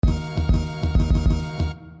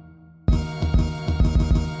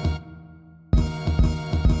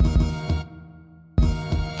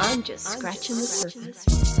I'm just scratching the surface.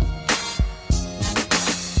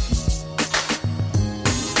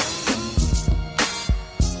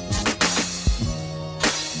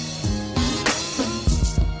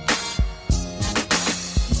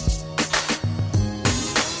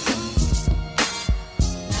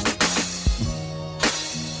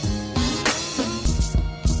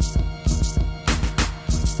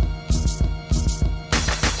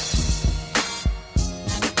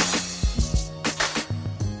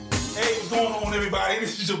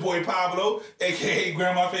 This is your boy Pablo, a.k.a.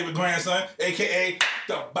 Grandma's favorite grandson, a.k.a.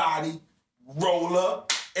 the body roller,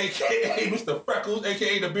 a.k.a. Mr. Freckles,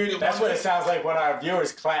 a.k.a. the bearded That's what it sounds like when our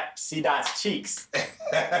viewers clap C-Dot's cheeks.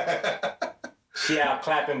 She out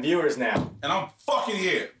clapping viewers now. And I'm fucking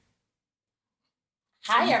here.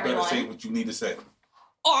 Hi, you everyone. You better say what you need to say.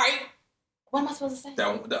 All right. What am I supposed to say?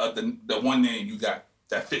 The one name you got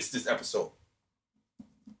that fits this episode.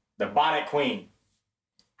 The Bonnet Queen.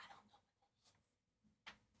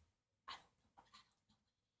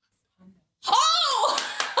 Oh!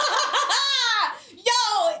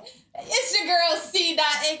 Yo! It's your girl C-Dot,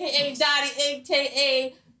 a.k.a. Dottie,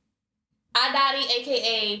 a.k.a. Dottie,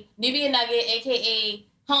 a.k.a. Nibia Nugget, a.k.a.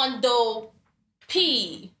 Hondo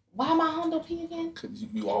P. Why am I Hondo P again? Because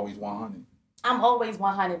you always 100. I'm always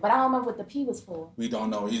 100, but I don't remember what the P was for. We don't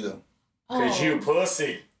know either. Because you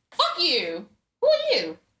pussy. Fuck you. Who are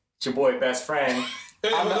you? It's your boy best friend.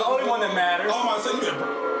 I'm the only one that matters. Oh, my son,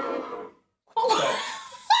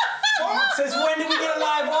 Since when did we get a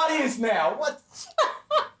live audience now? What?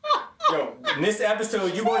 Yo, in this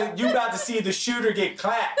episode, you about to see the shooter get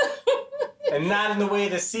clapped. And not in the way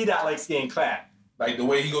that C-Dot likes getting clapped. Like the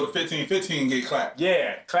way he go to 15-15 and get clapped.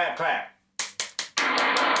 Yeah, clap, clap.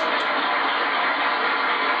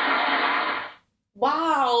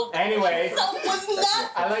 Wow. Anyway, So was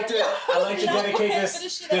not. I like to dedicate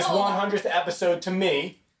this 100th episode to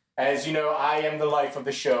me. As you know, I am the life of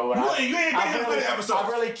the show. And you ain't been here for the episode. I've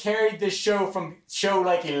really carried this show from show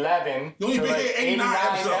like 11 you only to been like here 89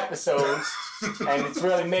 episodes. And it's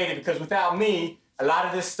really made it because without me, a lot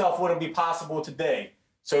of this stuff wouldn't be possible today.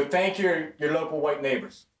 So thank your local white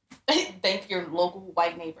neighbors. Thank your local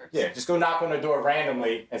white neighbors. Yeah, just go knock on the door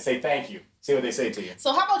randomly and say thank you. See what they say to you.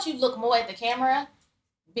 So how about you look more at the camera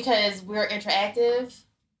because we're interactive?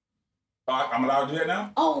 I'm allowed to do that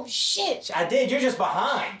now? Oh, shit. I did. You're just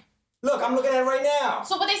behind. Look, I'm looking at it right now.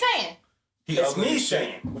 So what they saying? It's me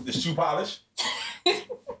saying. With the shoe polish.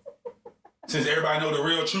 Since everybody know the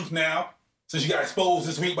real truth now. Since you got exposed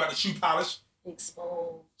this week by the shoe polish.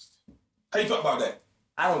 Exposed. How you feel about that?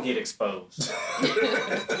 I don't get exposed.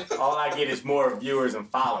 All I get is more viewers and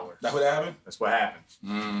followers. That's what happened? That's what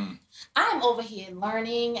happened. I'm over here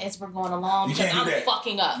learning as we're going along you because can't do I'm that.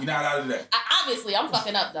 fucking up. You're not allowed to do that. Obviously, I'm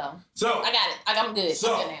fucking up though. So I got it. I'm good.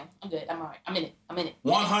 So, I'm good now. I'm good. I'm all right. I'm in it.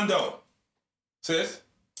 100. Sis,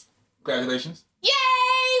 congratulations. Yay!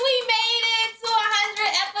 We made it to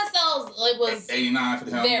 100 episodes. It was 89 for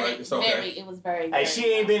the hell. very, Right? It's okay. it was very. Hey, she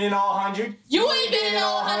ain't been in all 100. You ain't been in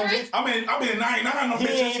all 100. I've been in 99. No He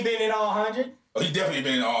bitches. ain't been in all 100. Oh, he definitely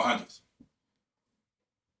been in all hundreds.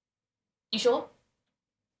 You sure?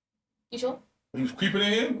 You sure? He was creeping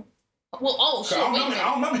in here. Well, oh shit! I Wait a minute.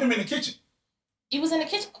 don't remember him in the kitchen. He was in the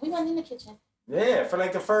kitchen. We weren't in the kitchen. Yeah, for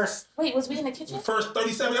like the first Wait, was we in the kitchen? The first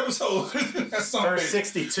 37 episodes. That's something. first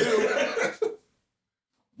 62.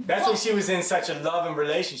 That's when she was in such a loving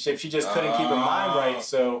relationship. She just couldn't keep her mind right.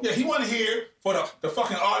 So yeah, he wasn't here for the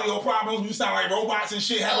fucking audio problems. We sound like robots and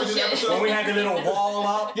shit happened in the episode. when we had the little wall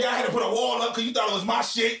up. Yeah, I had to put a wall up because you thought it was my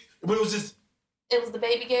shit, but it was just. It was the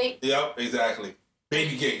baby gate. Yep, exactly.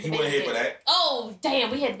 Baby gate. He wasn't here for that. Oh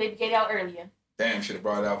damn! We had the baby gate out earlier. Damn, should have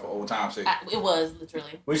brought it out for old time's sake. It was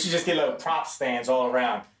literally. We should just get little prop stands all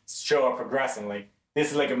around. Show her progressing. Like this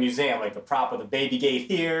is like a museum. Like the prop of the baby gate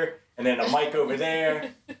here, and then a mic over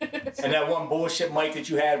there, and that one bullshit mic that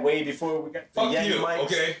you had way before we got the Fuck Yeti you. mics.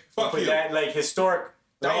 Okay. Fuck you. That like historic.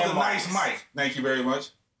 That was a nice landmarks. mic. Thank you very much.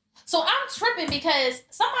 So I'm tripping because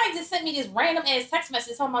somebody just sent me this random ass text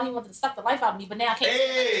message talking about he wanted to suck the life out of me, but now I can't.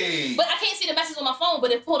 Hey. But I can't see the message on my phone,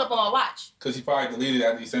 but it pulled up on my watch. Because he probably deleted it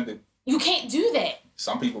after he sent it. You can't do that.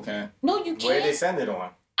 Some people can. No, you can't. Where they send it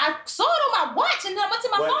on? I saw it on my watch and then I went to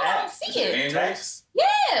my What phone. app? I don't see it. Android? Text? Yeah.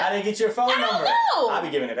 How did they get your phone I don't number? know. I'll be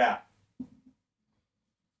giving it out.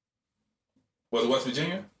 Was it West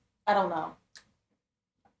Virginia? I don't know.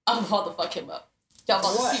 I'm about to fuck him up. Y'all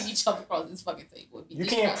about What? to see me jump across this fucking table. You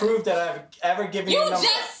can't prove that I've ever given you You a number.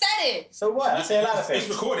 just said it. So what? I say a lot of things.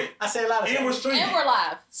 It's recorded. I say a lot of And we're things. streaming. And we're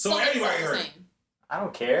live. So anybody heard it. I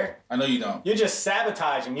don't care. I know you don't. You're just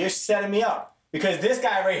sabotaging. You're setting me up. Because this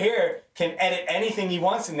guy right here can edit anything he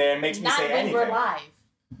wants in there and makes me Not say when anything. we're live.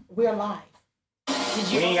 We're live.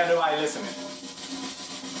 Did We ain't you? got nobody listening.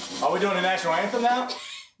 Are we doing the national anthem now?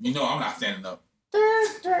 You know I'm not standing up. So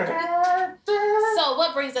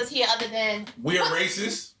what brings us here other than We're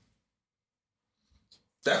racist.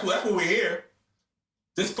 That's what we're here.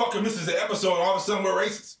 This fucker misses an episode and all of a sudden we're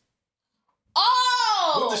racist.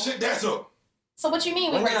 oh? What the shit that's up? So what you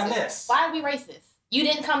mean we When did I racist? miss? Why are we racist? You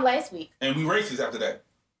didn't come last week. And we racist after that.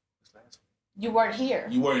 You weren't here,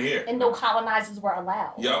 You weren't here. and no colonizers were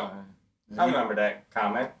allowed. Yo. I remember that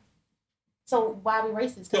comment. So why are we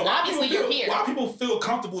racist? Yo, Because obviously you're here. Why people feel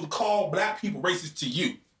comfortable to call black people racist to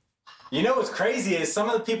you? You know what's crazy is some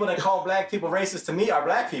of the people that call black people racist to me are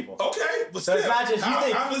black people. Okay, but So it's still, not just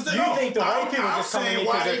you think the white people just come to saying me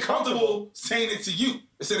why because they they're comfortable saying it to you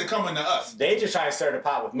instead of coming to us. They just try to stir the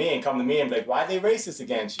pot with me and come to me and be like, why are they racist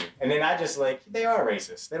against you? And then I just like, they are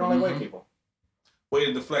racist. They don't like white people. Way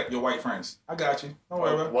to deflect your white friends. I got you. Don't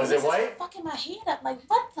worry about it. Was This it is white? fucking my head up. Like,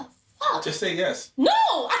 what the fuck? Just say yes. No,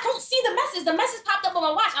 I don't see the message. The message popped up on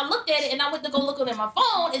my watch. I looked at it and I went to go look on it on my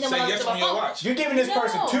phone. And then when Say I yes looked at on my your phone, watch. You're giving this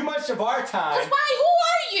person No. too much of our time. that's why.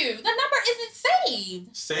 Who are you? The number isn't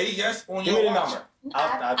saved. Say yes on Give your me the watch. number.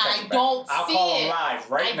 I text you back. don't I'll see call it. them live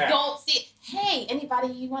right now. I don't see it. Hey, anybody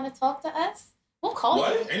you want to talk to us? We'll call you.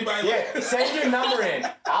 What? Anybody? Yeah, send your number in.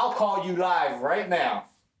 I'll call you live right now.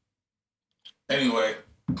 Anyway,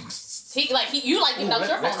 You like giving out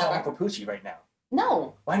your Let's phone call number? Uncle Poochie right now.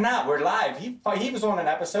 No, Why not? We're live. He was on an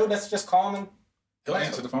episode. Let's just call him and he'll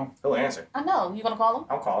answer the phone. he'll answer. I know. You gonna call him?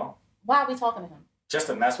 I'll call him. Why are we talking to him? Just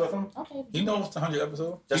to mess with him. Okay. He knows it's 100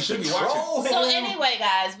 episode. He Just should to be watching. troll So him. anyway,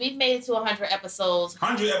 guys, we've made it to 100 episodes.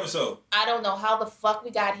 100 episode. I don't know how the fuck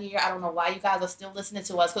we got here. I don't know why you guys are still listening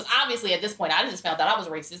to us. Because obviously at this point, I just found out I was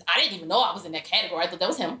racist. I didn't even know I was in that category. I thought that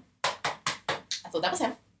was him.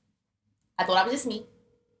 I thought I was just me.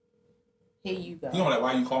 Here you go. You know that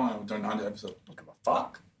why you calling him during the 100 episode? Don't give a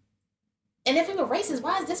fuck. And if we were racist,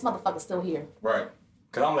 why is this motherfucker still here? Right.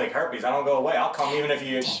 Because I'm like herpes. I don't go away. I'll come even if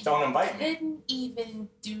you don't invite me. Couldn't even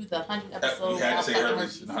do the 100 You episodes. had to say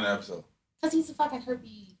herpes in the 100 episode. Because he's a fucking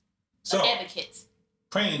herpes So, advocate.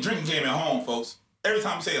 playing and drinking game at home, folks. Every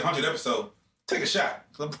time you say 100 episode, take a shot.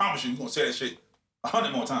 Because I promise you, you're going to say that shit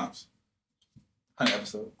 100 more times. 100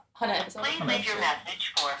 episode. 100 episodes. Please leave your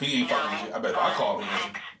message for He ain't fucking with you. I bet if I call him.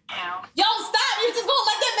 Yo, stop! You just gonna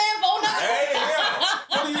let that man phone number? Hey, yeah.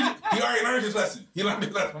 What do you, he already learned his lesson. He learned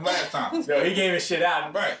his lesson from last time. Yo, he gave his shit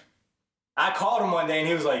out. Right. I called him one day and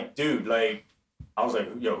he was like, dude, like, I was like,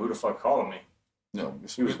 yo, who the fuck calling me? No,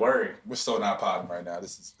 He was worried. we're still not podding right now.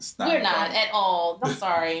 It's not. We're not fun. at all. I'm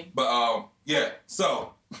sorry. But yeah.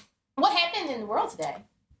 So What happened in the world today?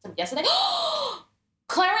 So yesterday?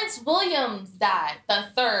 Clarence Williams died. The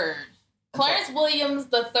third. Clarence Williams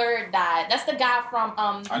the third died. That's the guy from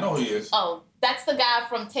I know who he is. Oh, that's the guy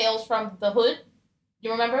from Tales from the Hood.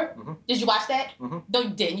 You remember? Mhm. Did you watch that? Mhm. No, you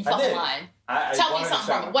didn't. You I fucking did. lying. I Tell me 100%.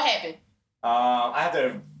 something from it. What happened? I have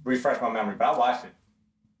to refresh my memory, but I watched it.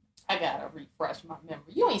 I gotta refresh my memory.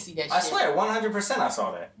 You ain't see that shit. I swear, 100% I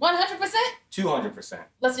saw that. 100%? 200%.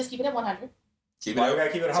 Let's just keep it at 100. Keep Why it we up. gotta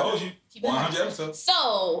keep it Told 100? you. Keep it 100 episodes.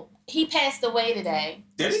 So, he passed away today.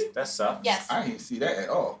 Did he? That sucks. Yes. I didn't see that at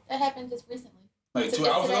all. That happened just recently. Like So 2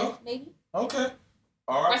 hours yesterday, ago? maybe? Okay.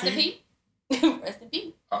 Rest in R.I.P. peace. Rest in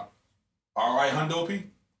peace. R.I. Hundo P.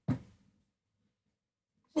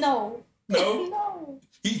 No. No. No.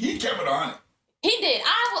 He kept it on it. He did.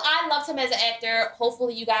 I loved him as an actor.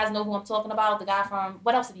 Hopefully you guys know who I'm talking about. The guy from,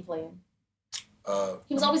 what else did he play in?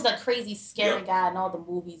 He was always the crazy, scary Yep. guy in all the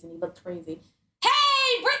movies, and he looked crazy.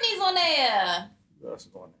 Hey, Britney's on there. What else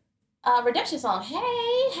is on Redemption song. Hey.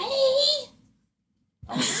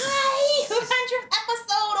 Hi, 100th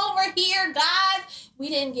episode over here, guys. We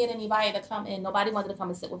didn't get anybody to come in. Nobody wanted to come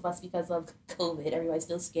and sit with us because of COVID. Everybody's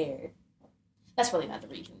still scared. That's really not the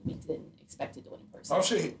reason. We didn't expect to do it in person. Oh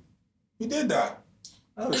shit. He did die.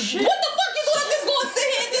 Oh, shit. What the fuck you doing? Just going to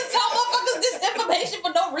sit here and just tell motherfuckers this information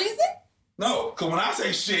for no reason? No, because when I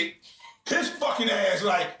say shit, his fucking ass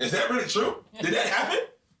like, is that really true? Did that happen?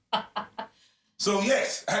 So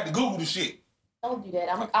yes, I had to Google the shit. Don't do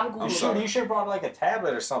that. I'm Googling. I'm sorry. You should have brought like a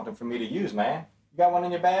tablet or something for me to use, man. You got one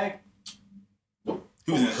in your bag?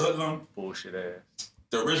 He was in Hoodlum, Bullshit ass.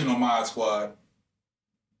 the original Mod Squad.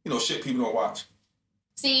 You know, shit people don't watch.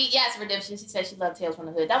 See, yes, Redemption. She said she loved Tales from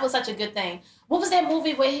the Hood. That was such a good thing. What was that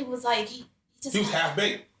movie where he was like, he just... He was half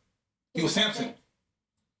baked. He was Samson.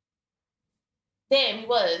 Damn, he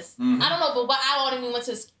was. Mhm. I don't know, but I don't even went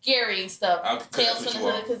to scary and stuff. I'll cut Tales that from you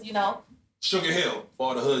the Hood, off. because, you know... Sugar Hill for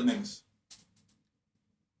all the hood niggas.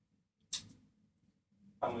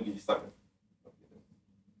 I'm gonna get you stuck.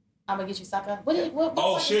 I'm gonna get you sucker. What?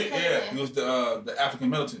 Oh what shit, did he yeah. play He in? was the African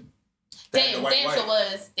militant. That the white Damn wife. sure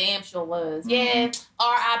was. Damn sure was. Yeah.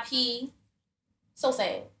 R.I.P. So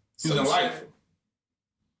sad. He was in life.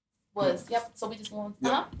 Was. Yep. So we just going.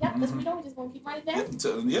 Yep. Because we know we just going to keep writing Yeah,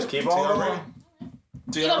 down. keep on y'all going. ready.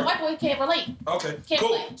 You know, the white boy can't relate. Okay, Can't cool.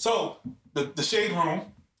 relate. So the Shade Room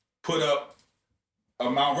put up a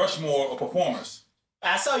Mount Rushmore of performers.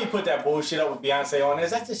 I saw you put that bullshit up with Beyonce on.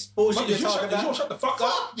 Is that just bullshit you're talking You about? shut the fuck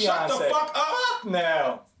up? Shut the Beyonce. fuck up.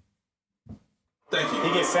 No. Thank He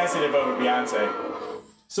you. gets sensitive over Beyonce.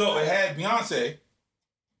 So it had Beyonce,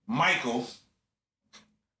 Michael,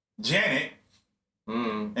 Janet,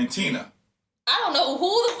 and Tina. I don't know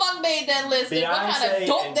who the fuck made that list and what kind Beyonce of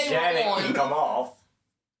dope and they Janet were can on. come off.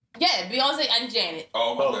 Yeah, Beyonce and Janet.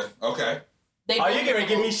 Oh, Both. okay. They Oh, both you gonna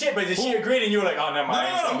give me shit, but did she agree and you were like, oh, never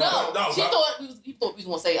mind. No, she thought he thought we was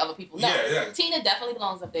gonna say other people. No, Yeah. Tina definitely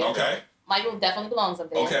belongs up there. Okay. Michael definitely belongs up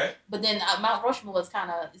there. Okay. But then Mount Rushmore is kind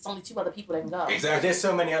of, it's only 2 other people that can go. But Exactly. there's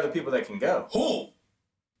so many other people that can go. Who?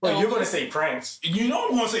 Well, No, you're gonna say Prince. You know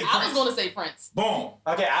I'm going to say Prince. I was gonna say Prince. Boom.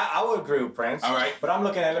 Okay, I would agree with Prince. All right. But I'm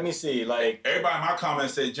looking at, let me see, like, Everybody in my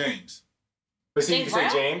comments said James. but see, you James can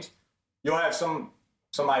say Brown? James. You'll have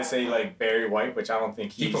somebody say like Barry White, which I don't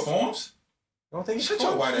think He he's. performs? I don't think he's Shut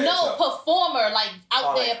your performed. white ass No, up. performer, like out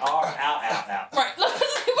Oh, there. like, out. Right.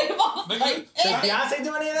 We both Nigga, like, Does hey, Beyonce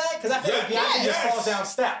do any of that? Because I feel like Beyonce just yes. falls down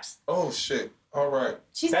steps. Oh, shit. All right.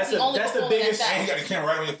 she's that's the the- only that's the performer biggest- that's And he out. got the camera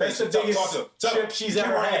right on your face. That's the Tell biggest trip she's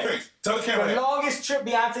camera ever right on had. your face. Tell the camera The that. longest trip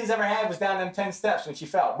Beyonce's ever had was down them 10 steps when she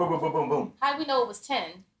fell. Boom, boom, boom, boom, boom. How do we know it was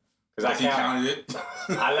 10? Because He I counted. counted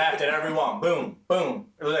it. I laughed at every one. Boom, boom.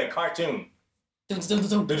 It was like a cartoon.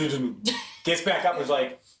 Gets back up and was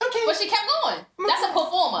like, okay. But she kept going. That's a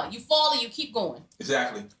performer. You fall and you keep going.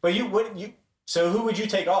 Exactly. But so who would you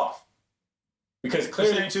take off? Because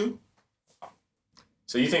clearly, Clearly, too.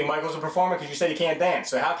 so you think Michael's a performer because you said he can't dance.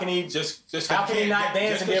 So how can he? Just How can he not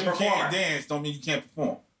dance just and be a 'cause you performer? can't dance don't mean you can't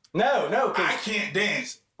perform. No, I because can't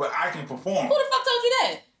dance, but I can perform. Who the fuck told you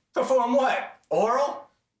that? perform what? Oral?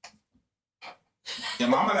 Your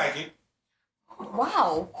mama like it.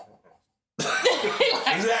 Wow.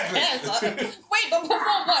 Exactly. Wait, but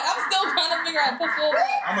perform what? I'm still trying to figure out perform what.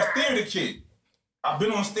 I'm a theater kid. I've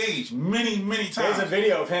been on stage many There's times. a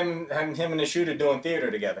video of him and the shooter doing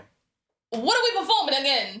theater together. What are we performing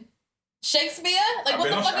again? Shakespeare? Like, what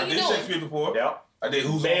the fuck I are you did doing? Shakespeare before. Yep. I did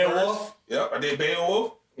Who's on Beowulf. First. Yep. I did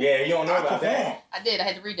Beowulf. Yeah, you don't know I about performed. that. I did. I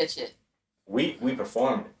had to read that shit. We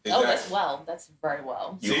performed it. Oh, that's well. That's very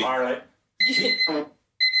well. You See? harlot.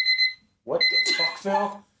 What the fuck,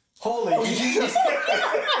 Phil? Holy Jesus.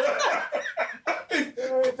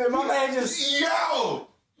 My man just... Yo!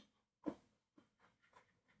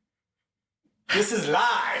 This is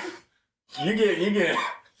live. You get...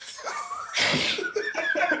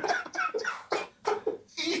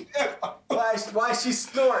 Why is she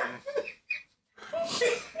snorting?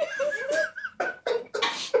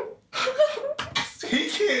 He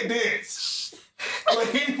can't dance. But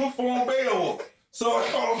he performed Beowulf. So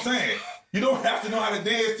that's all I'm saying. You don't have to know how to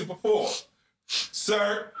dance to perform.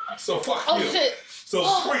 Sir, so fuck Oh, you. shit. So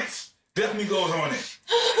Prince definitely goes on it.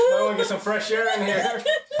 I want to get some fresh air in here.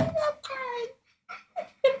 I'm crying.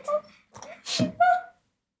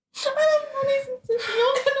 I don't need some tissue. You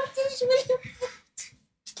don't got no tissue.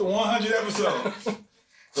 It's the 100 episode.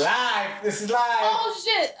 Live. This is live. Oh,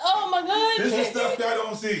 shit. Oh, my God. This is stuff y'all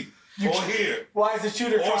don't see or hear Why is the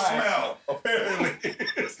shooter or crying? smell, apparently.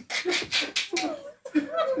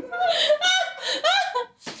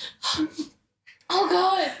 Oh,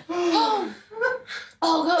 God.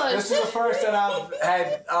 Oh, God. This is the first that I've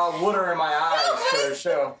had water in my eyes for a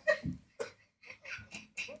show.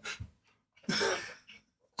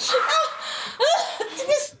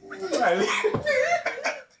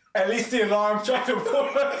 At least the alarm tried to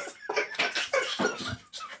warn us.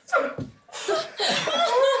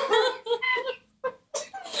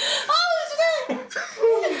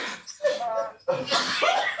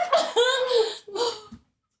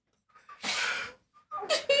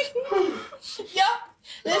 Yup.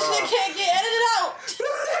 This shit can't get edited out.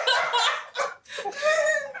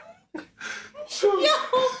 Yo.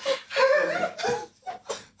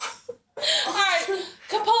 Alright,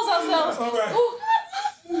 compose ourselves. All right. Ooh.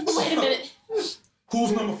 Wait a minute.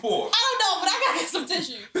 Who's number 4? I don't know, but I gotta get some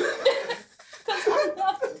tissue. 'Cause I'm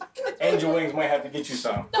not fucking- Angel Wings might have to get you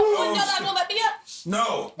some. No, y'all not gonna let me up.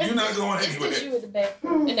 No, you're not going It's anywhere. tissue in the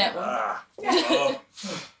bathroom. In that one. Oh,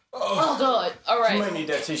 Oh, God. All you right. might need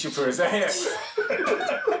that tissue for his ass.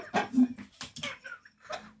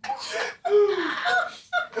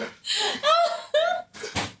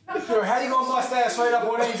 Yo, how you gonna bust ass right up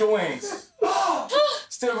on Angel Wings?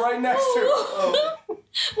 Still right next to it.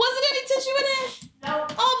 Wasn't any tissue in there? No.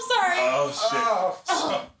 Oh, I'm sorry. Oh shit.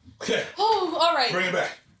 So, okay. Oh, all right. Bring it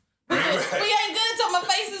back. Bring it We back. ain't good until my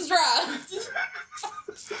face is dry.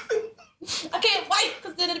 I can't wipe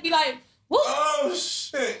because then it'll be like, whoop. Oh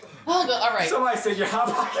shit. Oh, God. All right. Somebody said your hot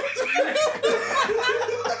pocket.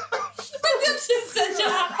 Redemption said your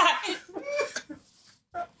hot pocket.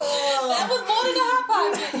 That was more than a hot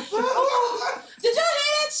pocket. Oh, did y'all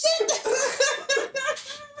hear that shit?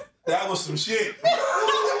 That was some shit.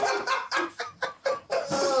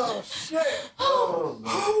 Oh shit.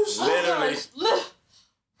 Oh shit. Literally.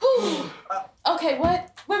 Whew. Okay,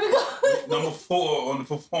 what? Where we going? Number 4 on the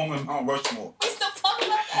performing Mount Rushmore. We still talking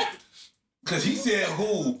about that? Cause he said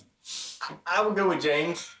who? I would go with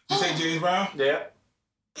James. You say James Brown? Yeah.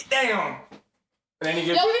 Damn. And then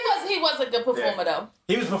Yo, he was a good performer though.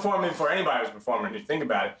 He was performing for anybody who was performing. If you think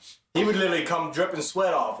about it, he would literally come dripping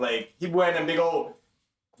sweat off. Like he wearing them big old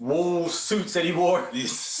wool suits that he wore,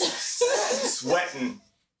 sweating.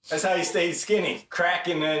 That's how he stayed skinny,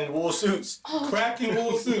 cracking in wool suits. Cracking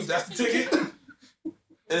wool suits. That's the ticket.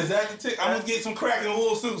 Is that the ticket? I'm gonna get some cracking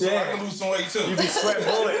wool suits so I can lose some weight too. You be sweating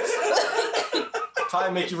bullets.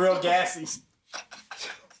 Probably make you real gassy.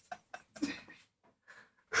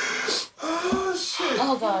 Oh shit.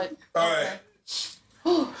 Oh God. All right.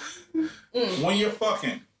 When you're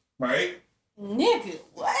fucking, right? Nigga,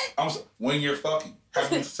 what? When you're fucking,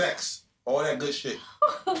 having sex, all that good shit,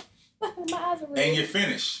 My eyes are red. and you're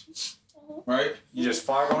finished, right? You just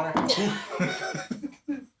fart on her.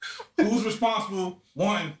 Who's responsible,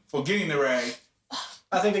 one, for getting the rag?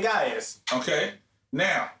 I think the guy is. Okay.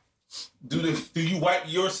 Now, do you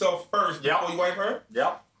wipe yourself first Yep. before you wipe her?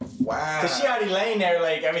 Yep. Wow. Cause she already laying there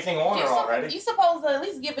like everything on her already. You supposed to at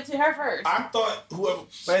least give it to her first. I thought whoever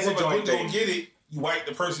But it's a whoever joint didn't go thing. get it, you wipe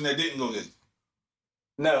the person that didn't go get it.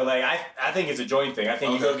 No, like I think it's a joint thing. I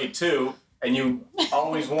think you go get two, and you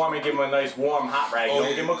always warm and give them a nice warm hot rag. You don't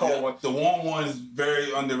give them a cold one. The warm one is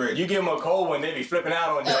very underrated. You give them a cold one, they be flipping out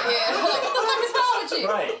on you. Yeah. What the fuck is wrong with you?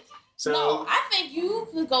 Right. So No, I think you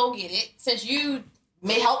could go get it since you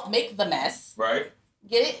may help make the mess. Right?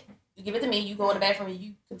 Get it. You give it to me. You go in the bathroom and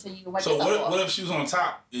you continue to wipe So yourself off. what if she was on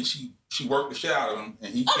top and she worked the shit out of him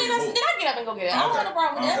and he Oh, can't then move? I get up and go get it. I don't have no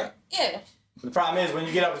problem with that. Yeah. the problem is when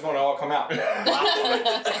you get up, it's going to all come out.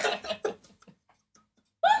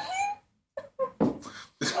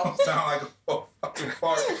 This don't sound like a fucking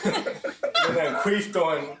fart. And then queefed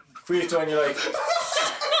on you like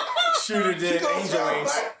Shooter did Angel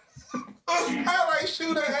Wings. I like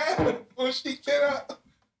shooter ass when she get up.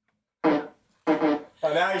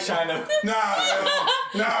 Oh, now he's trying to Nah,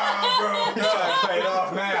 bro. he's trying to play it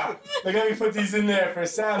off now. Look, let me put these in there for a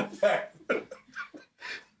sound effect.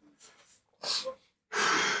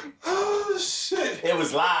 Oh shit. It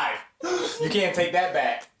was live. You can't take that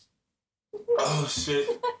back. Oh shit.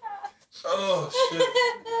 Oh shit.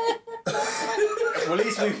 Well, at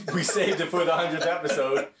least we saved it for the 100th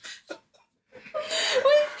episode.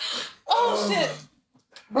 Oh shit.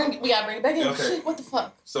 We gotta bring it back in. Okay. Shit, what the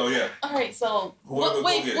fuck? So yeah, All right, so Whoever go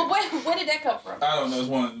wait, get it. where did that come from? I don't know. It's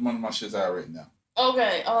one of my shits I written down.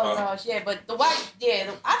 Okay. Oh gosh, yeah. But the white, yeah.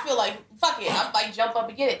 I feel like fuck it. I might jump up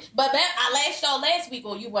and get it. But that I asked y'all last week,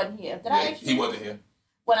 or you wasn't here. Did I? Yeah, ask he you? wasn't here.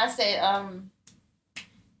 When I said,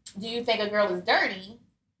 do you think a girl is dirty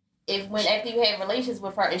if when after you have relations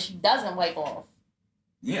with her and she doesn't wipe off?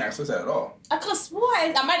 You didn't ask us that at all. I could have swore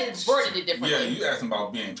I might have worded it differently. Yeah, you asked him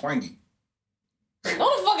about being twangy. No,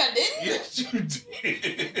 the fuck I didn't. Yes, you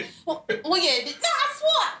did. Well, yeah. No, I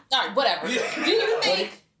swore. All right, whatever. Yeah. Do you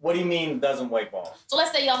think? What do you mean doesn't wipe off? So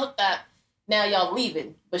let's say y'all hooked up. Now y'all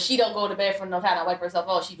leaving, but she don't go to the bathroom no time to wipe herself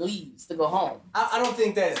off. She leaves to go home. I don't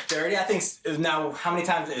think that's dirty. I think now, how many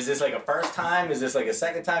times is this like a first time? Is this like a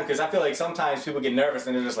second time? Because I feel like sometimes people get nervous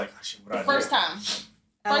and they're just like, oh shit, what do I do? First time.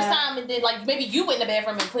 First time, and then like maybe you went in the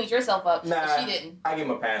bathroom and cleaned yourself up. Nah, But she didn't. I give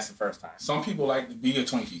him a pass the first time. Some people like to be a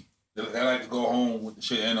Twinkie. They like to go home with the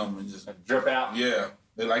shit in them and just Drip out. yeah,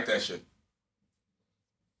 they like that shit.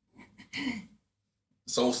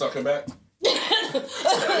 Soul sucker back.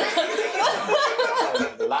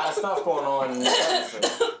 A lot of stuff going on in this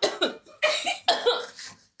episode.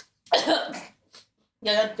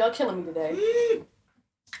 Y'all killing me today.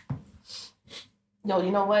 Yo,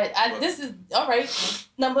 you know what? This is all right.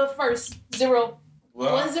 Number first 0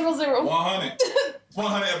 Well, 100. 100.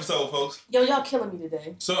 100 episode, folks. Yo, y'all killing me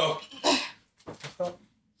today. So,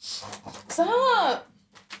 Stop.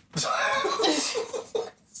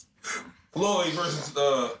 Floyd versus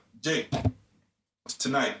Jake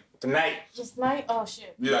tonight. Tonight. Just night. Oh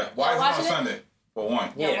shit. Yeah. Why is it on watching it? Sunday? For one.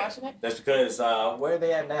 Y'all Yeah. watching it? That's because where are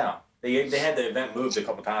they at now? They had the event moved a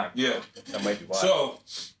couple times. Yeah. That might be why. So,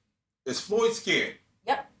 is Floyd scared?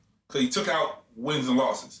 Yep. Because he took out wins and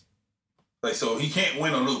losses. Like, so he can't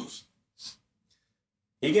win or lose.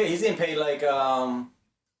 He's getting paid like $100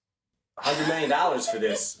 million for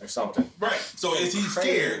this or something. Right. So is he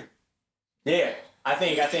scared? Yeah, I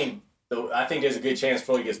think there's a good chance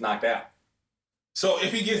Floyd gets knocked out. So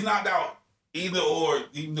if he gets knocked out, either or,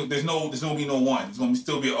 there's gonna be no one. It's gonna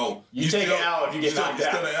still be an O. You take an L if you get knocked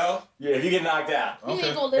out. Still an L? Yeah, if you get knocked out. He Okay.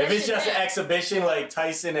 ain't gonna let If that it's shit just an down. exhibition like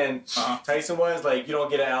Tyson and Tyson was, like you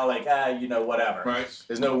don't get an L, like whatever. Right.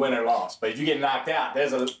 There's no win or loss. But if you get knocked out,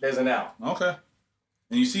 there's an L. Okay.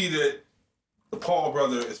 And you see that the Paul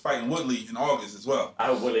brother is fighting Woodley in August as well. I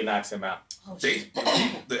hope Woodley knocks him out. Oh, shit.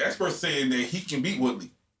 The experts saying that he can beat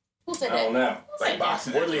Woodley. Who said I don't that? know. Who said Like that?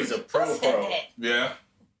 boxing. Woodley's a Who pro. said that? Yeah.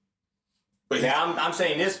 But Now I'm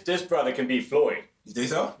saying this brother can beat Floyd. you think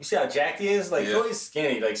so? You see how jacked he is? Like Yeah. Floyd's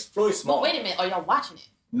skinny. Like Floyd's small. But wait a minute, are y'all watching it?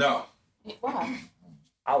 No. Why?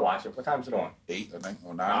 I'll watch it. What time's it on? 8, I think, or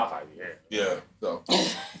I'll 9. probably be here. Yeah. So,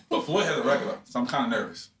 but Floyd has a regular, so I'm kind of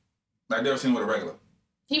nervous. I've never seen him with a regular.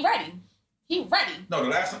 He ready. He ready. No, the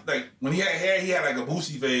last time, like when he had hair, he had like a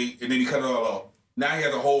Boosie fade, and then he cut it all off. Now he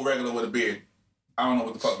has a whole regular with a beard. I don't know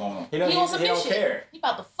what the fuck going on. He He on don't some bitch shit. care. He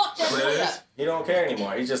about to fuck that That's what it boy is. up. He don't care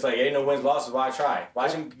anymore. He's just like, ain't no wins, losses, why try?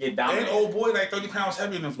 Watch him get And dominated. old boy like 30 pounds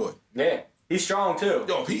heavier than Floyd. Yeah. He's strong too.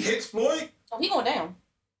 Yo, if he hits Floyd, Oh, he going down.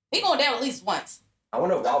 He going down at least once. I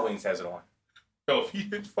wonder if Wild Wings has it on. if he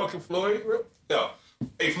hits fucking Floyd, yo,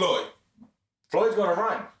 hey Floyd, Floyd's gonna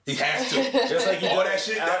run. he has to. Just like he All did that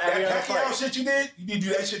shit, every other that Pacquiao fight. shit you did, you need to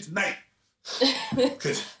do that shit tonight.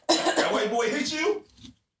 Cause that white boy hit you.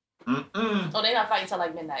 Oh, they not fighting till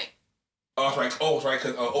like midnight. Oh, it's right,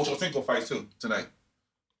 cause Ocho Cinco fights too tonight.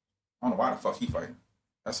 I don't know why the fuck he fighting.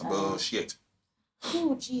 That's some bullshit.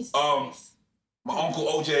 Oh, Jesus. My uncle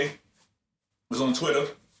OJ was on Twitter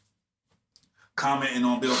commenting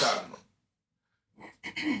on Bill Cosby.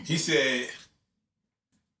 He said,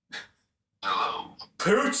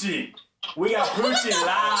 Poochie. We got Poochie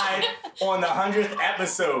live on the 100th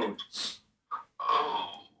episode.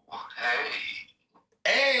 Oh, hey,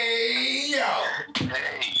 "Hey yo,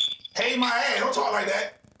 hey. hey my ass, don't talk like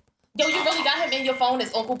that." Yo, you really got him in your phone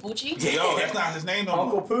as Uncle Bucci? Yo, that's not his name no more.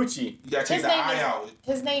 Uncle Poochie. You gotta take His the name eye is- out.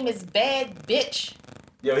 His name is Bad Bitch.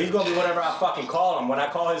 Yo, he's gonna be whatever I fucking call him. When I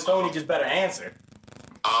call his phone, he just better answer.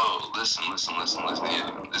 Oh, listen here.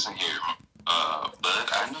 Bud,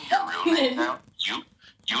 I know your real name now.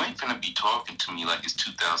 You ain't gonna be talking to me like it's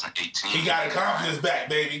 2018. He got his confidence back,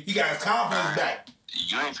 baby. He got his confidence back.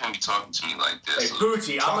 You ain't gonna be talking to me like Hey, this.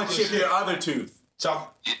 Poochie, I'm gonna Chocolate chip shit. your other tooth.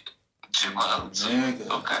 Talk, Chip my other tooth. nigga.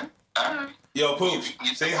 Okay, alright. Yo, Pooch,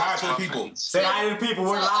 say hi to the people. Say hi to the people.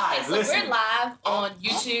 We're live. Okay, so Listen. we're live on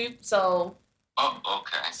YouTube, so Oh,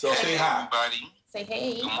 okay. So hey, say hi. everybody. say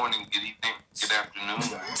hey. Good morning, good evening, good afternoon.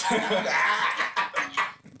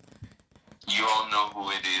 You all know who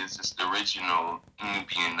it is. It's the original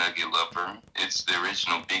Nubian Nugget Lover. It's the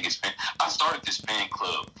original biggest fan. I started this fan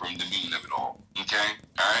club from the beginning of it all. Okay?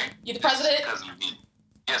 Alright? You the president? It's because of me.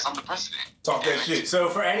 Yes, I'm the president. Talk that shit. So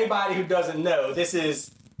for anybody who doesn't know, this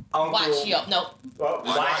is Uncle. Watch yo. No. Well,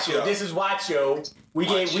 Wacho. Wacho. This is Wacho.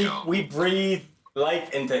 Wacho. We breathe life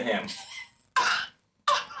into him.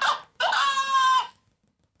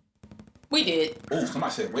 We did. Oh,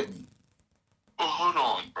 somebody said Whitney. Oh, hold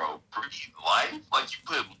on, bro. Breathe life? Like you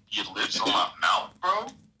put your lips on my mouth, bro?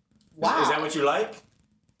 Wow. Is that what you like?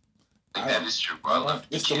 Like, that is true, bro. I love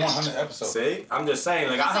It's to the be 100th kissed. episode. See, I'm just saying,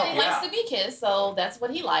 like He I'll said help he you likes out. to be kissed, so that's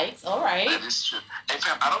what he likes. All right. That is true. Hey,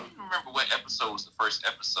 fam, I don't even remember what episode was the first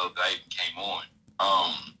episode that I even came on.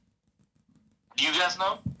 Do you guys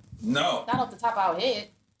know? No. Not off the top of our head.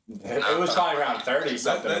 It was probably around 30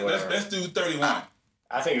 something. or whatever. Let's do 31.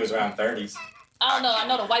 I think it was around 30s. I don't know. I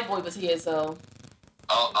know the white boy was here, so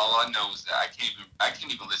All I know is that I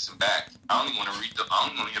can't even listen back. I only want to I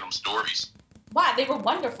only want to hear them stories. why? They were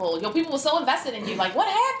wonderful. Yo, people were so invested in you. Like, what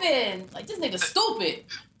happened? Like, this nigga's stupid.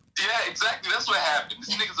 Yeah, exactly. That's what happened.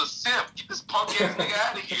 This nigga's a simp. Get this punk ass nigga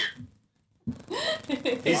out of here.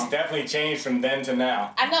 He's definitely changed from then to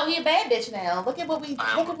now. I know he a bad bitch now. Look at what we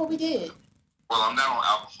did. Well, I'm not on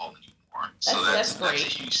alcohol anymore, so That's that's great. a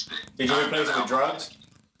huge thing. Did you I'm replace not it with drugs?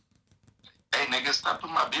 Hey, nigga, stop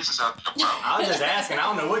putting my business out there, bro. I was just asking. I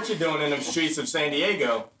don't know what you're doing in the streets of San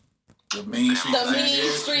Diego. The main street. The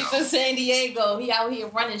mean streets of San Diego. He out here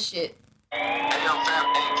running shit. Hey, yo, fam,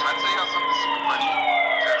 hey, can I tell y'all something super funny?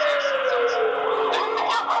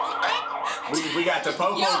 We got the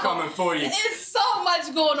popo Yo. coming for you. There's so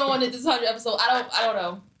much going on in this 100 episode. I don't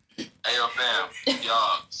know. Hey, yo, fam,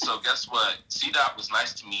 y'all, so guess what? C-Dot was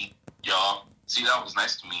nice to me, y'all. C-Dot was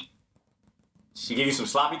nice to me. She give you some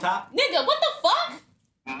sloppy top, Nigga, what the fuck?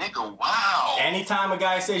 Nigga, wow. and anytime a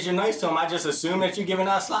guy says you're nice to him, I just assume that you're giving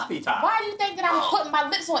out sloppy top. Why do you think that I'm putting my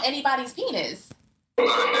lips on anybody's penis?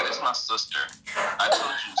 That is my sister. I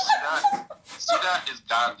told you, C-Dot is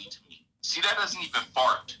godly to me. C-Dot doesn't even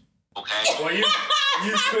fart, okay? Well, you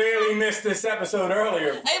clearly missed this episode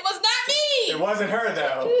earlier. It was not me. It wasn't her,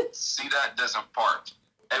 though. C-Dot doesn't fart.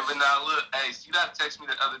 And when I look, hey, C-Dot texted me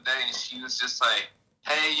the other day and she was just like,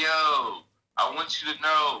 hey, yo, I want you to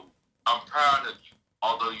know I'm proud of you,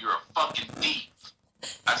 although you're a fucking thief.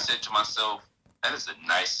 I said to myself, that is the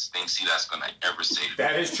nicest thing C-Dot's gonna ever say to me.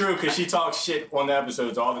 That is true, because she talks shit on the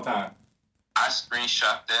episodes all the time. I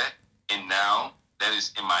screenshot that, and now that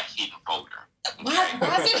is in my hidden folder.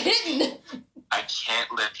 Why is it hidden? I can't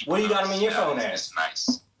let people What do you know got him in your C-Dot phone is as? just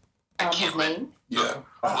nice. I His can't let... name? Yeah.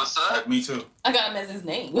 What's up? Me too. I got him as his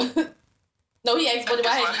name. No, he asked, what do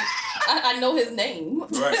I have? I know his name.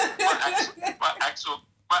 Right. My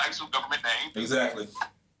actual government name. Exactly.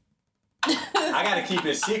 I gotta keep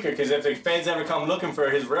it secret, because if the feds ever come looking for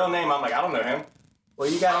his real name, I'm like, I don't know him. Well,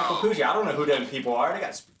 you got Uncle Poochie. I don't know who them people are. They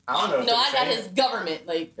got... I don't know if No, they're I the got same. his government.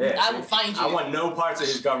 Like, Yeah, I see, will find you. I want no parts of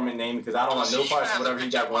his government name, because I don't want no parts of whatever he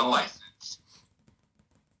got going on. License.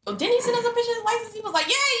 Oh, didn't he send us a picture of his license? He was like,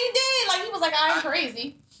 yeah, you did. Like, he was like, I ain't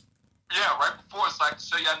crazy. Yeah, right before, so I can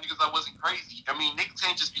show y'all niggas I wasn't crazy. I mean, niggas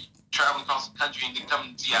can't just be traveling across the country and then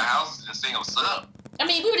come to your houses and saying what's up. I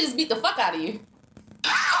mean, we would just beat the fuck out of you.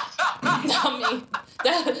 I mean,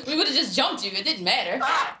 we would have just jumped you. It didn't matter.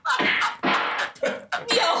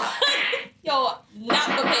 Yo, not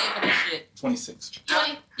prepared for this shit. 26.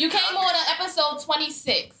 20, you came on to episode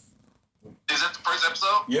 26. Is that the first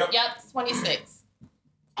episode? Yep. Yep, 26.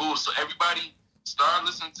 Ooh, so everybody start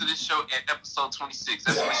listening to this show at episode 26.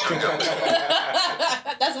 That's when the show got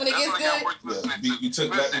That's when it That's gets when it got good. worth Yeah. listening to. You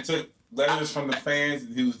took letters from the fans,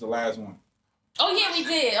 and he was the last one. Oh yeah, we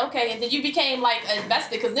did. Okay, and then you became like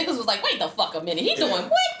invested because niggas was like, wait the fuck a minute, he doing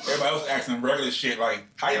what? Everybody was asking regular shit like,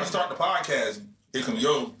 how y'all start the podcast? Here comes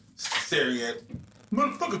yo staring at,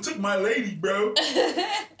 motherfucker took my lady, bro.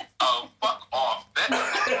 Oh, fuck off. Because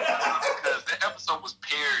that episode was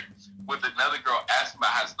paired with another girl asking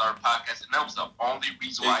about how to start a podcast, and that was the only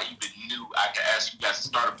reason why I even knew I could ask you guys to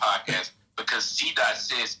start a podcast. Because C-Dot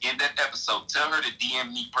says in that episode, tell her to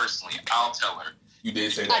DM me personally. I'll tell her. You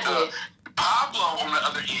did say I that. did. Pablo on the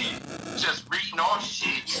other end, just reading off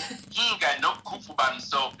shit. He ain't got no proof about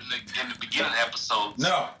himself in the beginning of the episode.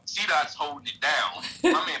 No. C-Dot's holding it down.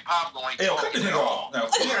 My man Pablo ain't Hey, yo, cut this talking nigga at off. all. No.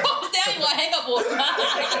 Now you wanna hang up on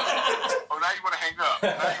Oh, now you want to hang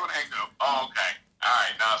up. Oh, okay. All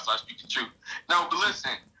right, now I start speaking truth. No, but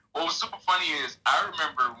listen, what was super funny is I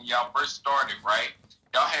remember when y'all first started, right?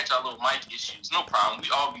 Y'all had y'all little mic issues. No problem. We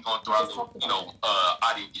all be going through our little,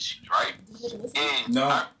 audio issues, right? And No.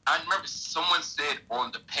 I remember someone said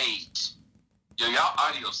on the page, yo, y'all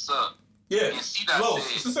audio suck. Yeah. And C-Dot Close.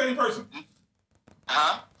 said, It's the same person.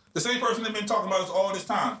 huh? The same person that been talking about us all this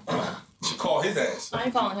time. Should call his ass. I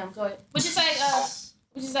ain't calling him. Go ahead. What'd you say?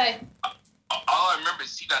 What'd you say? All I remember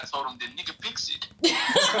is C-Dot told him, the nigga fix it. Fix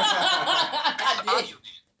the I audio did.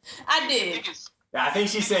 then. I did. Niggas, I think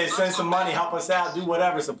she said, send some money, help us out, do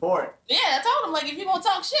whatever, support. Yeah, I told him like if you gonna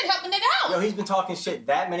talk shit, help a nigga Yo, out. he's been talking shit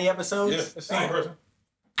that many episodes? Yeah, it's the same person.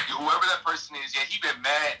 whoever that person is, yeah, he been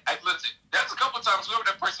mad. Listen, that's a couple times whoever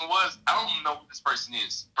that person was, I don't even know who this person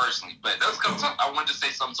is personally, but there was a couple times I wanted to say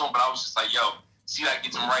something to him, but I was just like, yo, see, that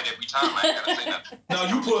gets him right every time. I ain't gotta say nothing. No,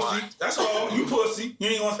 you pussy. That's all. You pussy. You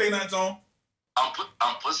ain't gonna say nothing to him.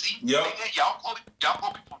 I'm pussy. Yep. Nigga, y'all call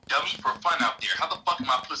people dummy for fun out there. How the fuck am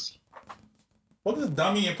I pussy? What does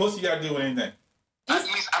dummy and pussy got to do with anything? That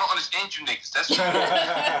means I don't understand you niggas. That's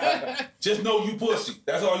what Just know you pussy.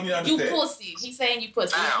 That's all you need to You understand. pussy. He's saying you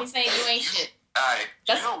pussy. Damn. He's saying you ain't shit. Alright, you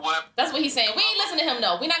That's- know what? That's what he's saying. We ain't listen to him,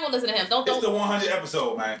 no. We're not gonna listen to him. Don't. It's the 100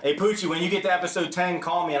 episode, man. Hey, Poochie, when you get to episode 10,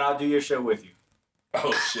 call me and I'll do your show with you.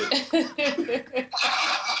 Oh, shit.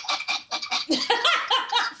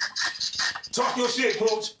 Talk your shit,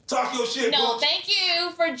 Pooch. Talk your shit, No, Pooch. thank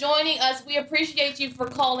you for joining us. We appreciate you for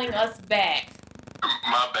calling us back.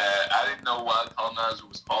 My bad. I didn't know why Colonizer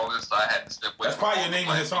was calling, so I had to step away. That's from probably all your name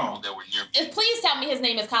the in his people phone. That were near me. Please tell me his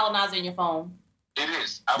name is Colonizer in your phone. It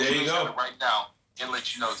is. I'm There you gonna go. it right now and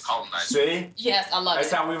let you know it's Colonizer. See? Yes, I love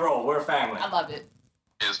That's it. how we roll. We're a family. I love it.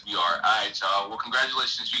 Yes, we are. All right, y'all. Well,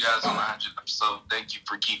 congratulations, you guys, on the 100th episode. Thank you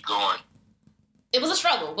for keep going. It was a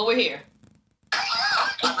struggle, but we're here.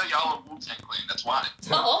 I know y'all are Wu-Tang Clan. That's why.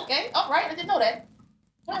 Oh, okay. All right. I didn't know that.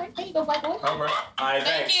 All right. There you go, white boy. All right. All right,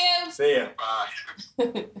 Thank thanks. See ya.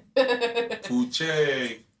 Bye.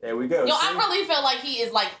 Poochie. There we go. Yo, I See? really feel like he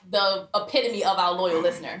is like the epitome of our loyal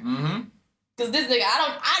listener. Mm-hmm. Cause this nigga,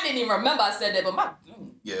 I didn't even remember I said that, but my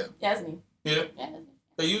Yeah. Yasmin. Yeah. Yeah.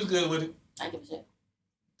 But you was good with it. I give a shit.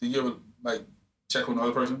 Did you ever like check on the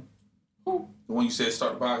other person? Who? The one you said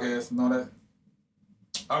start the podcast and all that?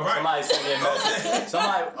 All right. Somebody send me a message.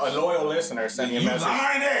 A loyal listener sent me a You message.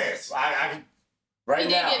 lying ass. I right He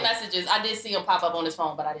did now. get messages. I did see him pop up on his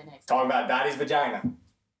phone, but I didn't ask. Talking about Dottie's vagina.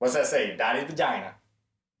 What's that say? Dottie's vagina.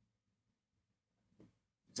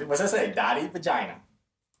 What's that say? Dottie's vagina.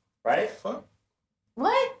 Right? Fuck.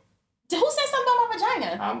 What? Who said something about my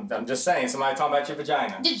vagina? I'm just saying. Somebody talking about your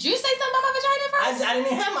vagina. Did you say something about my vagina first? I didn't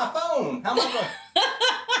even have my phone. How am I going?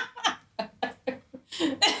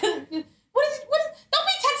 Don't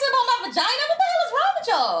be texting about my vagina. What the hell is wrong with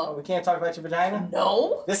y'all? We can't talk about your vagina?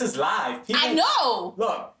 No. This is live. People, I know.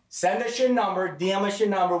 Look, send us your number, DM us your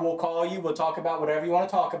number, we'll call you, we'll talk about whatever you want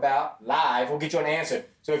to talk about live, we'll get you an answer.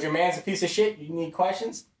 So if your man's a piece of shit, you need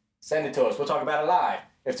questions, send it to us, we'll talk about it live.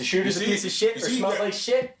 If the shooter's a piece of shit or smells like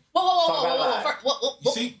shit, Whoa. Talk about live.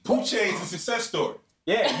 You see, Poochie is a success story.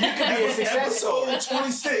 yeah, you could be a success story. Episode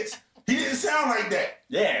 26, he didn't sound like that.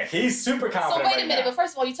 Yeah, he's super So confident wait a right minute, now. but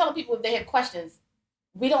first of all, you telling people if they have questions.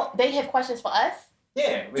 They have questions for us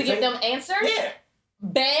Yeah. to give them answers? Yeah.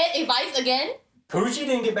 Bad advice again? Poochie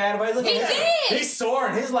didn't get bad advice. Look He at him. did. He's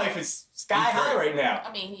soaring. His life is sky He's high great. right now.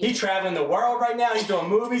 I mean, He's traveling the world right now. He's doing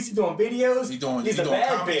movies. He's doing videos. He's a doing bad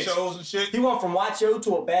comedy bitch. shows and shit. He went from Wacho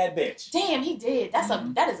to a bad bitch. damn, he did. That is a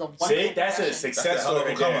wonderful See, that's a progression. success That's a hell of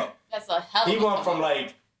story a come there. up. That's a hell of He a went come from up.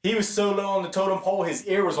 like, he was so low on the totem pole, his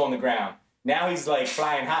ear was on the ground. Now he's like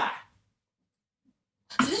flying high.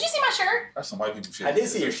 Did you see my shirt? That's some white people shit. I did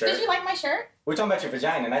see your Did shirt. you like my shirt? We're talking about your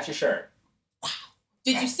vagina, not your shirt.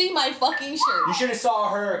 Did you see my fucking shirt? You should have saw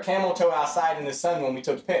her camel toe outside in the sun when we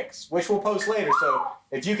took pics, which we'll post later. So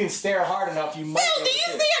if you can stare hard enough, you might. Phil, be do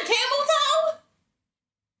able you to see a camel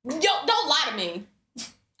toe? Yo, don't lie to me.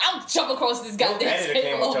 I'll jump across this goddamn edit a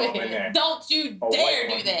camel table toe over in here. there. Don't you A dare white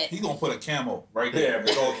do one. that. He gonna put a camel right Yeah, there.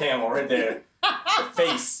 big old camel right there. The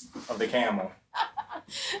face of the camel.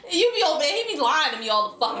 You be over there, he be lying to me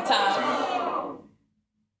all the fucking time.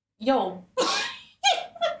 Yo.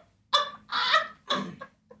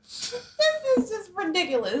 This is just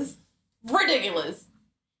ridiculous. Ridiculous.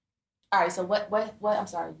 Alright, so what, I'm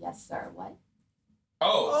sorry, yes, sir, what?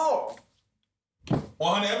 Oh, Oh,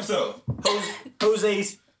 100 episodes.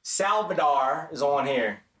 Jose Salvador is on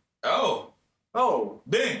here. Oh, Oh,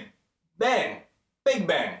 Ben. Ben. Big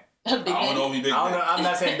Ben. I don't know if he's Big I don't know. Ben. I'm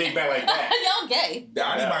not saying Big Ben like that. Y'all gay.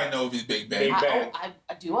 Donnie Yeah. might know if he's Big Ben. Big Ben.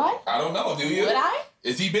 Do I? I don't know. Do you? Would I?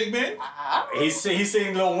 Is he Big Ben? He's seeing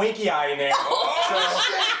a little winky eye in there. Oh,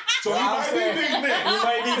 shit. So he I'm might saying- be Big He Ben.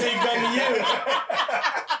 might be Big Ben to you.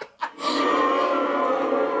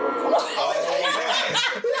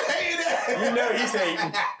 Hey, that. You know he's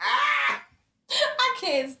hating. I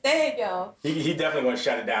can't stand y'all. He definitely gonna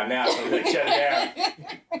shut it down now. So he's like, shut it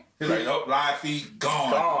down. He's like, nope, live feed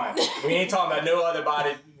gone. Gone. We ain't talking about no other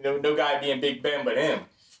body, no guy being Big Ben but him.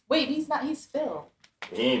 Wait, he's Phil.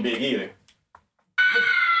 He ain't big either.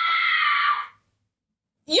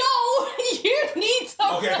 Yo, you need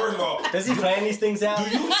to. Okay, first of all, Does he plan these things out? do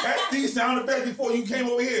you test these sound effects before you came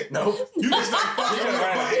over here? Nope. You just like, fuck,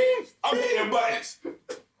 Yeah, I'm hitting right. buttons.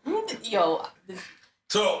 I'm hitting buttons. Yo,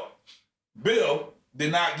 So, Bill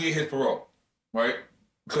did not get his parole, right?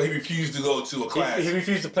 Because he refused to go to a class. He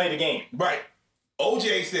refused to play the game. Right.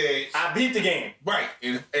 OJ said, I beat the game. right,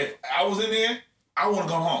 if I was in there, I want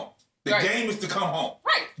to come home. The Right. game is to come home.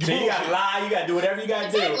 right. So you gotta bullshit. lie, you gotta do whatever you gotta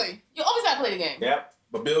do. Exactly. You always gotta play the game. Yep.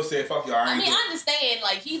 But Bill said, fuck y'all, I I ain't mean, do I it. understand.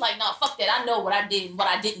 Like he like, nah, fuck that. I know what I did and what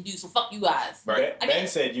I didn't do. So fuck you guys. Right. Ben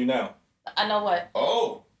said you know. I know what.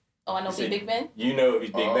 Oh. Oh, I know See. Big Ben. You know he's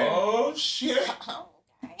Big Ben. Oh, shit. Oh,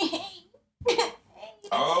 okay.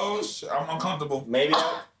 Oh, shit. I'm uncomfortable. Maybe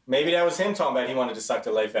that was him talking about he wanted to suck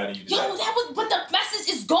the life out of you. Yo, that was. But the message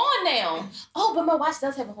is gone now. Oh, but my watch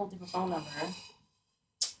does have a whole different phone number.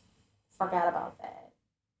 Forgot about that.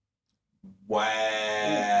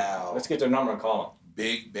 Wow. Let's get their number and call him.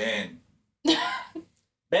 Big Ben.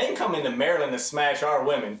 Ben coming to Maryland to smash our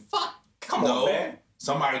women. Fuck. Come No. on, Ben.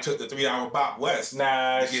 Somebody took the 3-hour Bop West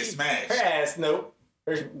Nah, to get smashed. her ass, nope.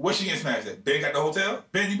 Where she get smashed at? Ben got the hotel?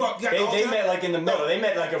 Ben, you got the They hotel? met like in the middle. They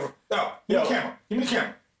met like a. No, give me Yo. the camera. Give me the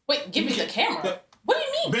camera. Wait, give me the camera. Yeah. What do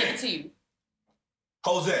you mean? Ben. Give it to you.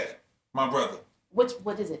 Jose, my brother. What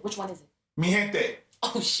is it? Which one is it? Mi gente.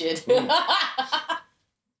 Oh shit. Did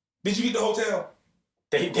you get the hotel?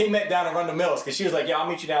 They met down in Rundle Mills because she was like, "Yeah, I'll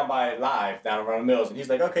meet you down by live down in Rundle Mills," and he's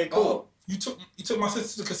like, "Okay, cool." Oh, you took my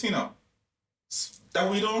sister to the casino. That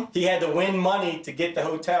what you doing? He had to win money to get the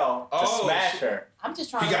hotel to Oh, smash shit. her. I'm just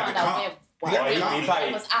trying He to got find the out comp. where, He got the where, comp.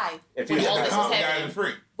 where was I? If You he when had all got this the was comp guy happening? in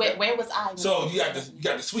free. Where was I? When So all you this got was the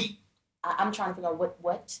happening? suite. I'm trying to figure out what?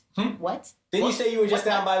 What? Didn't you What? say you were just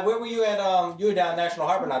What? down by, where were you at, you were down National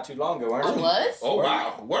Harbor not too long ago, weren't I you? was. Oh,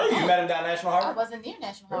 wow. Where are You you? met him down National I Harbor? wasn't near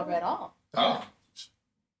National Harbor at all. Oh.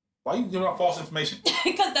 Why you giving out false information?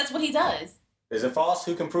 Because that's what he does. Is it false?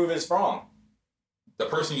 Who can prove it's wrong? The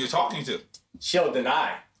person you're talking to. She'll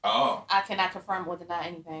deny. Oh. I cannot confirm or deny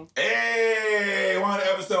anything. Hey, one of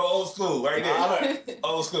the episode, old school, right there.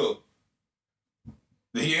 Old school.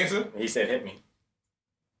 Did he answer? He said, hit me.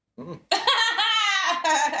 Mi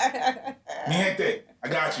gente, I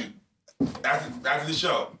got you. After the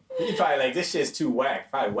show. You probably like, this shit's too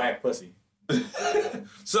whack. Probably whack pussy.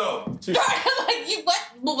 So, Like you what?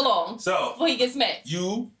 Move along before he gets smacked.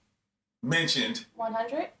 you mentioned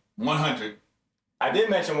 100. 100. I did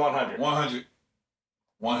mention 100. 100.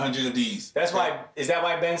 100 of these. That's why, is that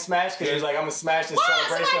why Ben smashed? Because he was like, I'm going to smash in Why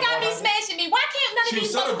celebration somebody of gotta be 100. smashing me? Why can't none of She was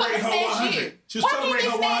these celebrating motherfuckers her smash 100. you? She was Why can't celebrating they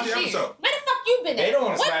her smash 100 you? episode. Where the fuck you been at? They don't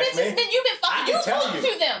wanna What smash business me. been you been I fucking? can You tell talking you.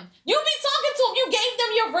 to them? You be talking to them. You gave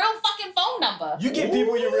them your real fucking phone number. You give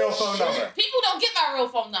people your real phone shit. number. People don't get my real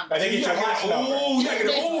phone number. They get your watch number. Ooh, you gotta get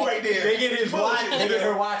an ooh right there. They get his watch. Bullshit. They get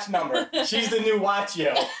her watch number. She's the new watch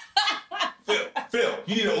yo. Phil,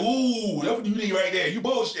 you need a ooh. That's what you need right there. You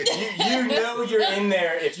bullshit. You know you're in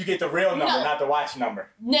there if you get the real number, No. not the watch number.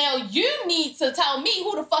 Now you need to tell me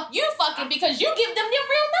who the fuck you fucking because you give them your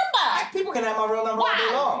real number. People can have my real number all day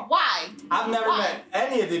Why? long. Why? I've never Why? met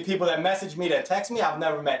any of the people that message me, that text me. I've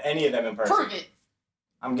never met any of them in person. Prove it.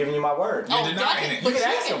 I'm giving you my word. You're Oh, denying God, it. Look at but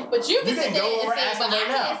you ask can- him. But you can You sit can there go and over say ask it, but him right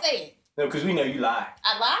I now. can't say it. No, because we know you lie.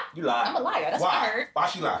 I lie? You lie. I'm a liar. That's what I Why? heard. Why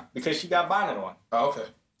she lie? Because she got bonnet on. Oh, okay.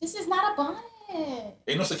 This is not a bonnet.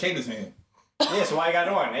 Ain't no cicadas in here. Yeah, so why you got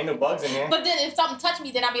it on? Ain't no bugs in here. But then if something touch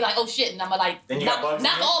me, then I'll be like, oh shit, and I'm like, Then you got bugs in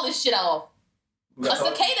knock here? all this shit off. You A got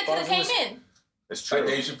bugs- cicada could bugs have came this- in. It's Like true.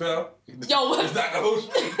 Dave Chappelle. Yo, It's not the whole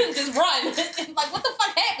shit. just run. Like, what the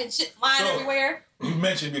fuck happened? Shit flying So- everywhere. You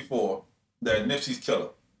mentioned before that Nipsey's killer,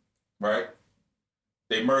 right?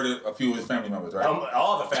 They murdered a few of his family members, right?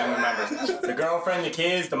 All the family members. The girlfriend, the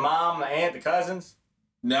kids, the mom, the aunt, the cousins.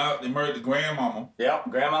 Now they murdered the grandmama.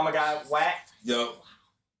 Yep, grandmama got whacked. Yo,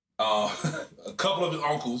 a couple of his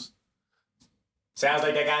uncles. Sounds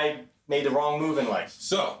like that guy made the wrong move in life.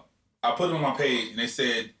 So I put them on my page, and they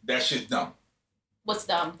said that shit's dumb. What's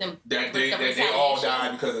them? That the they all retaliation?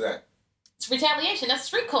 died because of that. It's retaliation. That's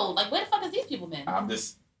street code. Like, where the fuck is these people been?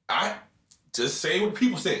 I just say what the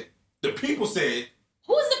people said. The people said,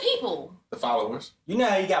 Who is the people? the followers. You know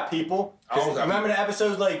how you got people? 'Cause Always got remember the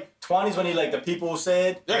episodes like 20s when he like the people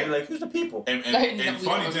said? Yeah. You're like, who's the people? And No, we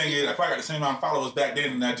funny don't thing is, I probably got the same amount of followers back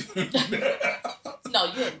then than I do. No,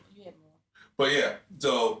 you had more. But yeah,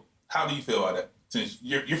 so how do you feel about that? Since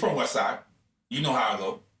you're from West Side, you know how I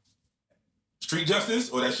go. Street justice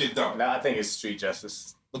or that shit dumb? No, I think it's street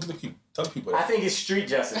justice. Look at the people. Tell the people I that. think it's street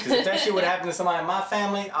justice. Because if that shit would happen to somebody in my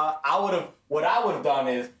family, what I would have done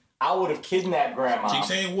is I would have kidnapped grandma. Keep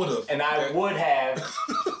saying would've. And I would have,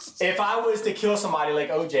 if I was to kill somebody like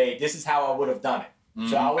OJ, this is how I would have done it.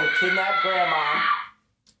 So I would have kidnapped grandma,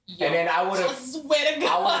 Yo, and then I would I have swear to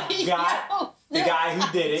God. I would've got yo. the guy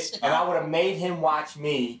who did it, and I would have made him watch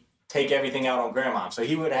me take everything out on grandma. So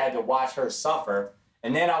he would have had to watch her suffer,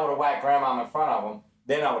 and then I would have whacked grandma in front of him.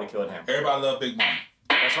 Then I would have killed him. Everybody love Big Mama.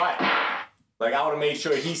 That's right. Like I would have made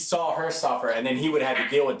sure he saw her suffer, and then he would have had to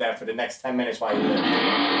deal with that for the next 10 minutes while he lived.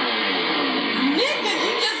 Nigga,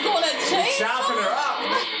 you just gonna change Chopping her up.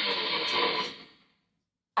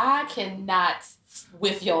 I cannot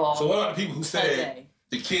with y'all. So what about the people who said today.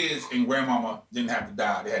 the kids and grandmama didn't have to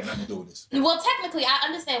die? They had nothing to do with this. Well, technically, I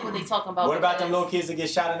understand what they're talking about. What about them because- little kids that get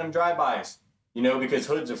shot in them drive-bys? You know, because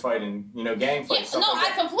hoods are fighting, you know, gang Yeah, fights. no, stuff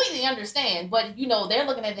like I that. completely understand, but you know they're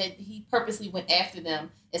looking at it. He purposely went after them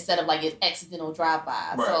instead of like an accidental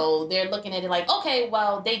drive-by. Right. So they're looking at it like, okay,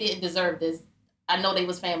 well they didn't deserve this. I know they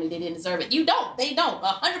was family. They didn't deserve it. You don't. They don't.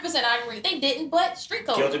 100% I agree. They didn't. But street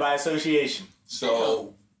code. Guilty by association.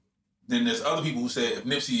 So then there's other people who said if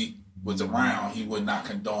Nipsey was around, he would not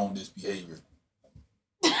condone this behavior.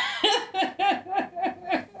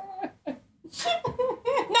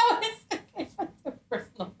 No, it's the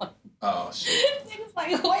personal one. Oh shit. Niggas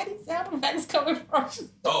like, where these sound effects coming from?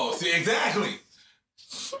 Oh, see, exactly.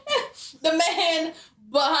 The man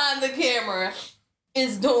behind the camera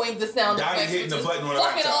is doing the sound Donnie effects. hitting the which is button on the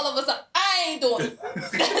fucking laptop. all of us up. I ain't doing it.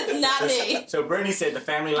 That's not me. So Brittany said the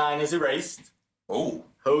family line is erased. Oh,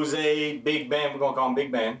 Jose, Big Ben, we're gonna call him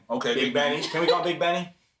Big Ben. okay. Big Benny. Can we call him Big Benny?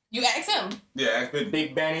 You ask him. Yeah, ask Benny.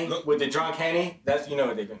 Big Benny Look. with the drunk Henny. That's, you know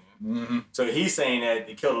what they do. Mm-hmm. So he's saying that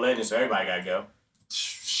they killed a legend, so everybody gotta go.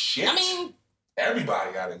 Shit. I mean,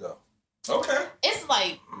 everybody gotta go. Okay. it's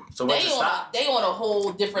like So they what's the stop? on a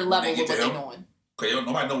whole different level They with get what to they him. doing. Okay,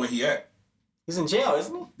 nobody know where he at. He's in jail,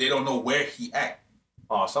 isn't he? They don't know where he at.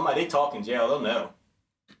 Oh, somebody they talk in jail. They'll know.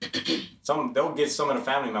 They'll get some of the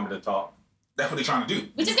family member to talk. That's what they're trying to do.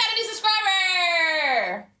 We just got a new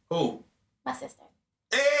subscriber. Who? My sister.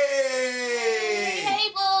 Hey! Hey,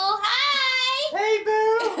 boo. Hi. Hey,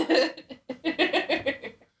 boo.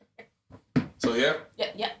 So yeah,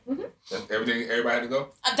 Yeah. Mm-hmm. everything. Everybody had to go.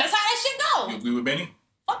 That's how that shit You go. agree with Benny?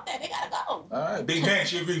 Fuck that. They gotta go. All right. Big Ben,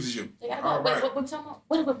 she agrees with you. They gotta go. All Wait, right. what we talking about?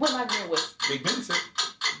 What am I doing with? Big Ben said.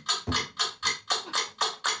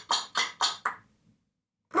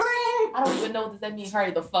 I don't even know. Does that mean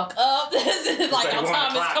hurry the fuck up? This is like like our 1 time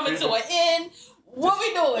is o'clock, coming people. to an end. What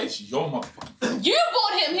we doing? It's your motherfucker. You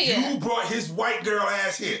brought him here. You brought his white girl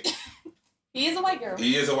ass here. He is a white girl.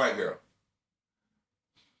 He is a white girl.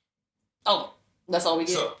 Oh, that's all we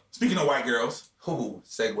did. So, speaking of white girls,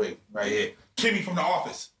 segue right here. Kimmy from The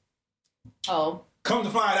Office. Oh. Come to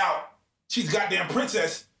find out, she's goddamn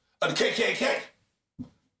princess of the KKK.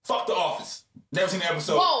 Fuck The Office. Never seen the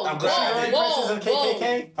episode. Whoa, I'm glad I did. whoa. Princess of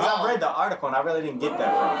KKK? 'Cause I read the article and I really didn't get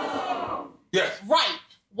that from. Yes. Right.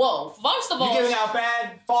 Whoa. First of all, You giving out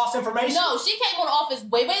bad, false information? no, she came on Office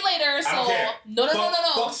way later. So I don't care. no.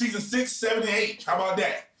 Fuck season 6, 7, and 8. How about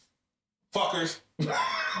that? Fuckers.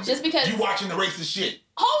 Just because. You watching the racist shit.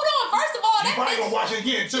 Hold on. First of all, You that probably gonna bitch. watch it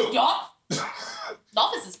again too. Yup. The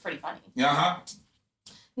Office is pretty funny. Uh-huh.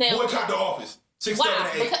 Now, Boycott The Office. 6, 7, why?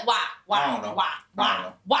 and 8. Because, why? I don't know. I don't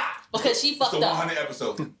know. Why? Because she It's fucked the up. 100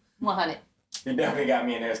 episodes. 100. You definitely got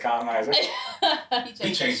me in there as colonizer. He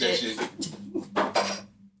He changed that shit.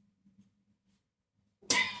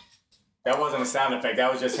 That wasn't a sound effect.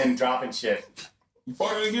 That was just him dropping shit. You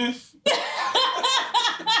farted again?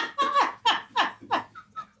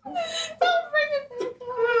 Don't bring it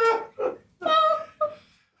back up.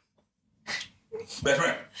 Best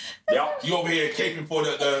friend. Yep. You over here caping for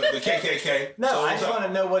the KKK. No, So I what's just up? want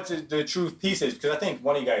to know what the truth piece is because I think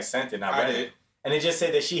one of you guys sent it and I I read did. it. And it just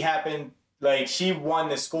said that she happened, like, she won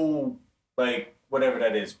the school, like, whatever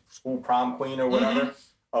that is, school prom queen or whatever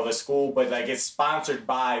of a school, but, like, it's sponsored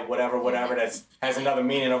by whatever that has another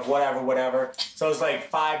meaning of whatever. So it's like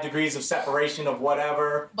 5 degrees of separation of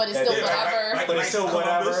whatever. But it's that- still Yeah, whatever. like But the it's still Knights of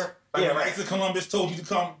Columbus. whatever. Like Yeah, the right. Knights of Columbus told you to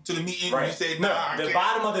come to the meeting. Right. You said, no, nah, I the can't.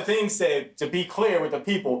 bottom of the thing said, to be clear with the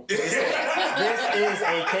people, it said, this is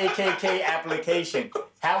a KKK application.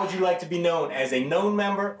 How would you like to be known, as a known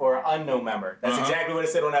member or an unknown member? That's Uh-huh. exactly what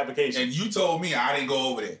it said on the application. And you told me I didn't go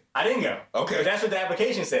over there. I didn't go. Okay. But that's what the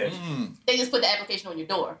application said. They just put the application on your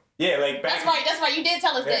door. Yeah, like back. That's right. You did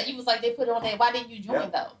tell us Yeah. that. You was like, they put it on there. Why didn't you join Yeah.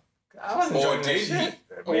 though? I wasn't Or joining that did shit.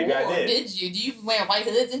 Maybe I Or did. Did you? Do you wear white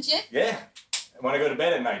hoods and shit? Yeah. When I go to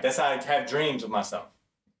bed at night, that's how I have dreams of myself.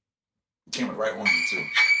 You came right on me too.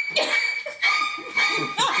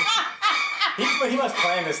 He must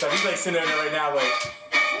plan this stuff. He's like sitting there right now, like.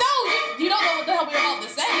 No, you don't know what the hell we're about to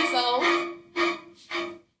say. So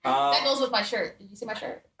that goes with my shirt. Did you see my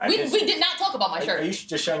shirt? I We did did see- not talk about my Are shirt. you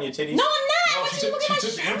just showing your titties? No, I'm not. No, But she you took, look she at my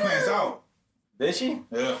took the shirt. implants out. Did she?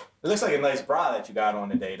 Yeah. It looks like a nice bra that you got on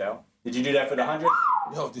today, though. Did you do that for the 100?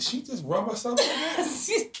 Yo, did she just rub herself like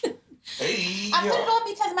that? Hey, I put it yo. on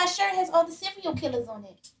because my shirt has all the serial killers on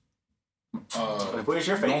it. Where's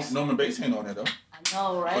your face? Norman Bates ain't on there though. I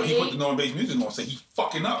know, right? But he put the Norman Bates music on, so he's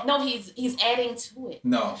fucking up. No, he's adding to it.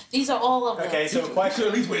 No. These are all of them. Okay, so You should question: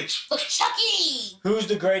 at least witch. Look, Chucky. who's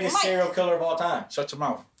the greatest Mike. serial killer of all time? Shut your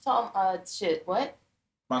mouth. Tom, shit. What?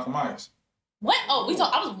 Michael Myers. What? Oh,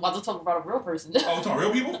 I was about to talk about a real person. Oh, we talking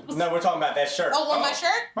real people? No, we're talking about that shirt. Oh, on my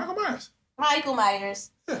shirt? Michael Myers. Michael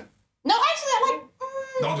Myers. Yeah. No, actually, I like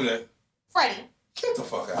Don't do that. Freddie. Get the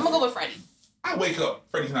fuck out. I'm gonna go with Freddie. I wake up.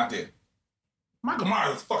 Freddie's not there. Michael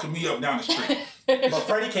Myers is fucking me up down the street. But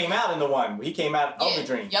Freddie came out in the one. He came out of the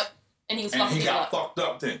dream. Yep. And he was And fucking he me got up. fucked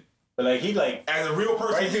up then. But like he like As a real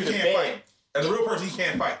person, right he through the can't bed. fight. As a real person, he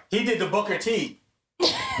can't fight. He did the Booker T.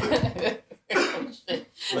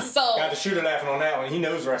 So Got the shooter laughing on that one. He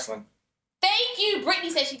knows wrestling. thank you. Brittany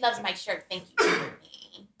said she loves my shirt. Thank you,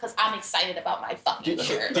 Brittany. Because I'm excited about my fucking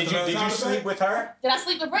shirt. Did you sleep with her? Did I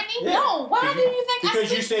sleep with Brittany? Yeah. No. Why Because do you think because I you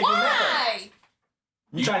sleep? said you met her. Why?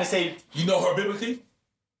 You trying to say You know her biblically?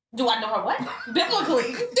 Do I know her what?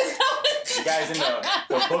 Biblically. you guys in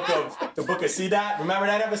the book of C Dot? Remember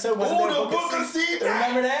that episode? Wasn't there a Oh, the book of C? C.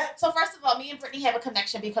 Remember that? So first of all, me and Brittany have a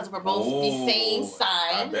connection because we're both the Oh, same I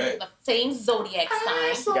sign, bet. the same zodiac sign.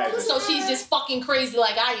 You guys are So she's just fucking crazy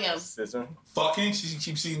like I am. Scissor. Fucking, she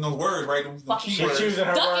keeps seeing those words, right? Them Fucking She's keywords. choosing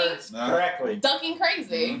her Ducking. words Nah. correctly. Ducking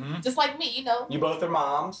crazy. Mhm. Just like me, you know. You both are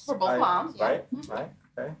moms. We're both right? moms, yeah. Right? Right?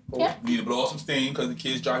 Okay. Cool. Yeah. Need to blow off some steam because the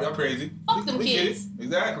kids drive y'all crazy. Fuck them we kids. Get it.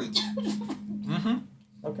 Exactly. Mm-hmm.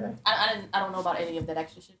 Okay. I don't know about any of that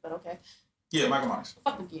extra shit, but okay. Yeah, Michael Myers.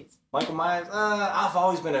 Fuck them kids. Michael Myers. I've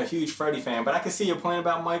always been a huge Freddy fan, but I can see your point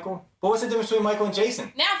about Michael. But what's the difference between Michael and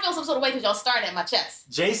Jason? Now I feel some sort of way because y'all staring at my chest.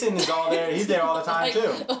 Jason is all there. He's there all the time Like,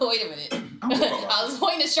 too. Wait a minute. I don't give a fuck about I was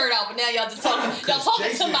pointing the shirt out, but now y'all just talking. Y'all talking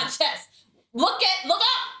Jason- to my chest. Look up.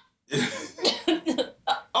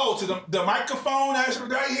 Oh, to the microphone that's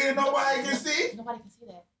right here, nobody can see? Nobody can see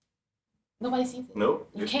that. Nobody sees it. Nope.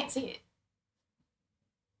 You can't see it.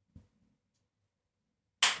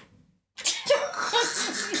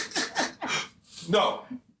 No.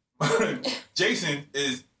 Jason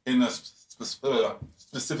is in a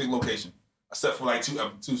specific location, except for like two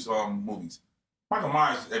movies. Michael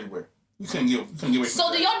Myers is everywhere. You couldn't get away from So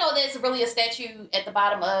that. do y'all know there's really a statue at the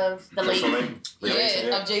bottom of the lake?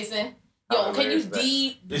 Yeah. Of Jason. How Yo, can you hilarious is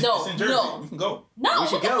that? It's No, in Jersey. no. We can go. No, We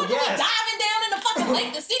should what the go, fuck yes. are we diving down in the fucking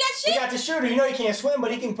lake to see that He shit? got the shooter. You know he can't swim,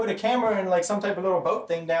 but he can put a camera in like some type of little boat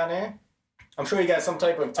thing down there. I'm sure he got some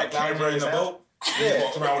type of A technology camera in his the house. boat. You just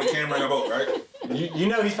walk around with a camera in the boat, right? You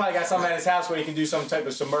know he's probably got something at his house where he can do some type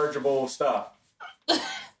of submergible stuff.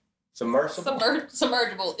 Submersible?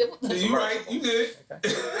 Submergible. You right. You good.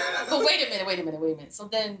 But wait a minute. So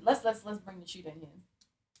then let's bring the shooter in here.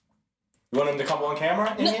 You want him to come on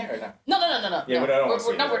camera in No. here or no? No. Yeah, but I don't wanna see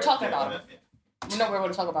we're that. talking Yeah. about him. We know we're going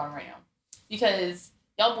to talk about him right now. Because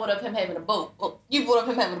y'all brought up him having a boat. Well, you brought up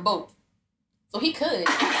him having a boat. So he could.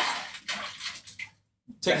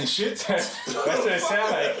 Taking shit. That's what it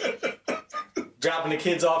sounds like. Dropping the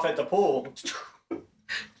kids off at the pool.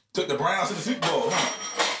 Took the Browns to the Super Bowl. Huh?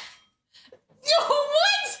 Yo,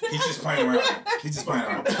 what? He's just playing around.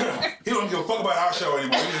 He don't give a fuck about our show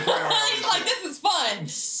anymore. He's just playing around. with He's this like, shit. this is fun.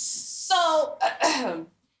 So,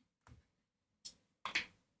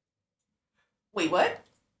 wait, what?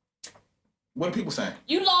 What are people saying?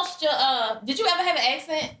 You lost your, did you ever have an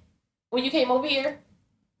accent when you came over here?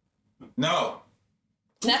 No.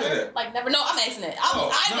 Who said Never? that? Like, never? No, I'm asking that.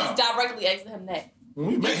 I was directly asking him that. When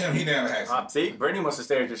we met him, he didn't have an accent. See, Brittany wants to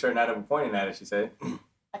stare at your shirt, not even pointing at it, she said.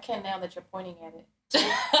 I can now that you're pointing at it.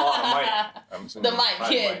 Oh, the mic. I'm assuming The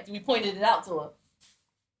mic, yeah. mic. We pointed it out to her.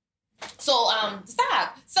 So,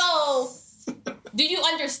 stop. So, do you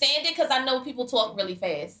understand it? Because I know people talk really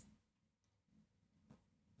fast.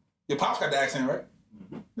 Your pop's got the accent, right?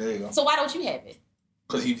 There you go. So, why don't you have it?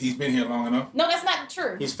 Because he's been here long enough. No, that's not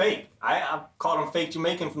true. He's fake. I called him fake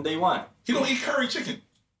Jamaican from day one. He don't eat curry chicken.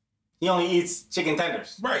 He only eats chicken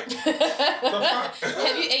tenders. Right.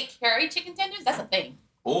 Have you ate curry chicken tenders? That's a thing.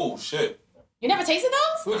 Oh, shit. You never tasted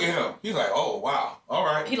those? Look at him. He's like, oh, wow. All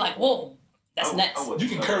right. He like, whoa, that's nuts. You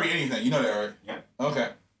can curry anything. You know that, right? Yeah. Okay.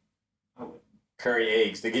 Curry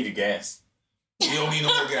eggs. They give you gas. He don't need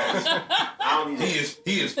no more gas. I don't need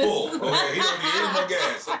He is full. Okay. He don't need any more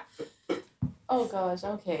gas. Oh gosh,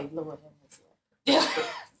 okay, Lord have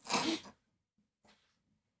mercy.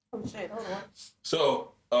 Oh shit, hold on.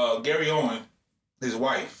 So, Gary Owen, his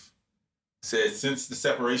wife, said since the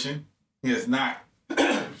separation, he has not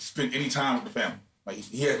spent any time with the family. Like,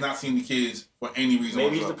 he has not seen the kids for any reason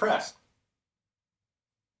Maybe he's whatsoever. depressed.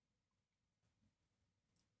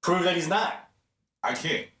 Prove that he's not. I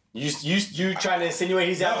can't. You trying to insinuate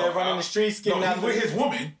he's out No, there running the streets, getting No, out he's there? with his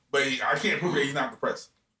woman, but I can't prove that he's not depressed.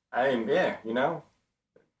 Yeah, you know,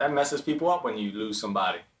 that messes people up when you lose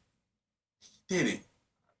somebody. Did it?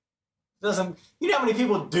 Doesn't you know how many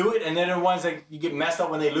people do it and they're the ones that you get messed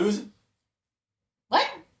up when they lose it? What?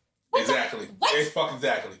 What the- Exactly. what? It's fucking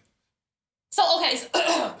exactly. So okay,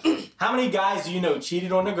 so How many guys do you know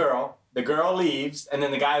cheated on the girl leaves, and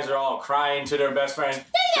then the guys are all crying to their best friend?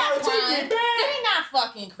 they not "Oh, take crying. me back." They not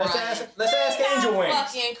fucking crying. Let's ask They Angel not Wings.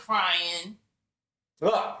 fucking crying.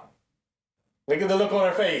 Look at the look on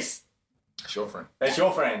her face. It's your friend. That's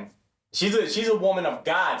your friend. She's a woman of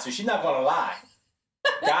God, so she's not gonna lie.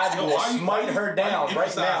 God will smite her down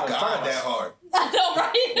right now in front God of that us. hard. I know,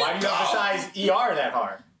 right? Why do you emphasize ER that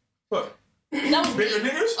hard? What? That was Bigger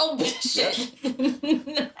niggas? Oh shit.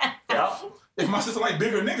 Yep. If my sister like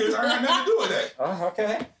bigger niggas, I ain't got nothing to do with that. Oh,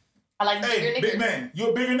 okay. I like Hey, bigger big niggas. man, you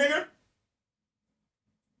a bigger nigga?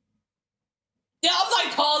 Yeah, I'm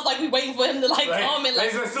like paused, like we waiting for him to like comment.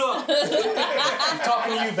 Like, Listen, look. I'm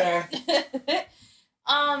talking to you, man.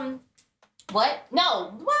 What?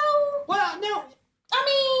 No. Well, no. I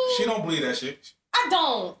mean, She don't believe that shit. I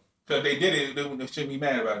don't. Because they did it, they shouldn't be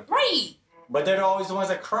mad about it. Right. But they're always the ones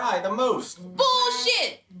that cry the most.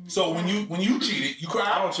 Bullshit. So when you cheated, you I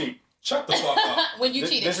cried? don't cheat. Shut the fuck up. When you This-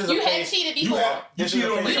 cheated, this is a you had phase- cheated You before. have. You This cheated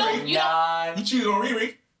is a on phase Riri? of You don't- You cheated on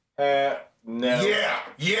Riri? No.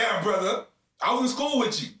 Yeah, brother. I was in school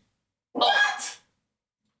with you. What?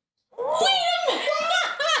 Wait a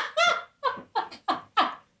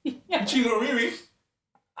minute. You cheated on Riri?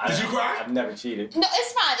 Did you cry? I've never cheated. No,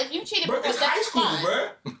 it's fine. If you cheated Bro, before, it's high that's school, fine. bro.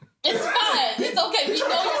 It's fine. It's okay. You We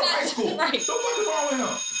trying to know cover you're not high school. right. So what is wrong with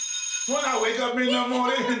him? When I wake up in the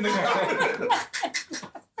morning and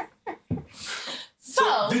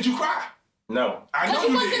So, did you cry? No. I know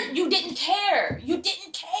because you did. you didn't care. You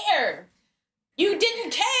didn't care. You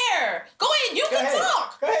didn't care. Go ahead. You Go can ahead.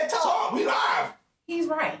 talk. Go ahead, talk. Talk, we live. He's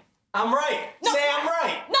right. I'm right. No. Say I'm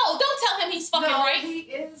right. No, don't tell him he's fucking no, right. he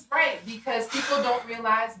is right because people don't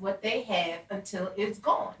realize what they have until it's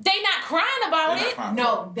gone. They not crying about They're not it. crying.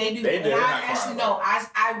 No, they do. They do. And They're not I crying actually about know.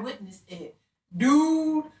 I witnessed it.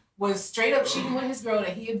 Dude was straight up cheating with his girl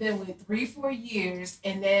that he had been with 3-4 years,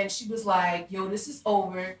 and then she was like, "Yo, this is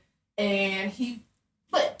over," and he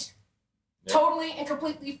flipped, Yeah. totally and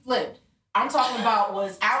completely flipped. I'm talking about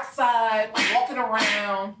was outside walking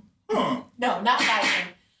around. Huh. No, not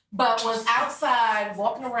fighting, but was outside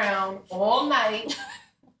walking around all night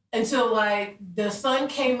until like the sun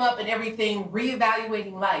came up and everything,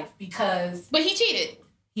 reevaluating life because But he cheated.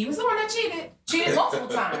 he was the one that cheated multiple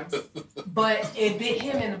times, but it bit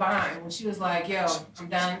him in the behind when she was like, "Yo, I'm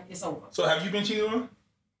done. It's over." So have you been cheated on?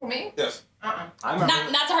 For me, Yes. uh-uh. I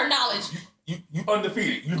remember. Not to her knowledge. You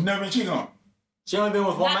undefeated. You've never been cheated on. She only been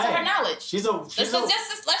with one Not to her man. knowledge. She's a Let's just say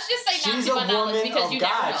not she's to a her knowledge woman because of you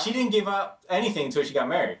never God. know. She didn't give up anything until she got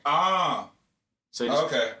married. Ah. So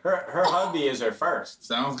Okay. her hubby is her first.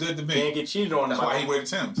 Sounds good to She me. didn't get cheated on. That's by- why he wear the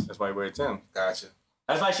Timbs. That's why he wears Tim. Gotcha.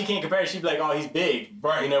 That's why she can't compare. She'd be like, "Oh, he's big,"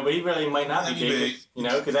 Right. You know, but he really might not be He big. big. You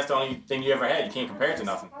know, because that's the only thing you ever had. You can't compare it to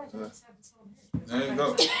nothing. There you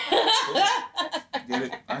go. Get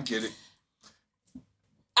it? I get it.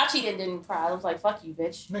 I cheated and didn't cry. I was like, fuck you,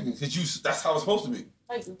 bitch. Nigga, cause that's how it's supposed to be.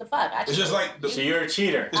 Like, what the fuck? I It's just like the, So you're a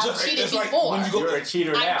cheater. it's I've just cheated it's like before. when you go. You're a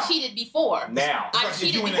cheater I now. cheated before. Now. It's I like if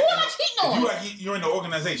cheated you before. in Who am I cheating If on? you like you're in the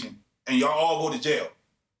organization and y'all all go to jail,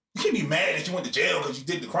 you can't be mad that you went to jail because you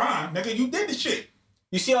did the crime, nigga. You did the shit.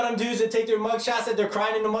 You see all them dudes that take their mugshots that they're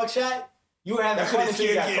crying in the mugshot? You were having That's fun because until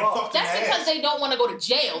they you scared got to get caught. fucked in That's the because ass. they don't want to go to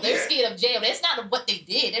jail. They're Yeah. scared of jail. That's not what they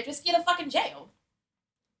did. They're just scared of fucking jail.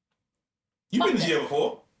 You been Fuck to jail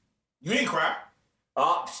before. You ain't cry.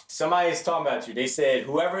 Oh, somebody's talking about you. They said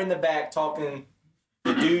whoever in the back talking,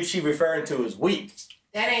 the dude she referring to is weak.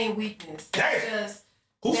 That ain't weakness. That's Damn. just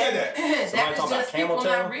Who said that? that Somebody is talking just about camel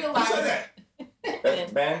people toe? not Who realizing. said that?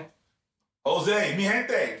 That's Ben. Jose, mi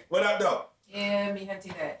gente. What up, though? Yeah, me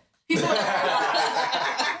hunting that. People don't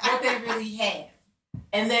realize what they really have.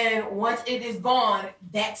 And then once it is gone,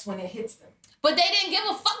 that's when it hits them. But they didn't give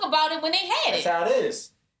a fuck about it when they had That's it. how it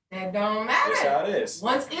is. That don't That's how matter. it is.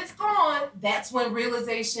 Once it's gone, that's when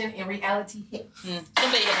realization and reality hits. Debatable.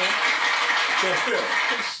 So, Phil,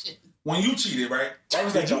 Shit. when you cheated, right? That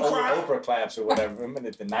was Did like the you old cry? Oprah claps or whatever.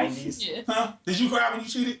 Remember the 90s? Yeah. Huh? Did you cry when you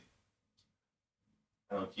cheated?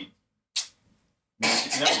 I don't cheat.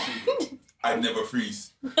 Never cheated. I never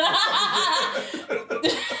freeze.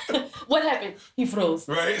 What happened? He froze.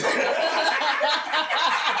 Right?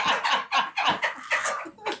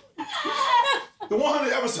 The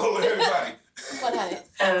 100 episode with everybody. What happened?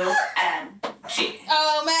 OMG.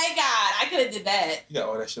 Oh my god, I could have did that. You got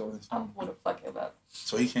all that shit on his I phone. want to fuck him up.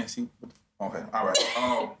 So he can't see? Okay, all right.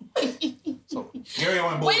 So Gary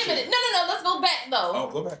on bullshit. Wait a minute. No. Let's go back though. Oh,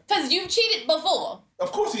 go back. Because you've cheated before.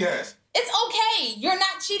 Of course he has. It's okay. You're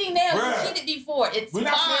not cheating now. Bruh. You cheated before. It's We're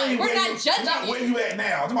not fine. saying We're where not you, judging we're not you. where you at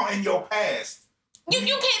now. I'm talking about in your past. You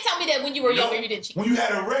can't tell me that when you were younger No, you didn't cheat. When you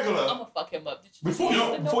had a regular, I'm gonna fuck him up. Did you before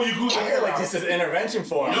you grew your I hair feel like out. this is intervention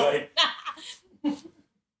for him. No. Like,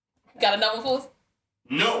 got a number for us?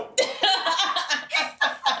 No.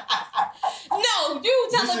 No, you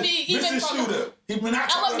telling me even Mr. from Shooter. He been not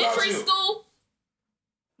talking about elementary you. school?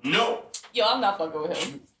 No. Yo, I'm not fucking with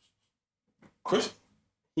him. Chris?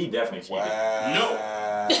 he definitely cheated.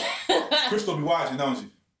 Wow. Chris will be watching, don't you?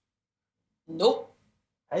 Nope.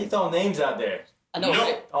 How you throwing names out there? I know, No.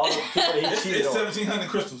 right? All the people that he It's cheated on. 1,700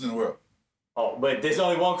 crystals in the world. Oh, but there's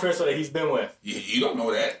only one crystal that he's been with. You don't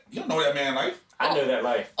know that. You don't know that man life. I know that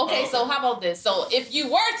life. Okay, Oh, so okay. how about this? So if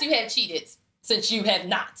you were to have cheated, since you have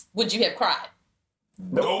not, would you have cried?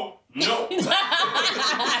 Nope. No.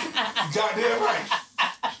 Goddamn right.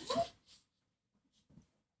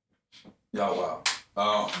 Y'all wow.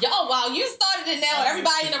 Y'all, wow, you started it now.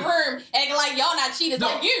 Everybody in the room acting like y'all not cheaters. No,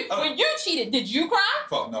 Like you, when you cheated, did you cry?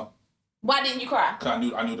 Fuck no. Why didn't you cry? 'Cause I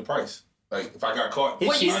knew the price. Like if I got caught, He's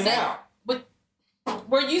What you cheating said? now.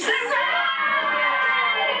 Were you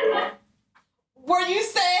were you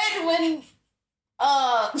sad when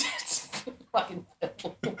fucking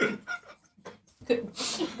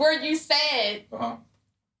were you sad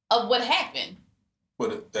of what happened?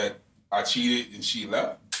 but that I cheated and she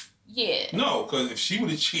left. Yeah. No, because if she would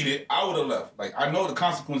have cheated, I would have left. Like, I know the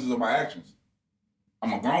consequences of my actions.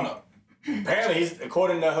 I'm a grown up. Apparently, he's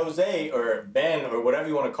according to Jose or Ben or whatever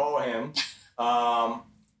you want to call him.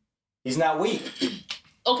 He's not weak.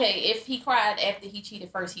 Okay, if he cried after he cheated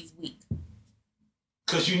first, he's weak.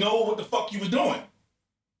 Because you know what the fuck you was doing.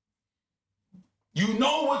 You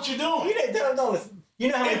know what you're doing. Don't listen. You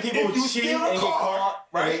know how many people if you cheat steal and a get car, caught,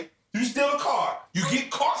 right? You steal a car. You get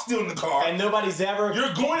caught stealing the car. and nobody's ever.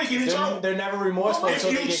 You're going to get in trouble. They're never remorseful If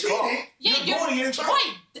until you they get cheated, caught. Yeah, you're going to get in trouble.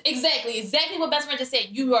 Right, exactly what best friend just said.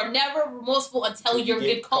 You are never remorseful until you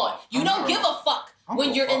get caught. You don't give a fuck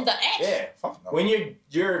when you're in the action. Yeah, Fuck no. when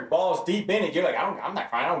your balls deep in it, you're like, I'm not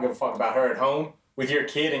crying. I don't give a fuck about her at home with your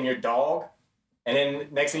kid and your dog. And then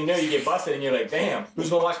next thing you know, you get busted, and you're like, damn, who's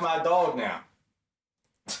gonna watch my dog now?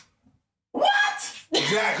 What?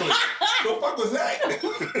 Exactly. The fuck was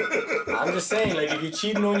that? I'm just saying, like, if you're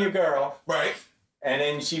cheating on your girl, Right. and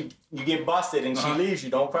then you get busted and she leaves you,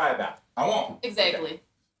 don't cry about it. I won't. Exactly.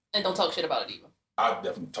 And don't talk shit about it either. I'll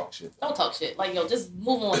definitely talk shit. Don't talk shit. Like, yo, just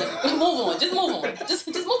move on. Move on. Just move on. Just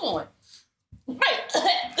move on.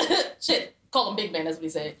 Right. Shit. Call him Big Man, that's what he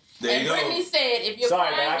said. There and you go. Brittany said, if you're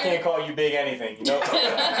Sorry, crying, man, I can't call you big anything. You know?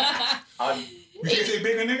 You can't say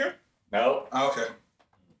bigger nigga? No. Okay.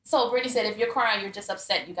 So Brittany said, if you're crying, you're just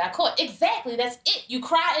upset you got caught. Exactly, that's it. You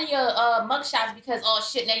cry in your mugshots because, oh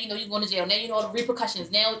shit, now you know you're going to jail. Now you know all the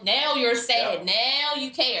repercussions. Now you're sad. Yep. Now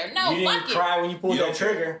you care. No, You fuck didn't it. cry when you pulled You that don't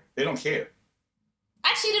care. trigger. They don't care.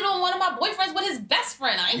 I cheated on one of my boyfriends with his best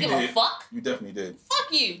friend. I ain't You give did. a fuck. You definitely did. Fuck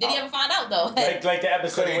you. Did he ever find out though? Like the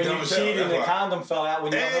episode Cause they when dumb you as hell, cheated and the that's why. condom fell out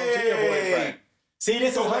when you went home to your Hey. boyfriend. See, this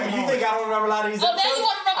is So what that you moment- think I don't remember a lot of these Oh, episodes? now you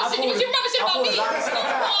want to remember shit. You remember shit I about pulled me. a lot of stuff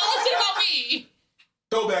out. Oh, shit about me.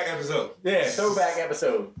 Throwback episode. Yeah, throwback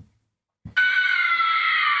episode.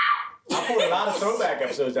 I pulled a lot of throwback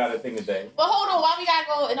episodes out of the thing today. But hold on, why we gotta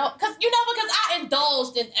go? Because I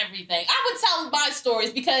indulged in everything. I would tell my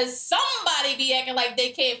stories because somebody be acting like they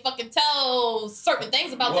can't fucking tell certain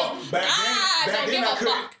things about Well, them. back I then don't give I a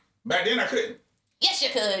couldn't. fuck. Back then I couldn't. Yes, you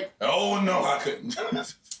could. Oh no, I couldn't.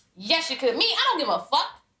 Yes, you could. Me, I don't give a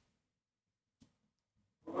fuck.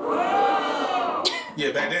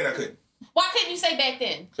 Yeah, back then I couldn't. Why couldn't you say back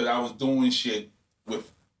then? Because I was doing shit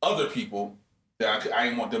with other people that I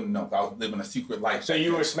didn't want them to know. I was living a secret life. So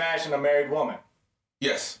you were smashing a married woman.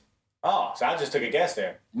 Yes. Oh, so I just took a guess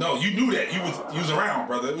there. No, you knew that. You was around,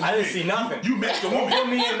 brother. It was I didn't me. see nothing. You met the woman. Put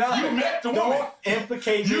me in nothing. You met the woman. Don't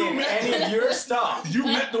implicate me You in met- any of your stuff. You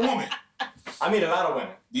met the woman. I meet a lot of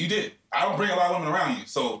women. You did. I don't bring a lot of women around you.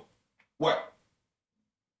 So what?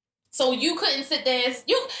 So you couldn't sit there.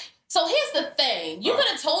 So here's the thing. You could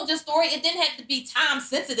have told your story. It didn't have to be time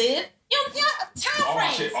sensitive.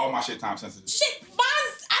 Time frames. All my shit time sensitive. Shit,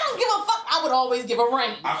 mine's, I don't give a fuck. I would always give a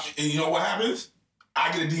range. And you know what happens? I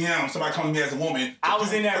get a DM, somebody coming to me as a woman. I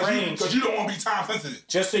was in that range. Because you don't want to be time sensitive.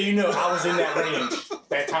 Just so you know, I was in that range.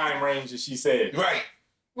 That time range that she said. Right.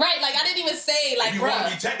 Right, like I didn't even say, like, If you want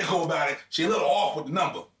to be bruh, technical about it, she a little off with the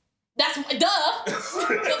number. that's, duh.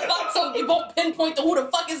 The fuck, so you won't pinpoint to who the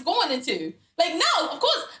fuck is going into. Like, no, of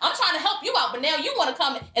course, I'm trying to help you out, but now you want to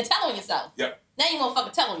come and tell on yourself. Yep. Now you want to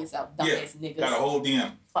fucking tell on yourself, dumbass niggas. Got a whole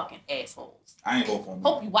DM. Fucking assholes. I ain't vote for him.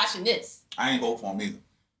 Hope you watching this. I ain't vote for him either.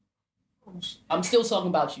 I'm still talking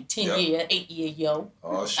about you. 10 Yep. year, 8 year, yo.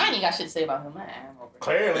 Oh I shit. ain't even got shit to say about him. I'm over it.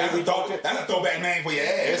 Clearly, That's we a, talked. that's a throwback name for your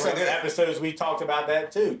ass. There's Right some there. episodes we talked about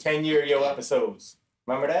that too. 10-year yo episodes.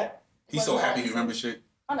 Remember that? He's so happy he remembers shit.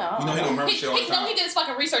 I know. You know he don't remember shit all the time. No, he did his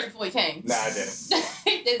fucking research before he came. Nah, I didn't.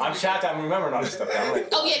 He did his I'm research. shocked I'm remembering all this stuff. I'm like,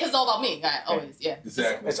 Oh yeah, because it's all about me. Right, always, yeah.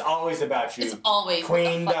 Exactly. it's always about you. It's always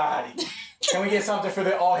Queen what the fuck. Dottie. Can we get something for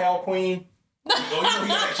the all hell queen? Oh, you know he got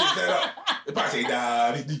that shit set up. They probably say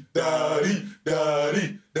Dottie, Dottie,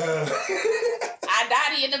 Dottie, Dottie. I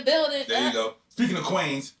Dottie in the building. There you go. Speaking of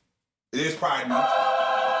queens, it is Pride Month.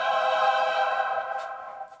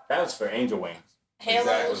 That was for Angel Wings. Halo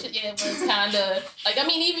Exactly. shit, yeah, it was kind of like, I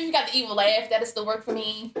mean, even if you got the evil laugh, that'll still work for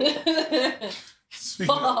me.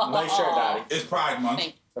 Speaking of, Nice shirt, Dottie. it's Pride Month.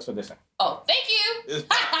 Thank- That's what they're saying. Oh, thank you.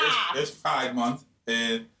 It's Pride Month,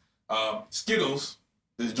 and Skittles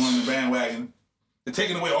is joining the bandwagon. They're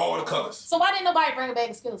taking away all the colors. So why didn't nobody bring a bag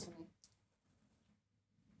of Skittles for me?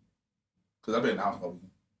 Because I've been in the house all weekend.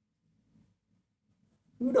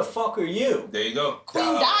 Who the fuck are you? There you go. Queen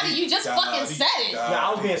Dottie, you just fucking said it. No,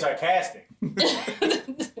 I was being sarcastic.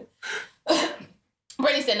 Brittany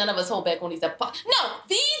said none of us hold back on these. No,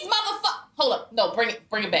 these motherfuckers. Hold up. No, bring it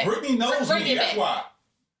back. Brittany knows Bring me. it That's back. why.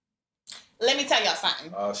 Let me tell y'all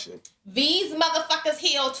something. Oh, shit. These motherfuckers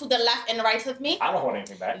here to the left and right of me, I don't hold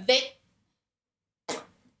anything back. they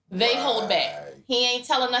hold back. Right. He ain't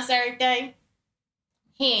telling us everything.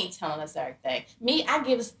 he ain't telling us everything. Me, I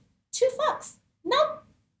give 2 fucks. Nope.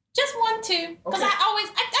 Just 1, 2. Because Okay.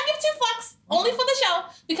 I give 2 fucks. Only for the show.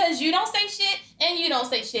 Because you don't say shit and you don't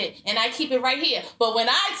say shit. And I keep it right here. But when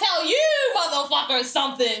I tell you, motherfucker,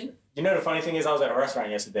 something. You know the funny thing is, I was at a restaurant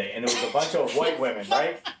yesterday, and there was a bunch of white women,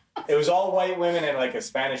 right? It was all white women and like a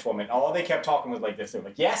Spanish woman. All they kept talking was like this. They were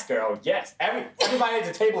like, "Yes, girl, yes." Everybody at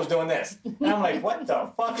the table was doing this, and I'm like, "What the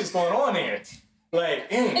fuck is going on here?" Like,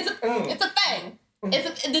 It's a thing.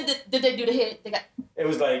 Did they do the hit? They got It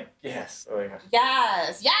was like, yes, oh yeah.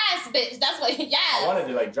 yes, bitch. That's what I yes. wanted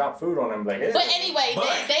to like drop food on them, like. But anyway,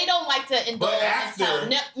 But- they don't like to indulge but in after- stuff.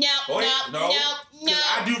 Wait, No. 'Cause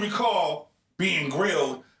I do recall being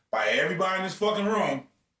grilled by everybody in this fucking room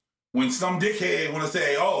when some dickhead want to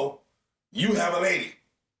say, "Oh, you have a lady."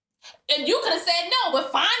 And you could have said no,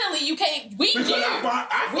 but finally you can't. We Because knew.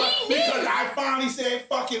 because I finally said,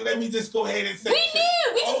 "Fuck it, let me just go ahead and say." We shit."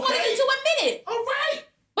 knew. We just wanted Okay. you to admit it, All right.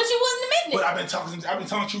 but you wasn't admitting But it. I've been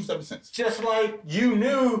telling truth ever since. Just like you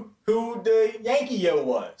knew who the Yankee Yo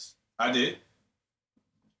was. I did.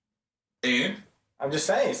 And I'm just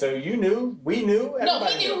saying. So you knew, we knew. No,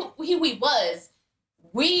 everybody he knew who he was.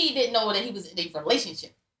 We didn't know that he was in a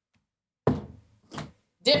relationship.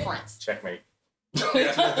 Difference. Checkmate. that's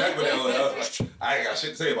exactly what that was. I ain't got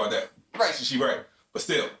shit to say about that. Right. She right. But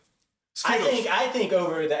still. I think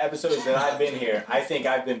over the episodes that I've been here, I think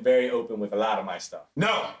I've been very open with a lot of my stuff.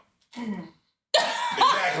 No.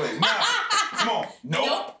 Exactly. No. Come on.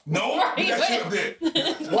 Nope. Nope. Right, That shit up right.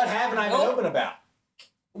 there. What haven't I been Nope. open about?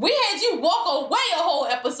 We had you walk away a whole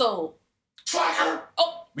episode. Fucker.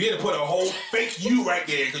 Oh, We had to put a whole fake you right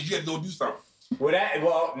there because you had to go do something.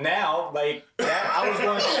 Well, now, like, that, I was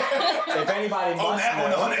going. If anybody On must that,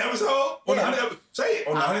 know, on the 100th episode? On the 100th say it.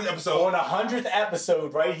 On the 100th episode. on the 100th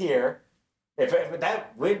episode right here, if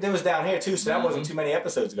that was down here too, so that wasn't too many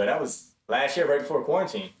episodes ago. That was last year, right before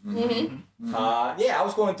quarantine. mm-hmm. Yeah, I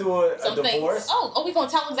was going through a Some divorce. things. Oh, we gonna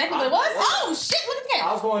tell them exactly what it was? Oh shit! Look at the I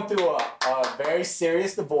camera. was going through a very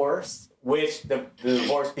serious divorce, which the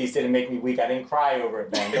divorce piece didn't make me weak. I didn't cry over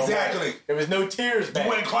it, man. Don't Exactly. worry. There was no tears, You man.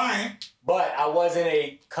 weren't crying. But I was in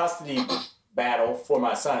a custody battle for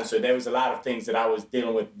my son, so there was a lot of things that I was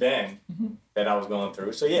dealing with then that I was going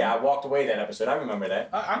through. So yeah, I walked away that episode. I remember that.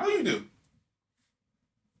 I know you do.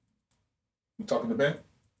 You talking to Ben?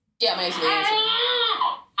 Yeah, I'm actually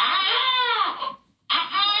answering.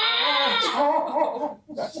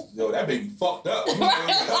 Yo, that baby fucked up. You Right,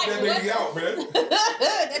 help that like, baby out, man.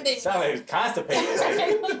 That baby. Sound like he was constipated.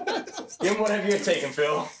 Like, give him whatever you're taking,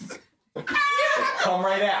 Phil. Come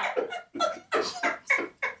right out.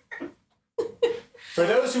 For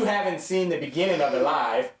those who haven't seen the beginning of the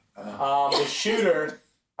live, the shooter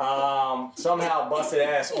somehow busted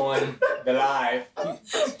ass on the live. But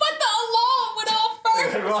the alarm went off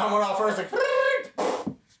first. The alarm went off first. Like,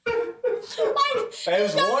 Like, it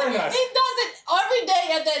was warning us. It does it every day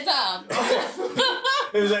at that time.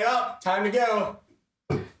 It was like, oh, time to go.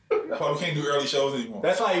 That's why we can't do early shows anymore.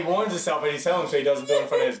 That's why he warns himself and he's telling him so he doesn't do it in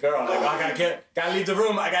front of his girl. Like, oh, I gotta leave the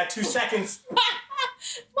room. I got 2 seconds.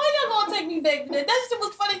 Why y'all gonna take me back to that? That shit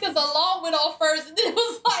was funny because the alarm went off first and then it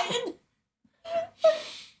was like. And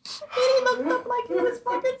he looked up like he was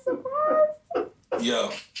fucking surprised. Yo.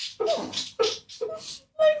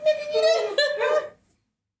 Like, nigga, you didn't.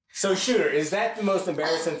 So, shooter, is that the most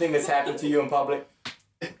embarrassing thing that's happened to you in public?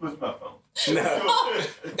 It was my phone. No.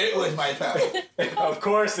 It was my time. Of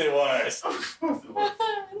course it was. Of course it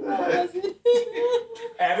was.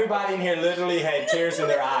 Everybody in here literally had tears in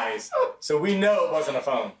their eyes. So we know it wasn't a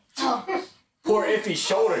phone. Poor Iffy's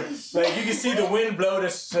shoulder. Like, you can see the wind blow her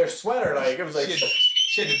sweater. Like, it was like,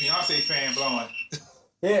 Shit, the Beyonce fan blowing.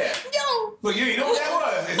 yeah. Yo, Look, you know what that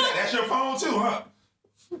was? That's your phone too, huh?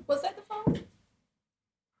 was that the phone?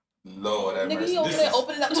 Lord, that Nigga, mercy. he over This there is-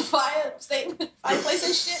 opening up the fireplace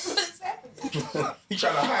and shit. What is happening? He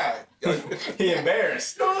trying to hide. He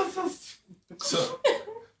embarrassed. So,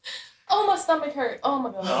 Oh, my stomach hurt. Oh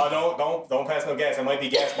my god. No, don't pass no gas. It might be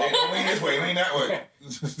gas hey, bubbles. don't lean this way, lean that way.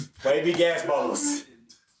 Might be gas bubbles.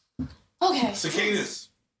 Okay. Cicadas.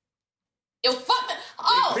 Yo, fuck. They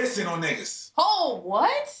Oh. pissing on niggas. Oh,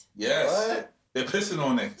 what? Yes. What? They're pissing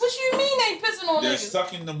on niggas. What you mean they pissing on They're niggas?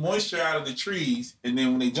 sucking the moisture out of the trees, and then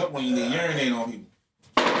when they jump on you, they urinate on people.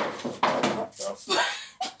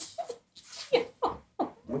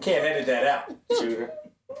 We can't edit that out, shooter.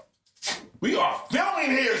 We are filming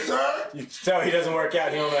here, sir. You can tell he doesn't work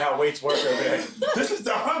out. He don't know how weights work over there. This is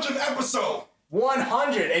the 100th episode.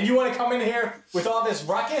 100, and you want to come in here with all this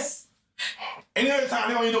ruckus? Any other time,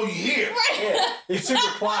 they don't even know you here. Yeah, he's super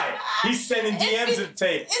quiet. He's sending DMs to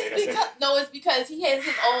tape. It's because he has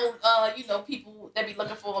his own, people that be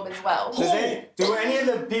looking for him as well. Do any of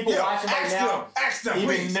the people Yeah, watching right now ask them,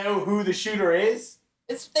 even please. know who the shooter is?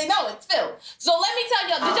 They know it's Phil. So let me tell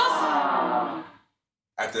y'all, did y'all?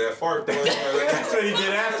 After that fart, boy, That's what he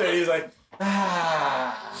did after. He was like,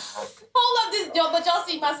 Hold up, but y'all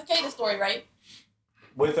see my cicada story, right?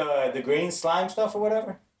 with the green slime stuff or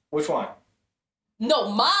whatever. Which one? No,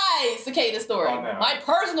 my cicada story. Oh, no. My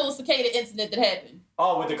personal cicada incident that happened.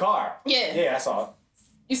 Oh, with the car. Yeah. Yeah, I saw it.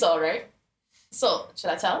 You saw it, right? So,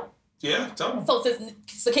 should I tell? yeah, tell them. So, since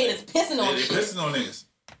cicadas pissing on They shit. pissing on niggas.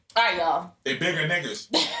 All right, y'all. They bigger niggas.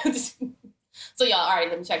 So, y'all, all right,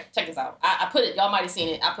 let me check this out. I put it, y'all might have seen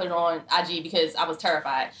it. I put it on IG because I was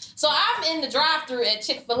terrified. So, I'm in the drive-thru at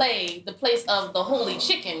Chick-fil-A, the place of the holy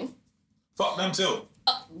chicken. Fuck them too.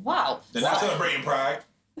 Wow. They're not celebrating Pride.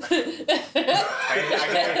 I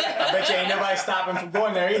bet you ain't nobody stopping from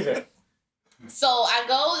going there either. So I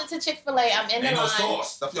go to Chick-fil-A. I'm in the Ain't no line,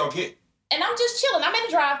 sauce. Stuff y'all get. and I'm just chilling. I'm in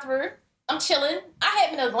the drive-thru. I'm chilling. I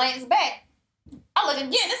happen to glance back. I look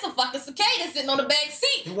again. It's a fucking cicada sitting on the back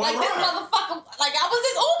seat. You Like wanna this ride? motherfucker. Like I was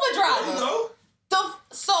his Uber There driver. you go.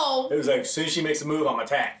 So It was like, as soon as she makes a move, I'm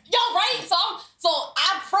attacked. yo, right? So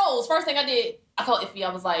I froze. First thing I did, I called Iffy.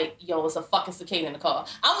 I was like, yo, it's a fucking cicada in the car.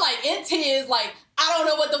 I'm like in tears, like I don't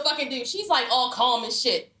know what to fucking do. She's like all calm and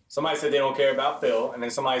shit. Somebody said they don't care about Phil, and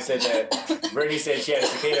then somebody said that Brittany said she had a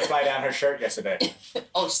cicada fly down her shirt yesterday.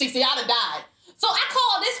 Oh, see, I'd have died. So I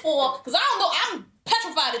called this for, because I don't know, I'm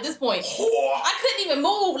petrified at this point. Whore. I couldn't even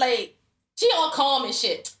move, like, she all calm and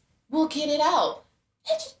shit. We'll get it out.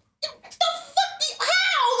 Bitch, the fuck,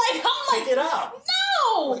 how? Like, I'm Pick like, it up.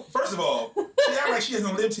 no. First of all, she act like she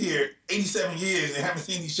hasn't lived here 87 years and haven't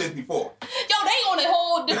seen these shit before. Yo, they on a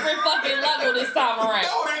whole different fucking level this time around.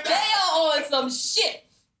 No, they're not. They are on some shit.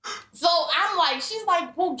 So I'm like, she's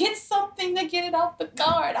like, well, get something to get it out the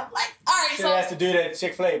car. And I'm like, all right, Should so. have to do that at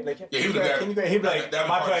Chick-fil-A. Like, Yeah, he would have can you go? He'd be like, that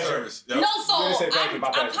my was part of pleasure. service. Yep. No, so You just said thank you, my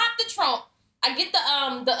I pleasure. popped the trunk. I get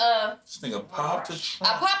This nigga popped the I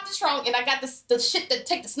trunk. popped the trunk and I got the shit that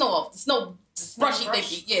take the snow off, the snow brushy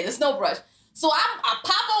thingy. Yeah, the snow brush. So I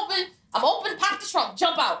pop open, pop the trunk,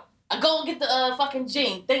 jump out. I go get the fucking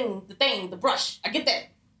the brush. I get that.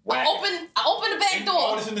 Whack. I open the back door.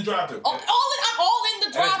 All this in the drive-thru. I'm all in the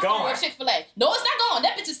it's drive-thru gone. of Chick-fil-A. No, it's not gone.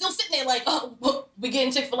 That bitch is still sitting there like, oh, we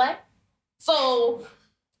getting Chick-fil-A? So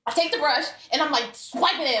I take the brush and I'm like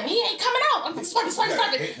swiping at him. He ain't coming out. I'm like swiping. You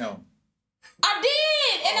gotta hit him. I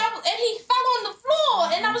did, and he fell on the floor,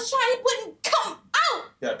 and I was trying. He wouldn't come out.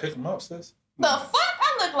 You gotta pick him up, sis. The fuck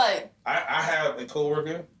I look like? I have a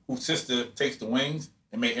coworker whose sister takes the wings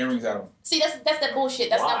and make earrings out of them. See, that's that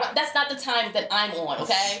bullshit. That's Why? that's not the time that I'm on.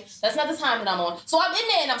 Okay, that's not the time that I'm on. So I'm in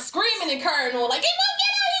there and I'm screaming and curring on like, he won't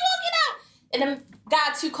get out. He won't get out. And then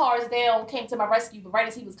guy 2 cars down came to my rescue, but right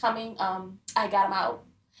as he was coming, I got him out.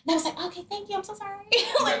 And I was like, okay, thank you. I'm so sorry. You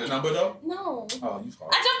got the number though? No. Oh, you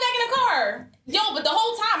hard. I jumped back in the car. Yo, but the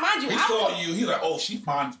whole time, mind you, He saw you. He like, oh, she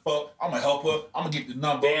fine as fuck. I'm gonna help her. I'm gonna get the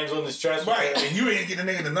number. Bands on the stress. Right, and you ain't get the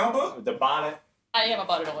nigga the number. With the bonnet. I didn't have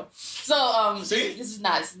my bonnet on. So, See? this is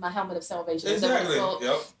my helmet of salvation. Exactly. So,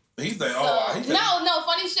 Yep. He's like, So, oh, he's like, no,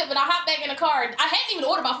 funny shit. But I hopped back in the car. I hadn't even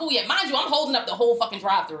ordered my food yet. Mind you, I'm holding up the whole fucking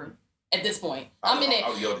drive-thru at this point. I'm in there.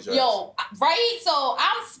 I'll yell at your ass. Yo, right? So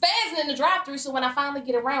I'm spazzing in the drive-thru. So when I finally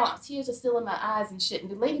get around, tears are still in my eyes and shit.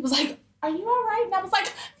 And the lady was like, "Are you all right?" And I was like,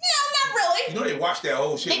 "No, not really." You know they watched that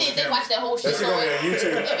whole shit. They on did. They camera. watched that whole shit. That shit gonna be on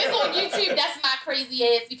YouTube. If it's on YouTube, that's my crazy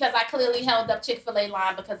ass because I clearly held up Chick-fil-A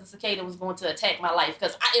line because the cicada was going to attack my life.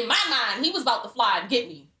 Because in my mind, he was about to fly and get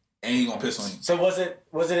me. And he gonna piss on you. So was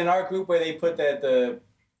it in our group where they put that the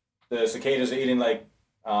cicadas are eating like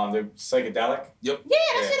they're psychedelic? Yep. Yeah,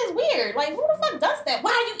 that shit is weird. Like, who the fuck does that?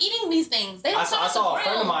 Why are you eating these things? They don't I saw a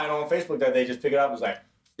friend of mine on Facebook that they just pick it up and was like,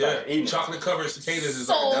 Yeah. eating it. Chocolate covered cicadas is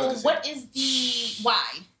like a So, delicacy. what is the why?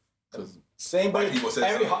 'Cause same, but White people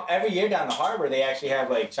said so. every year down the harbor they actually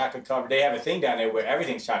have like chocolate covered. They have a thing down there where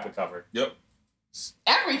everything's chocolate covered. Yep.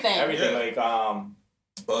 Everything. Everything Yeah. like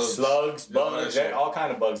Bugs. slugs, Yeah, all that bugs, shit. all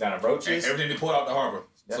kind of bugs down there, And roaches. everything they pull out the harbor.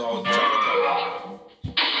 It's Yep. all chocolate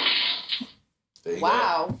covered. There you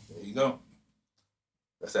Wow. go. There you go.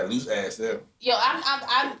 That's that loose ass there. Yo,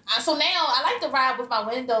 so now I like to ride with my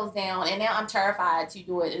windows down, and now I'm terrified to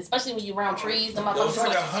do it, especially when you're around trees. And my Yo, it's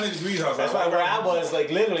like 100 degrees outside. That's why where I was,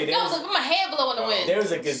 like literally, Yo, so my head blowing the wind. there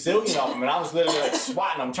was a gazillion of them, and I was literally like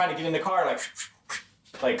swatting them, trying to get in the car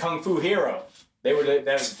like Kung Fu Hero. They were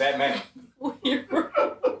that many.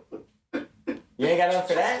 You ain't got enough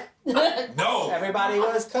for that? No. Everybody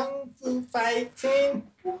was Kung Fu fighting.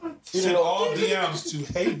 Send all DMs to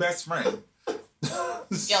Hey Best Friend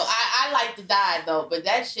I like to die though, but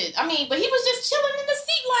that shit. I mean, but he was just chilling in the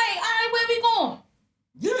seat, like, all right, where we going?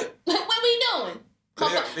 Yeah. What we doing? They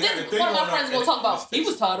got the Then thing one of my going friends on gonna in talk about. the He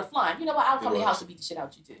was tired of flying. You know what? I'll come to your was. house and beat the shit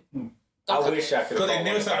out you too. I wish I could. Because they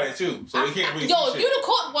near side too, so they can't really Yo, see if shit. you'd have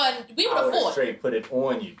caught one, we would I have would have fought. straight put it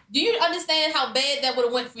on you. Do you understand how bad that would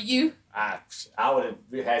have went for you? I would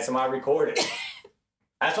have had somebody record it.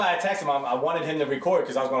 That's why I texted him. I wanted him to record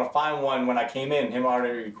because I was going to find one when I came in. Him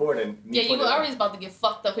already recording. Yeah, you were already about to get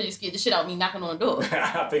fucked up because you scared the shit out of me knocking on the door.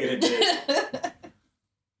 I figured it did.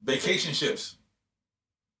 Vacation ships.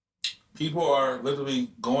 People are literally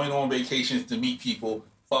going on vacations to meet people,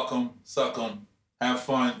 fuck them, suck them, have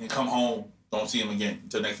fun, and come home. Don't see them again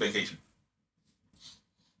until next vacation.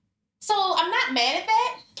 So I'm not mad at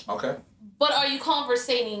that. Okay. But are you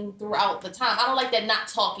conversating throughout the time? I don't like that not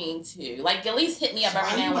talking to. Like, at least hit me up So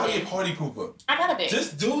every why you now and gotta be a then. party pooper? I gotta be.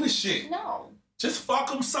 Just do the shit. No. Just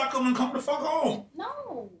fuck them, suck them, and come the fuck home.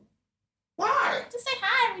 No. Why? Just say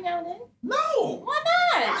hi every now and then. No. Why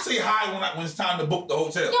I not? say hi when it's time to book the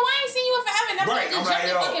hotel. Yo, I ain't seen you in forever. And that's Right, like I'm just like,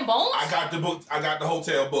 jumping yo, fucking bones? I got the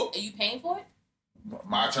hotel booked. Are you paying for it?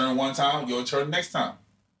 My turn one time, your turn next time.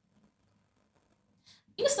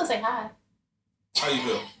 You can still say hi. How you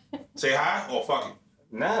feel? Say hi or fuck it?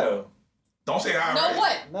 No. Don't say hi. No, right?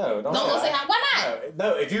 what? No, don't No, say hi. Why not?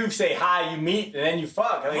 No, if you say hi, you meet, and then you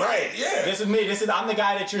fuck. Like, Right, hey, yeah. This is me. I'm the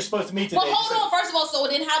guy that you're supposed to meet today. Well, hold on. First of all, so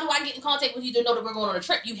then how do I get in contact with you to know that we're going on a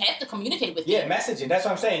trip? You have to communicate with me. Yeah, messaging. That's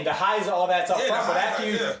what I'm saying. The highs, all that's up Yeah, front. the But highs after are-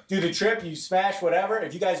 you yeah. do the trip, you smash whatever.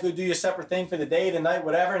 If you guys go do your separate thing for the day, the night,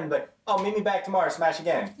 whatever, and like, oh, meet me back tomorrow, smash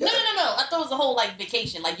again. No. I thought it was a whole like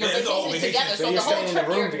vacation. Like you're Yeah, it's a whole vacationing vacation. together. So So, you're the whole staying in the trip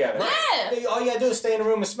room you're- together. Yeah. Hey, all you gotta do is stay in the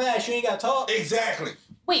room and smash. You ain't gotta talk. Exactly.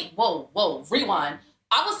 Wait, whoa, rewind.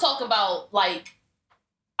 I was talking about like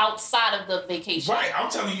outside of the vacation. Right. I'm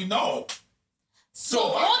telling you, no. So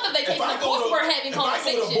if on the vacation, of course we're having if I go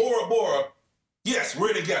conversation. to Bora Bora, yes,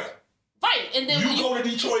 we're together. Right, and then when You go to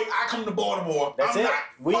Detroit, I come to Baltimore. That's I'm it. not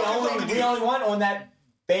We fucking only talking to we you. only want on that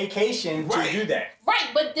vacation to Right. do that. right,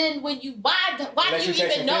 but then when you why Unless do you you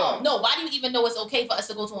catch even your know? feelings. No, why do you even know it's okay for us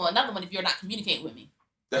to go to another one if you're not communicating with me?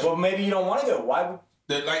 That's Well, maybe you don't want to go. Why would?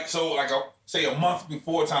 Say a month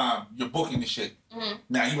before time, you're booking the shit. Mhm.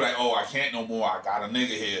 Now you like, oh, I can't no more. I got a nigga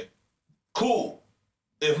here. Cool.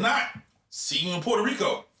 If not, see you in Puerto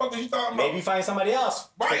Rico. Fuck is you talking about? Maybe find somebody else.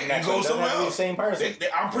 Right, Next and go one. Doesn't somewhere have to be else. the same person.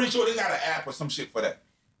 I'm pretty sure they got an app or some shit for that.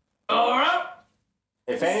 All right.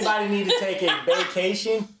 If anybody need to take a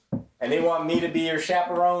vacation and they want me to be your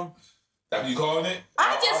chaperone, That's what you calling it?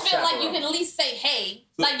 I I'll just feel like you chaperone. can at least say hey.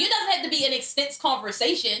 Like it doesn't have to be an extensive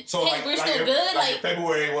conversation. So hey, we're still in- good. in Like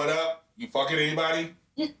February, what up? You fucking anybody?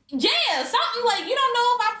 yeah, something like you don't know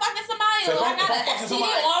if I'm fucking somebody So or if I I'm got an fucking STD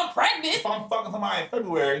somebody- or I'm pregnant. If I'm fucking somebody in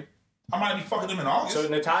February, I might be fucking them in August. so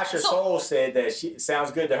Natasha So- Soul said that she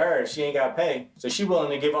sounds good to her if she ain't got to pay. So she willing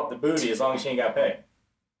to give up the booty as long as she ain't got to pay.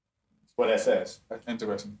 That's what that says. That's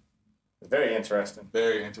interesting. Very interesting.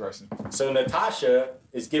 Very interesting. So Natasha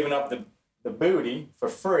is giving up the booty for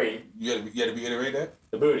free. You gotta reiterate that?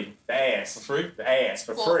 The booty, the ass, For free? the ass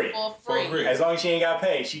for free. For For free. free. As long as she ain't got to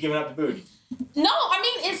pay, she giving up the booty. No, I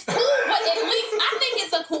mean it's cool, but at least I think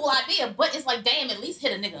it's a cool idea. But it's like, damn, at least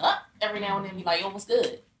hit a nigga up every now and then. Be like, yo, what's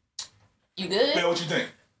good? You good? Man, what you think?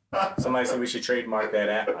 Somebody said we should trademark that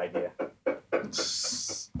app idea.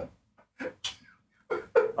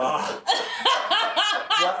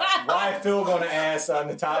 Why Phil gonna ask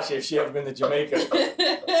Natasha if she ever been to Jamaica?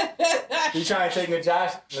 You trying to take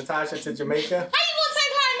Natasha to Jamaica? How you gonna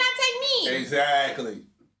take her and not take me? Exactly.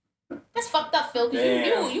 That's fucked up, Phil. Cause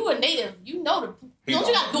Damn. you a native. You know the. He Don't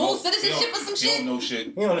you got dual know- citizenship he or some He shit? don't know shit.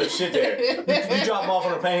 He don't know shit there. You drop him off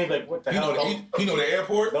on a plane, he's like, what the He hell? know, he know the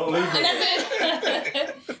airport. Don't leave me. And that's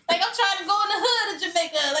it. Like I'm trying to go in the hood of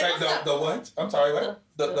Jamaica. Like Like what's up? the what? I'm sorry, what?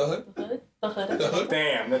 The hood? The hood. The hood. The hood?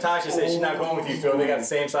 Damn, Natasha said she's not going with you, Phil. They got the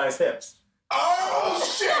same size hips. Oh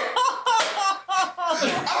shit!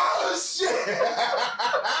 Oh shit!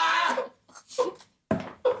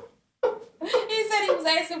 He said he was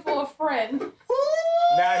asking for a friend.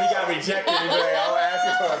 Now he got rejected. He's like, I was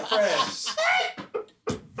asking for a friend.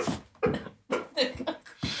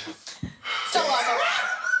 So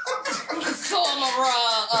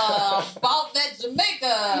about that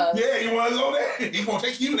Jamaica. Yeah, you want to go there? He gonna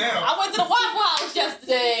take you now. I went to the Waffle House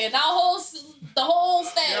yesterday, and the whole Yeah, I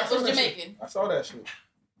staff saw was that Jamaican. shit. I saw that shit.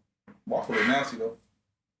 Waffle is nasty though.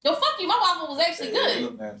 Yo, fuck you. My waffle was actually It good.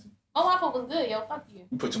 look nasty. My waffle was good. Yo, fuck you.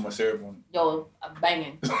 You put too much syrup on Yo, I'm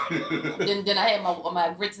banging. it. then I had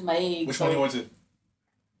my grits and my eggs. Which one you went to?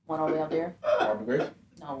 One all the way out there. Harvard Grace?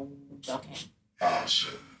 No, okay. Oh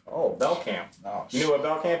shit. Oh, Bell Camp. Oh You shit. know what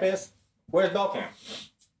Bell Camp is? Where's Bell Camp?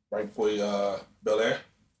 Right before Bel Air.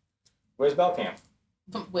 Where's Bell Camp?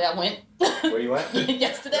 Where I went Where you went?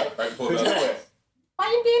 yesterday. Right before Who'd you Bel go Air. with? Why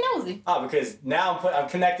you being nosy? Oh, because now I'm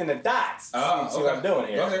connecting the dots. Oh, See what I'm doing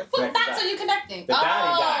here? Okay. What Connect the dots are you connecting? The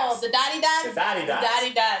dotty dots. The dotty dots? The dotty dots. The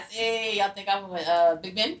dotty dots. Hey, I think I went with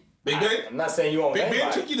Big Ben. Big Ben? I'm not saying you won't Big with Ben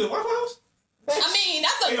anybody. took you to the Waffle House? I mean,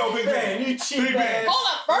 that's a... Hey, yo, Big Man, Ben. you cheap Big Ben. ass. Hold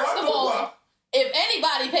up. First of all, What? if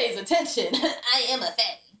anybody pays attention, I am a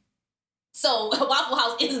fatty. So Waffle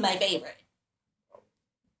House is my favorite.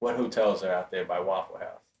 What hotels are out there by Waffle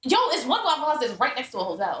House? Yo, it's one Waffle House that's right next to a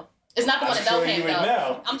hotel. It's not the one I'm at Bell sure Camp, you would though.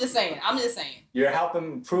 know. I'm just saying. You're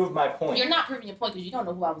helping prove my point. You're not proving your point because you don't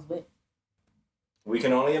know who I was with. We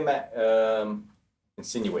can only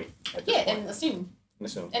insinuate at this Yeah, point. and assume. And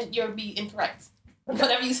assume. And you'll be incorrect. Okay.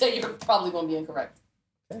 Whatever you say, you're probably going to be incorrect.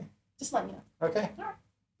 Okay. Just let me know. Okay.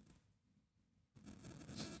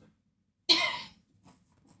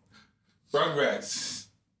 Rugrats.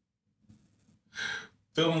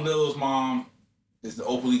 Phil and Lil's mom is the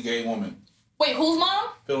openly gay woman. Wait, whose mom?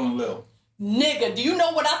 Phil and Lil. Nigga, do you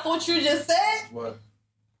know what I thought you just said? What?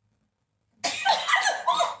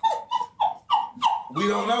 We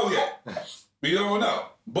don't know yet. We don't know.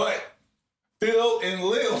 But Phil and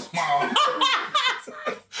Lil's mom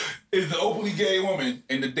is the openly gay woman,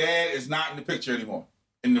 and the dad is not in the picture anymore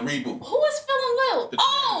in the reboot. Who is Phil and Lil? The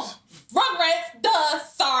Oh! Rugrats, duh,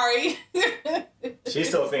 sorry. She's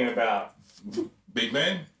still thinking about. Big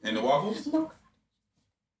Ben and the Waffles? No.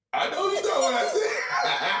 I know you know what I said.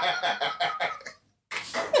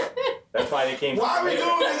 That's why they came. Why are we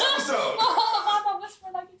doing this episode? Oh, I'm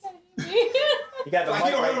whispering like you said it. You got the Like mic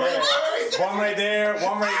you don't right remember there. what One right there.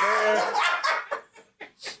 One right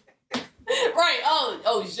Right.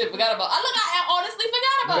 Oh shit, forgot about. I honestly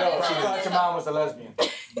forgot there. about No, it. she thought your mom was a lesbian.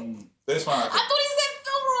 That's fine. I thought he said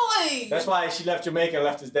Phil Roy. That's why she left Jamaica and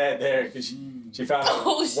left his dad there because she found a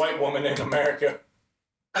Oh, shit. white woman in America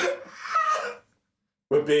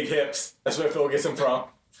with big hips. That's where Phil gets him from.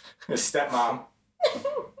 His stepmom.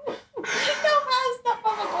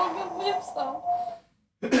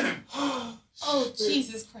 Oh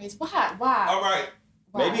Jesus Christ! Why? All right.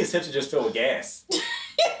 Why? Maybe his hips are just filled with gas.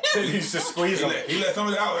 He's just squeezing them. He let some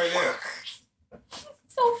of it out right there.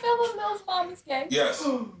 So Phil and Lil's mom is gay. Yes.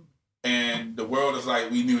 And the world is like,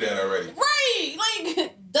 we knew that already. Right?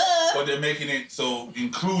 Like, duh. But they're making it so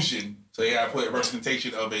inclusion. So they gotta put a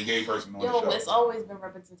representation of a gay person on Yo, the show. it's always been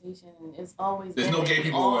representation. It's always There's been no gay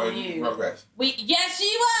people all on you. Rugrats. Yes,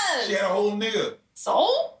 she was. She had a whole nigga. So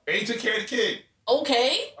And he took care of the kid.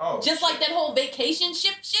 okay, Oh. just like that whole vacation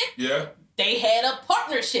ship shit. Yeah. They had a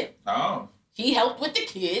partnership. Oh. He helped with the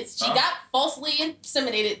kids. She Huh? got falsely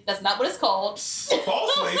inseminated. That's not what it's called.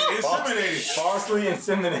 Falsely inseminated. Falsely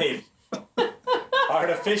inseminated.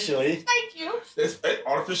 Artificially. Thank you. It's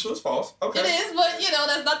artificial is false. Okay. It is, but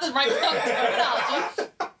that's not the right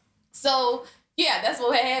terminology. So yeah, that's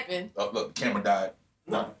what had happened. Oh, look, the camera died.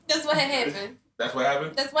 That's what had happened. That's what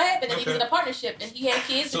happened? That's what happened. And he was Okay. in a partnership, and he had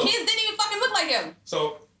kids. So- The kids didn't even fucking look like him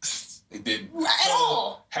So, it didn't. at So,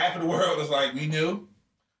 all. half of the world is like, we knew.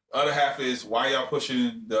 The other half is, why y'all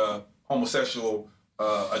pushing the homosexual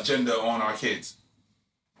agenda on our kids?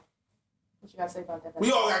 What you gotta say about that?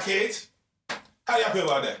 We all got kids. How y'all feel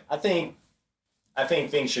about that? I think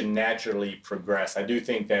things should naturally progress. I do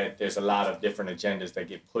think that there's a lot of different agendas that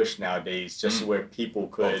get pushed nowadays just so where people Oh,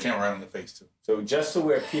 the could camera right on your face, too. so just so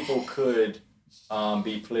where people could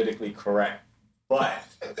be politically correct. But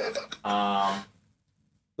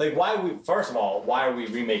like why are we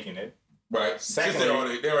remaking it? Right. Since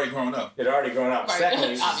Secondly- they're already grown up. It already grown up. Right.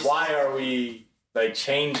 Secondly, Obviously. why are we like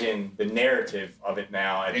changing the narrative of it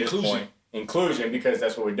now at Inclusion. this point? Inclusion, because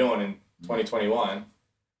that's what we're doing in 2021.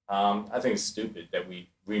 I think it's stupid that we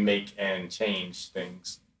remake and change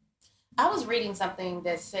things. I was reading something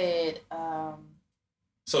that said,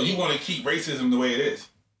 So you want to keep racism the way it is.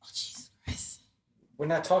 oh, Jesus Christ. We're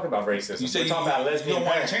not talking about racism. You said We're talking about you lesbian don't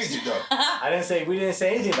want to parents. change it, though. We didn't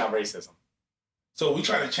say anything about racism. So we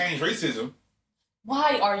try to change racism.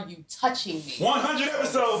 Why are you touching me? 100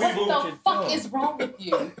 episodes, people. What the you're fuck doing. is wrong with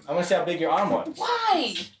you? I want to see how big your arm was.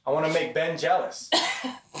 Why? I want to make Ben jealous.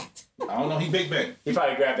 I don't know. He Big Ben. He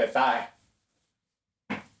probably grabbed that thigh.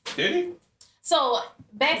 Did he? So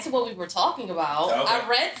back to what we were talking about. Okay. I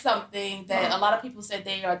read something that a lot of people said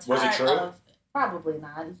they are Was it tired true? of. Probably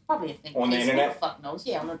not. It's probably a thing. On the Who internet? the fuck knows?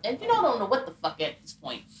 Yeah, and you don't know what the fuck at this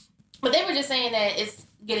point. But they were just saying that it's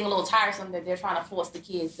getting a little tiresome that they're trying to force the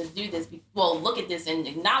kids to do this. Look at this and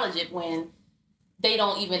acknowledge it when they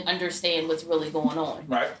don't even understand what's really going on.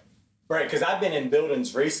 Right. Right, because I've been in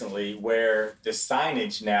buildings recently where the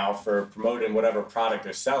signage now for promoting whatever product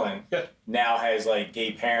they're selling now has like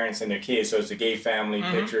gay parents and their kids. So it's a gay family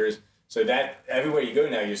pictures. So that everywhere you go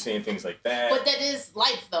now, you're seeing things like that. But that is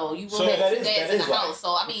life, though. You will So have that two is- dads that in is the life. house. So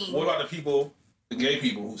I mean, What about the people, the gay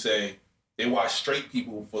people who say they watch straight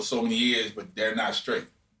people for so many years, but they're not straight?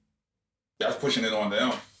 That's pushing it on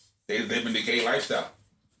them. They live in the gay lifestyle.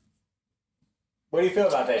 What do you feel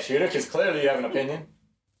about that, Shooter? Because clearly you have an opinion.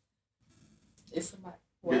 it's somebody.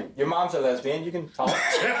 Your mom's a lesbian. You can talk.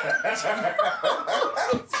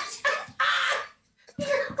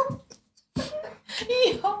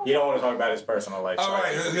 You don't want to talk about his personal life. All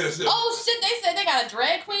sorry. right, here's- Oh shit! They said they got a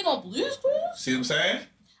drag queen on Blue's Clues. see what I'm saying?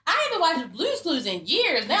 I haven't watched Blue's Clues in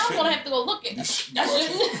years. Now I'm gonna have to go look at. You I should-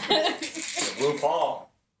 shouldn't. RuPaul.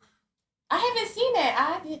 I haven't seen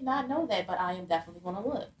that. I did not know that, but I am definitely gonna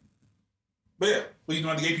look. But yeah, what you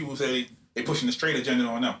know, the gay people say they pushing the straight agenda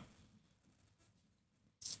on them.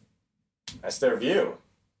 That's their view.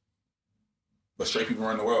 But straight people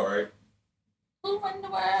run the world, right? Who run the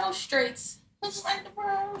world straights? Who's run the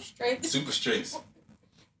world straights? Super straights.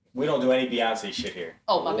 We don't do any Beyonce shit here.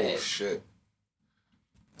 Oh my Oh bad. shit.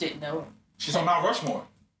 Didn't know. She's on Mount Rushmore.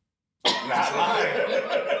 Not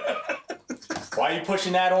mine. Why are you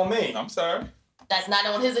pushing that on me? I'm sorry. That's not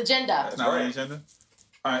on his agenda. That's not on the agenda.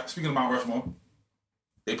 All right, speaking of Mount Rushmore,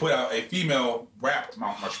 they put out a female rap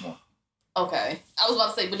Mount Rushmore. Okay. I was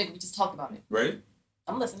about to say, but nigga, we just talked about it. Ready?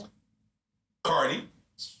 I'm listening. Cardi,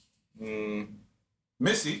 Mm,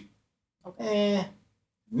 Missy, eh,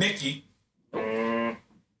 Nicki, mm,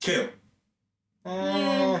 Kim.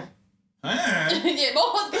 eh. Yeah,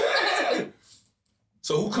 both was good.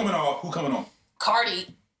 So who coming off? Who coming on? Cardi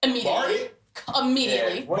immediately. Barty?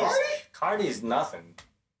 Immediately. Yeah, what is- Barty? Cardi's nothing.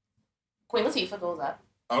 Queen Latifah goes up.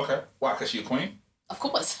 Okay. Why? Cause she a queen. Of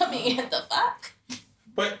course. I mean, the fuck?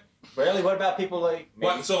 But Really? What about people like maybe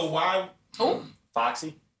what? So why Who?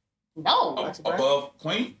 Foxy? No. Foxy Brown? above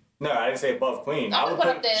queen? No, I didn't say above Queen. I would would put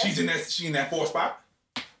up there. She's in that. She in that fourth spot.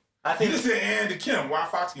 I You think. just said and the Kim. Why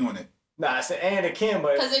Foxy on it? No, I said and a Kim,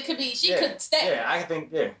 but Because it could be, she yeah, could stay. Yeah, I think.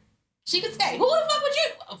 Yeah. She could stay. Who the fuck would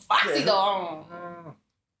you? Foxy Yeah. though.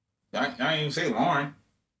 Y'all ain't even say Lauren.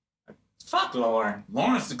 Fuck Lauren.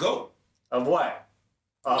 Lauren's the GOAT. Of what?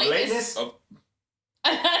 Of Lateness. lateness? Of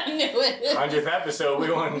I knew it. 100th episode.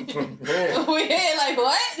 We on. Yeah. We here like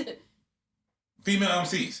what? female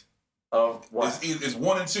MCs. Of what? It's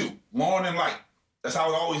 1 and 2. Lauren and Light. That's how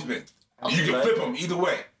it's always been. You can Okay. flip them either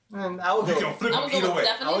way. I would You go. can flip I them would go either with way. I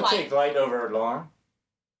definitely would like. take Light over Lauren.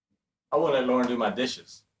 I wouldn't let Lauren do my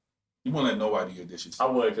dishes. You won't let nobody do your dishes. I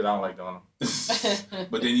would because I don't like doing them.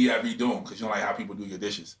 But then you have to redo them because you don't like how people do your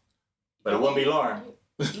dishes. But it wouldn't be Lauren.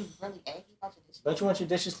 You really angry about your dishes? Don't you want your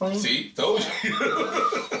dishes clean? See? Told you.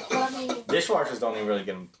 But I mean, Dishwashers don't even really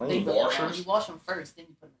get them they clean. really washers? don't. You wash them first, then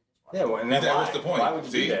you put them in the Yeah, dishwasher. well, and then That why? was the point. Why would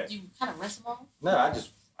you See? do that? You kind of rinse them off. No,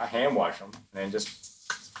 I hand wash them and then just.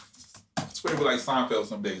 I swear we like Seinfeld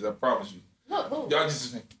some days. I promise you. Look, look. Y'all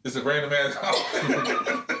it's a random ass.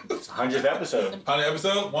 It's 100th episode. 100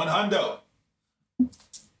 episode, 100.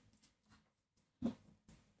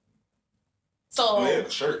 So Oh yeah, the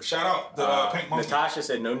shirt. Shout out the Pink Monkey. Natasha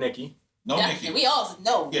said no Nikki. No definitely, Nicki. we all said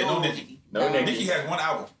no. Yeah, no Nicki. No Nicki. Nicki has one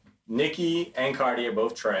album. Nikki and Cardi are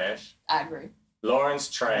both trash. I agree. Lauren's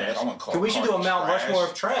trash. I wanna call We should do a Cardi Mount trash. Rushmore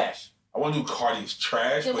of trash. I want to do Cardi's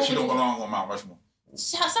trash, Yeah, but what she would don't you- belong on Mount Rushmore.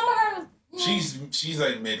 Some of her. She's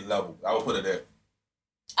like mid level. I would put her there.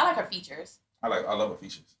 I like her features. I love her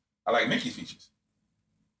features. I like Nicki's features.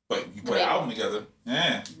 But you put Maybe. an album together,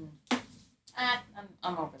 yeah.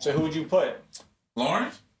 I'm over that. So who would you put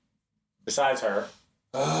Lauren, besides her?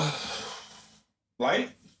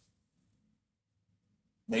 Light,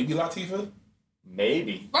 maybe Latifah.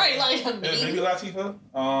 Maybe. Right, like Yeah, me. maybe Latifah.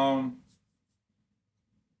 I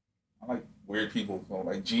like weird people,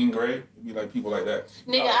 like Jean Grey. Maybe like people like that.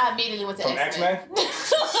 Nigga, I immediately went to From X-Men.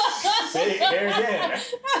 See, there again.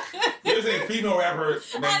 There's a female rapper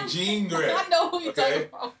named Jean Grey. I know who you're Okay.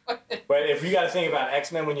 talking about. But if you got to think about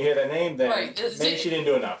X-Men when you hear that name, then Right. maybe she didn't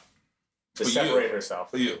do enough to For you. separate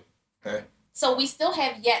herself. For you, okay? So we still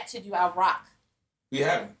have yet to do our rock. We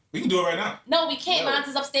haven't. We can do it right now. No, we can't. No. Mine's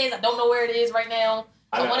is upstairs. I don't know where it is right now.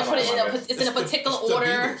 I want to put it in a. It's in a particular it's the order.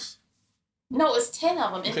 Beatles. No, it's 10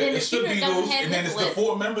 of them, and Okay, then the it's the shooter doesn't Beatles, have and then his it's the list.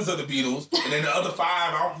 4 members of the Beatles, and then the other 5,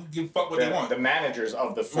 I don't give a fuck what they want. The managers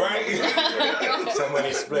of the film. Right?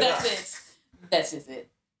 Somebody split up. That's it. That's just it.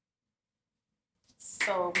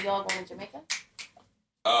 So we all going to Jamaica?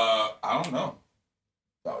 I don't know.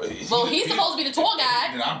 Well, he's supposed to be the tour guide.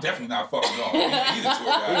 Then I'm definitely not fucking going. He's a tour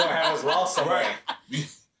We're going to guide. have us lost somewhere. Right.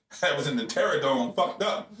 that was in the Terror Dome fucked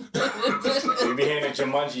up. You be hearing the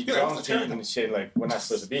Jumanji Yeah, drum that's team terrible. and shit like we're not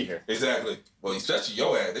supposed to be here. Exactly. Well, especially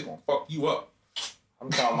your ass, they gonna fuck you up. I'm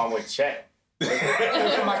talking about with Chet. Look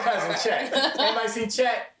at my cousin Chet. Anybody see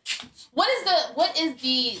Chet? What is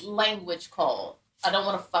the language called? I don't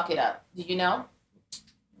want to fuck it up. Do you know?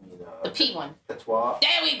 The P one. Patois. There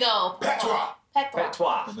we go. Patois. Patois.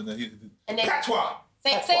 Patois. And then Patois.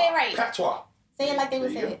 say it right. Patois. Say it like they would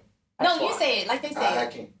say There you it. No, you Patois. say it like they I say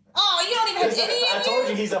it. can't. Oh, you don't even have any I of told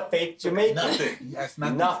you he's a fake Jamaican. Nothing. That's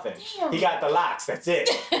nothing. Nothing. Damn. He got the locks. That's it.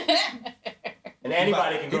 And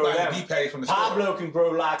anybody can grow them. Beef patty from the store. Pablo can grow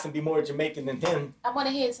locks and be more Jamaican than him. I want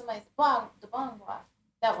to hear somebody say, "Wow, the bongwa."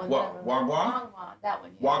 That one. What? whatever. Wagwan? Wagwan. That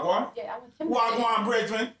one. Yeah. Wagwan? Yeah, I want him to say it. Wagwan,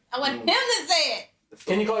 Bridgman. I want him to say it.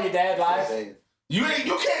 Can you call your dad live? You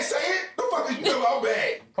can't say it. The fuck are you talking about,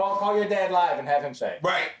 bad? Call your dad live and have him say it.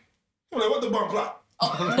 Right. I'm like, what the bum clock?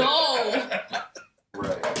 Oh,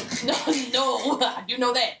 Right. no, I do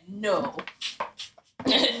know that. No.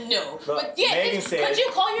 No. But yeah, Megan said- could you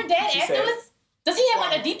call your dad she said- afterwards? Does he have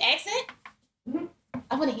like a deep accent?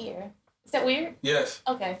 I want to hear. Is that weird? Yes.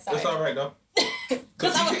 Okay, sorry. That's all right, though.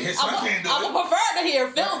 Because his son can't do I would it. prefer to hear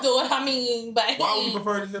Phil do it. I mean, but Why would he you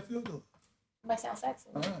prefer to hear Phil do it? might sound sexy.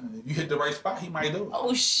 If you hit the right spot, he might do it.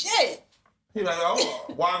 Oh shit! He like, oh,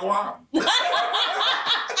 Wagwan.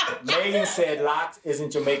 Megan said locks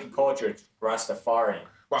isn't Jamaican culture, it's Rastafarian.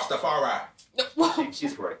 Rastafari.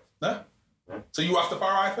 She's correct. Huh? So you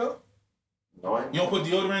Rastafari, Phil? No, I You don't put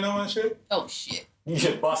deodorant on and shit? Oh shit! You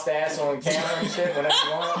should bust ass on camera and shit whenever you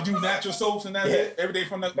You want. do natural soaps and that's Yeah. it? Every day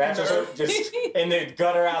from the Natural from the soap, just in the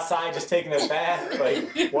gutter outside, just taking a bath,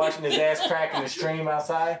 like washing his ass crack in the stream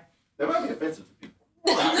outside. That might be offensive to people.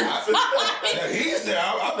 Yeah, he's there.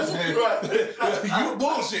 I'm just saying. You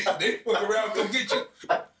bullshit. They fuck around and come get you.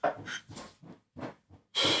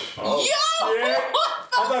 Oh, Yo! shit.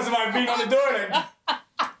 I thought somebody beat on the door. Like,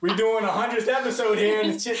 we doing 100th episode here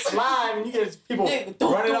and the shit's live and you get people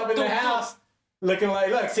running up in the house looking like,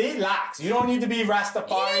 look, see, locks. You don't need to be You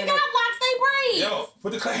Rastafarian. ain't got locks, they braids. Yo,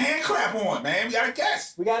 put the hand clap on, man. We got a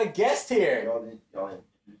guest. We got a guest here. Y'all in.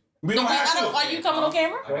 We don't have to. Are you coming on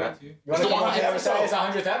camera? I got you. You want to come on the episode? It's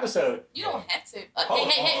 100th episode. You don't have to. Oh,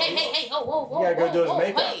 Hey! Oh, whoa! You gotta go do his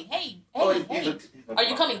makeup. Hey! Are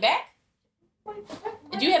you coming back?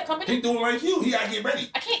 Do you have company? He doing like you. He gotta get ready.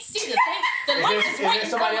 I can't see the thing. The light is Is right there in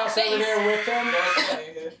somebody front else of my over face. there with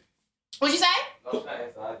him? What'd you say? No, she's not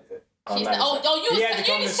inside yet. Oh, She's nice. you He had to was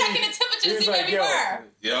come to just see- checking the he temperature to was see like, where we yo. were.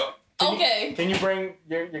 Yep. Okay. Can you bring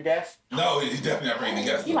your guest? No, he definitely not bringing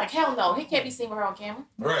the guest. You like hell no? He can't be seen with her on camera.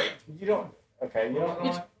 Right. You don't. Okay, you don't.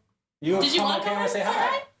 You Did you come want on to come camera and say say hi.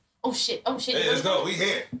 hi? Oh shit! Oh shit! Hey, let's go. We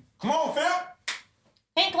here. Come on, Phil.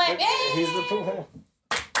 Hand clap! Yay! He's the.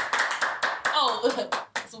 Oh,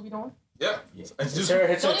 that's what we doing? Yeah. It's It's her,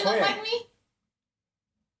 it's her Don't he look twin. like me?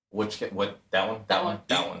 What? That one? That one.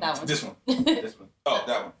 That one. That one. This one. This one. Oh,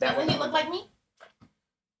 that one. That Doesn't he one. look like me?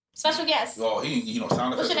 Special guest. Oh, he don't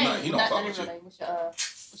sound What's effects your or name? nothing. He don't Not fuck even with you. really.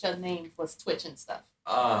 What's your name for Twitch and stuff?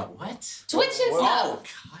 What? Twitch and What?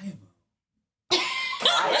 stuff. Kaiba.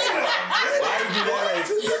 Why did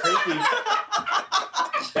you do that? Like, creepy.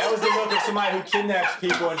 That was the look of somebody who kidnaps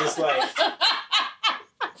people and just like.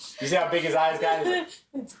 You see how big his eyes got? He's like,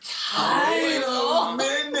 It's Wait a Kyle.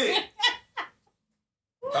 minute.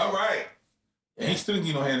 All right. And he still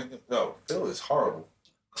get no hand. Yo, Phil is horrible.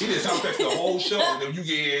 He did sound effects the whole show. Then you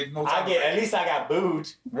get no time. at least I got booed.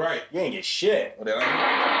 Right. You ain't get shit. Well, then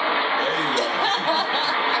there you go.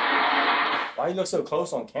 Why you look so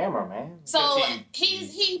close on camera, man? So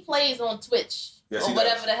Because he plays on Twitch Yes, or he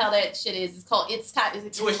whatever does. the hell that shit is. It's called Is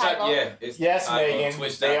it Twitch. Kylo? Yeah. It's Yes, Megan.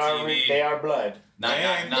 They are Twitch.tv. they are blood. Not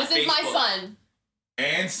This is my Facebook. son.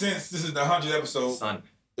 And since this is the 100th episode, Son.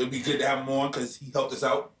 it'd be good to have him on because he helped us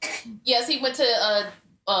out. Yes, he went to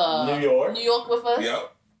New York. New York with us.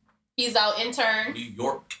 Yep. He's our intern. New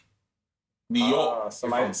York. New York.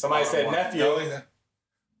 Somebody said Baltimore. nephew.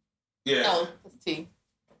 Yeah. No, it's T.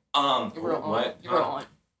 You're real on. What? You're real on.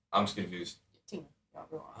 I'm just confused. Tina. You're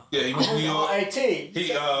real on. Yeah, he went to New Oh, York. hey T.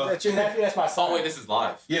 He, That's your nephew. That's my son. Oh wait, this is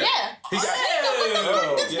live. Yeah. Yeah. He got.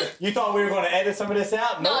 Oh. Yeah. You thought we were going to edit some of this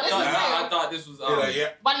out? No, Nope. this No, is no, real. I thought this was. Yeah.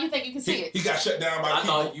 Why do you think you can see He, it? he got shut down by the I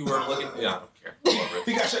people. thought you were looking. Yeah, I don't care.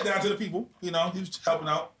 He got shut down to the people. You know, he was helping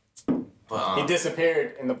out. But, He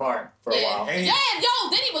disappeared in the park for a Yeah. while. And he, Yeah, yo,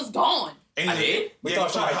 then he was gone. and I did? We Yeah,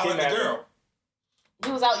 thought he tried to somebody holler at the kidnapped girl.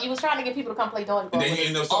 He was out. He was trying to get people to come play dodgeball. And then with you us.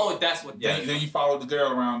 end up. oh, that's what. Yeah. Then you followed the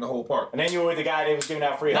girl around the whole park. And then you were with the guy that was giving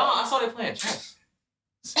out free No, hugs. I saw they playing chess.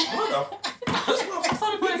 What the? I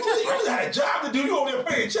saw they playing chess. You got a job to do. You over there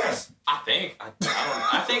playing chess. I think.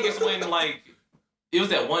 I think it's when like it was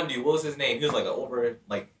that one dude. What was his name? He was like an over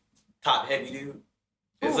like top heavy dude.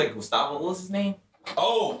 It's like Gustavo. What was his name?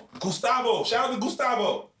 Oh, Gustavo. Shout out to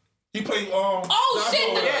Gustavo. He played Oh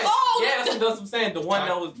shit! Yeah, Oh, yeah, that's what I'm saying. The one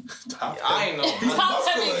that was. I ain't know. He's Top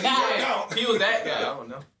muscular. heavy He guy. worked out. He was that guy. I don't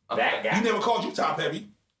know. That guy. He never called you top heavy.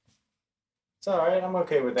 It's all right. I'm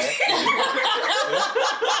okay with that.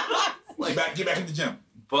 Get back in the gym.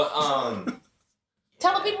 But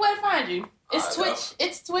Tell the people where to find you. It's I know. Twitch.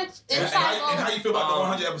 It's Twitch. It's And how you feel about the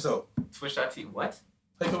 100 episode? Twitch.tv. What?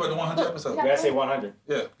 How you feel about the 100 episode? You gotta say 100.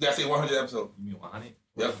 Yeah, you gotta say 100 episode. You mean 100?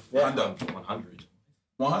 Yep, Yeah. 100. 100.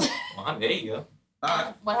 100. 100. There you go. All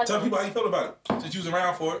right. 100. Tell people how you feel about it since you was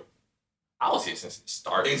around for it. I was here since it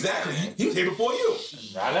started. Exactly. He was here before you.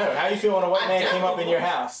 I know. How you feel when a white I man came up in your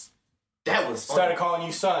definitely- house? That was funny. Started calling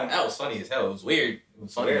you son. That was funny as hell. It was weird. It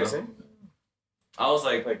was funny. Weird, though. see? I was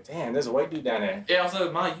like, Like, damn, there's a white dude down there. yeah, I was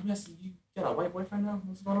like, Ma, you got a white boyfriend now?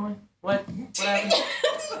 What's going on? What happened?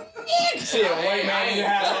 See a white man in your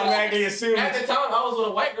house, automatically assume. At the time, I was with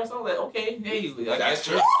a white girl, so I was like, okay, hey, I That's guess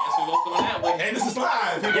true. we both going that way. And this is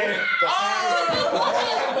live. Get it? All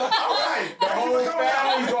right. The whole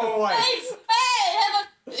family's going white.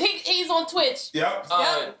 Thanks. Hey, he's on Twitch. Yep.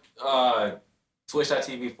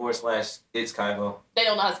 Twitch.tv/it's Kygo. They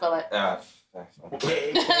don't know how to spell it.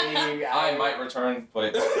 Okay, I might return,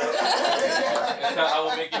 but I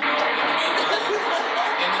will make it known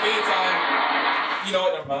in the meantime. You know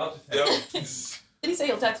what? Never mind. Yep. Did he say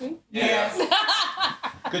he'll text me? Yes.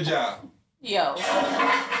 Good job. Yo.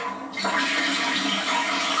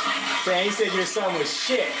 Damn, he said your son was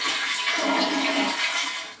shit.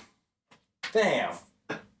 Damn.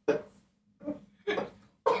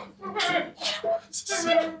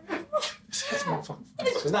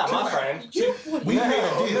 It's not my friend. We made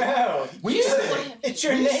a deal. No. We said. It's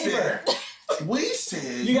your We neighbor. We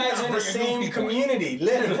said. You guys gotta are in the bring new same people in. community, Yeah,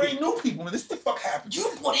 literally. bring new people in. This the fuck happened. You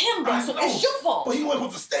put him down, so I know. it's your fault. But he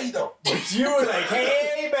wasn't supposed to stay though. But you were like,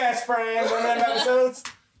 hey, best friend. One of them episodes?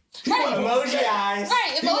 He wasn't supposed to Emoji stay. eyes.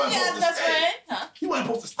 Right, He wasn't emoji supposed as to best stay. friend. Huh? He wasn't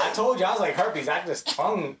supposed to stay. I told you, I was like herpes. I just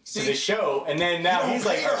clung to the show, and then now you he's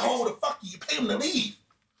don't like pay the hoe herpes. to fuck you. You pay him to leave.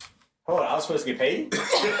 Hold on, I was supposed to get paid?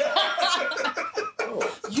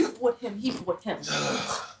 You put him, he put him.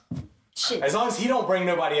 Shit. As long as he don't bring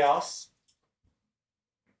nobody else.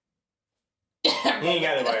 He ain't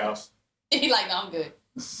got nobody else. He like, no, I'm good.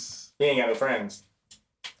 He ain't got no friends.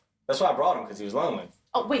 That's why I brought him, because he was lonely.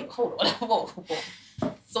 Oh, wait, hold on. Whoa.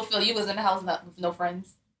 So, Phil, you was in the house with no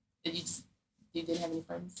friends? You didn't have any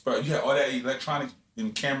friends? Bro, you had all that electronic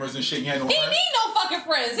and cameras and shit. You had no He friends. need no fucking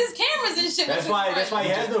friends. His cameras and shit. That's why he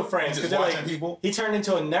has no friends. You just Because they're watching like, people. he turned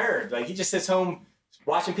into a nerd. Like, he just sits home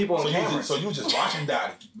watching people on cameras. So you was just watching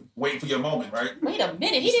Dottie, waiting for your moment, right? Wait a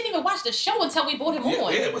minute. He didn't even watch the show until we brought him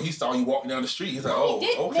on. Yeah, but he saw you walking down the street. He's like, He oh,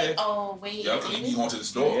 did okay. make- oh, wait. Yeah, because you be going to the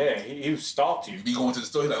store. Yeah, he stalked you. You be going to the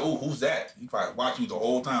store. He's like, oh, who's that? He probably watching you the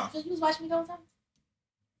whole time. Phil, you was watching me the whole time?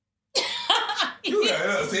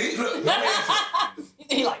 Yeah, see? Look, no answer.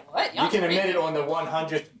 He like, what? You can admit it on the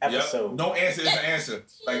 100th episode. Yep. No answer is an answer.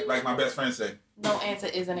 Like my best friend said. No answer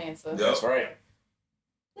is an answer. Yep. That's right.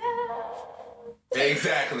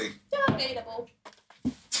 Exactly. Debatable.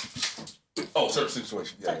 Oh, certain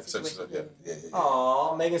situation. Yeah, Certain certain situation, situation. Yeah.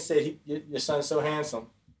 Aw, Megan said your son's so handsome.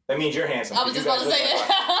 That means you're handsome. I was just You about guys to look say like-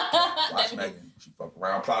 that. Watch Megan. She fuck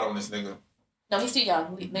around, plot on this nigga. No, he's too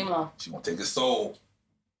young. Leave him alone. She gonna take his soul.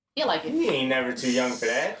 He'll like it. He ain't never too young for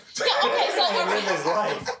that. Yeah, okay, so all Live his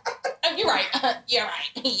right. life. You're right. You're right.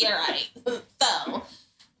 You're right. So,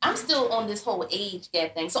 I'm still on this whole age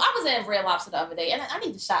gap thing. So I was in Red Lobster the other day, and I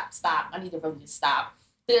need to stop. I need to really just stop.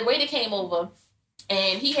 The waiter came over,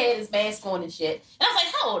 and he had his mask on and shit. And I was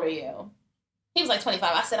like, "How old are you?" He was like 25.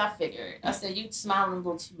 I said, "I figured." I said, "You smiling a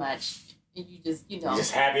little too much, and you just, you know."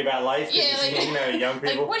 Just happy about life. 'Cause Yeah, you like- see, young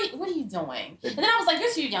Like, people. what are you doing? And then I was like,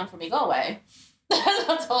 "You're too young for me. Go away." That's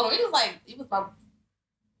what I told him. He was my.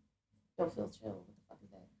 Yo, Phil, chill. What the fuck is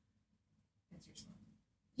that? That's your son.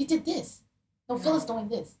 He did this. No, Phil is doing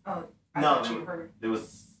this. Oh, I No, thought you heard. there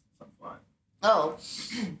was something flying. Oh.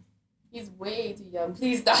 He's way too young.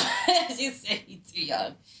 Please stop. She said he's too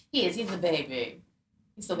young. He is. He's a baby.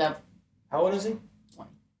 He still got How old is he? 20.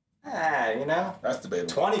 You know, That's debatable.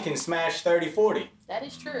 20 can smash 30, 40. That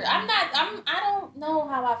is true. I don't know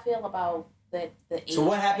how I feel about the age. So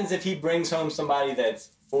what happens if he brings home somebody that's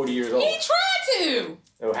 40 years old? He tried to.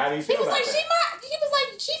 So how do you He feel was about like, she my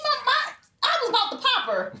I was about to pop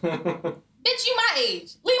her. that? Bitch, you my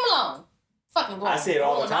age. Leave him alone. Fucking go. I see it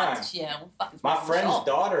all the time. Yeah, fucking. My friend's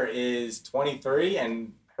daughter is 23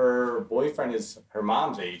 and her boyfriend is her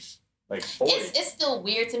mom's age, like 40. It's still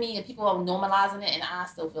weird to me, and people are normalizing it, and I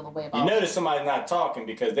still feel a way about You it. notice somebody's not talking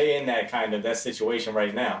because they in that situation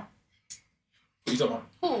right now. What you talking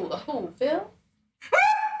about? Who? Phil?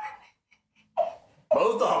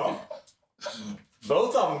 Both of them.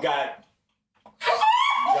 Both of them got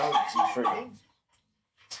young. Freaking.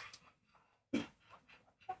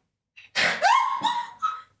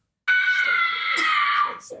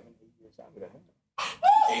 Like 7, 8 years younger than him.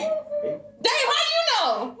 Dave, how you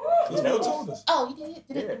know? He Phil knows. told us. Oh, you did?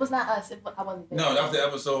 Yeah. It was not us. I wasn't there. No, that was the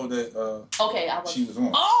episode that Okay, I was. she was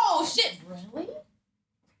on. Oh, shit. Really?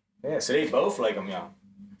 Yeah, so they both like them young.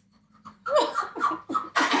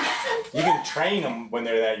 You can train them when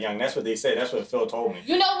they're that young. That's what they say. That's what Phil told me.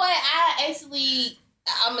 You know what?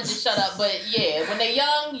 I'm gonna just shut up. But yeah, when they're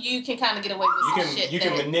young, you can kind of get away with You some shit.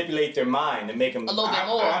 can that- manipulate their mind and make them A little bit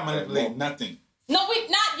more. I manipulate nothing. No,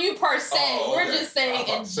 not you per se. Oh, We're okay. just saying I was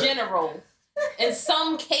about in to say. general. In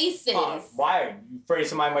some cases. Why? You afraid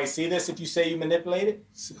somebody might see this if you say you manipulate it?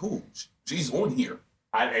 Who? She's on here.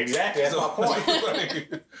 Exactly. That's my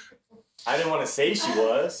point. I didn't want to say she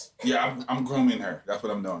was. Yeah, I'm grooming her. That's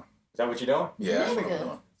what I'm doing. Is that what you're doing? Yeah, that's what Nigga. I'm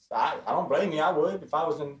doing. I don't blame you. I would if I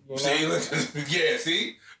was in. You know, See, look, yeah,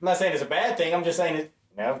 see? I'm not saying it's a bad thing. I'm just saying it.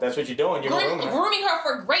 You know, if that's what you're doing. You're grooming her. Grooming her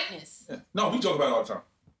for greatness. Yeah. No, we joke about it all the time.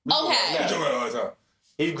 Okay. We joke about it all the time.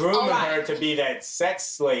 He's grooming Alright. her to be that sex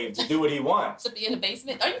slave to do what he wants. To be in the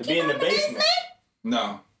basement. Are you To keeping be in her the basement.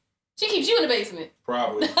 No, She keeps you in the basement.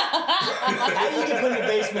 probably. How do you get put in the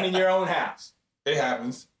basement in your own house? It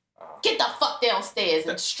happens. Get the fuck downstairs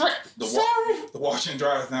and strip. The wash and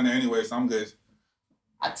dry is down there anyway, so I'm good.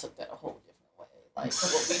 I took that a whole different way. Like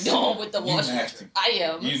what we doing with the You wash? nasty. I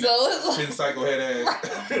am. You So it's Spin psycho head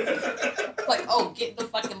ass. like, oh, get in the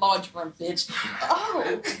fucking laundry room, bitch.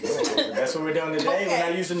 Oh. That's what we're doing today. We're Okay.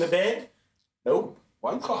 not using the bed. Nope.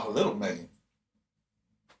 Why you call her Little Megan?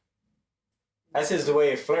 That's his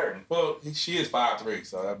way of flirting. Well, she is 5'3",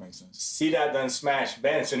 so that makes sense. C-Dot done smashed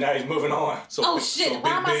Ben, so now he's moving on. So, Oh so shit! Big Why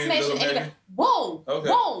am I Ben, smashing Little anybody? Megan? Whoa! Okay.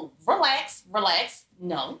 Whoa! Relax.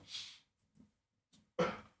 No.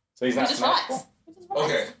 So he's not Just smashed. relax. Just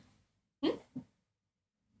relax. Okay.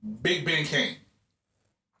 Big Ben came.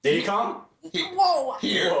 Did he come? Whoa!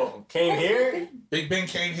 Here. Whoa. Came here? Big Ben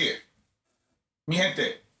came here. Mi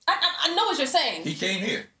gente. I know what you're saying. He came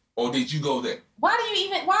here. Or did you go there? Why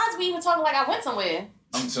is we even talking like I went somewhere?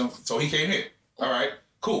 So he came here. All right.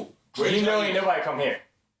 Cool. Well, you did know y'all ain't eat? nobody come here.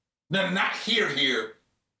 No, not here.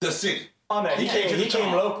 The city. Oh no, he Okay. came. He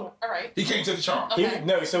came local. All right. He came to the charm.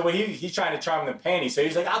 Okay. So when he's trying to charm the panties. So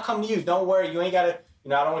he's like, I'll come to you. Don't worry. You ain't gotta. You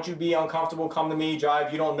know, I don't want you to be uncomfortable. Come to me.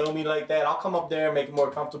 Drive. You don't know me like that. I'll come up there and make it more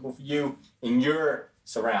comfortable for you in your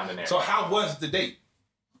surrounding area. So how was the date?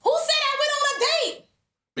 Who said I went on a date?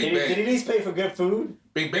 Big did he at Ben. least pay for good food?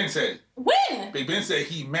 Big Ben said. When? Big Ben said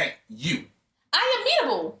he met you. I am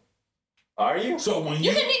meetable. Are you? So when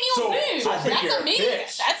You can meet me on Zoom. I think That's you're a a meeting.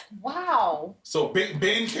 bitch. That's wow. So Big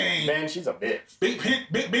Ben came. Man, she's a bitch.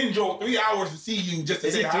 Big Ben drove 3 hours to see you just to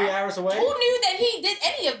Is say he 3 hi. hours away? Who knew that he did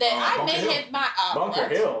any of that? I Bunker may Hill. have my Bunker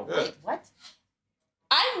what? Hill. Yeah. Wait, what?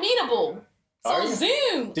 I'm meetable. Are So you?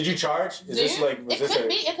 Zoom. Did you charge? Is Zoom? this like was it this could a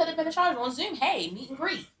be. It could have been a charge on Zoom. Hey, meet and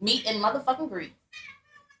greet. Meet and motherfucking greet.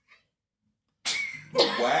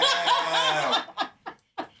 Wow.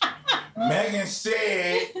 Megan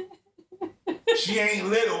said she ain't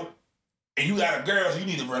little, and you got a girl, so you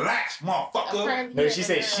need to relax, motherfucker. Apparently No, he she had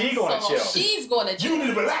said a she girl, gonna so chill. She's gonna chill. You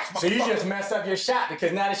need to relax, motherfucker. So you just messed up your shot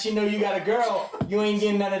because now that she know you got a girl, you ain't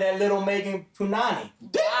getting none of that little Megan Punani.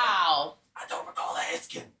 Wow. I don't recall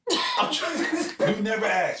asking. You never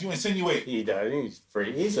asked. You insinuate. He does. He's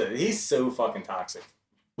free. He's so fucking toxic.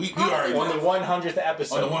 We already On the 100th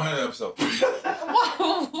episode. on the 100 episode.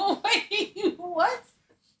 What? Wait, what?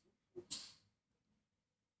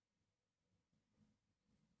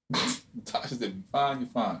 Tasha said, "You fine, you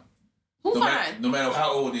fine. Who No, fine? no matter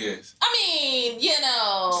how old he is." I mean, you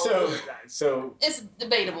know. So It's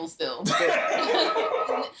debatable still.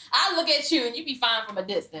 I look at you and you be fine from a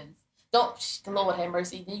distance. Don't, Lord have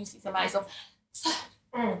mercy. Then you see somebody so.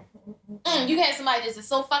 You had somebody that's just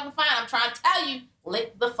so fucking fine. I'm trying to tell you,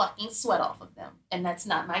 lick the fucking sweat off of them, and that's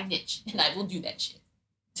not my niche. And I will do that shit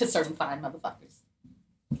to certain fine motherfuckers.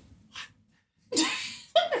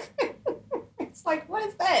 It's like, what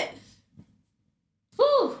is that?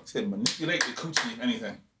 Whew. Said manipulate the coochie, if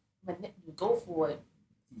anything. Go for it.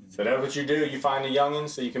 So that's what you do. You find the youngins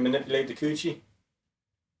so you can manipulate the coochie.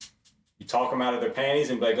 You talk them out of their panties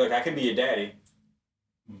and be like, look, I can be your daddy.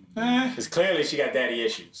 Because clearly she got daddy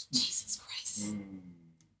issues. Jesus Christ.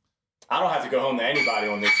 I don't have to go home to anybody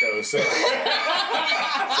on this show. So,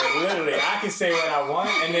 so literally, I can say what I want,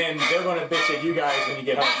 and then they're going to bitch at you guys when you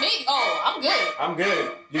get Not home. me. Oh, I'm good. I'm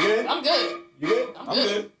good. You good? I'm good. You good? I'm I'm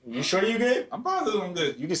good. good. You sure you good? I'm positive I'm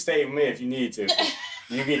good. You can stay with me if you need to.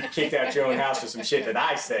 you get kicked out your own house for some shit that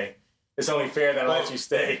I say. It's only fair that I let you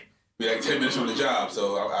stay. Be like 10 minutes from the job,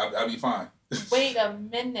 so I'll be fine. Wait a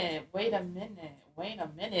minute.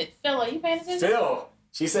 Phil, are you paying attention? Phil,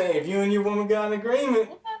 she's saying if you and your woman got an agreement,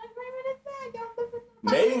 What kind of agreement is that? Y'all live in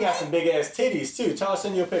the Megan got some big ass titties too. Tell her to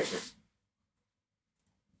send you a picture.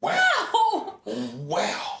 Wow.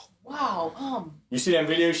 Wow. Wow. Wow. You see that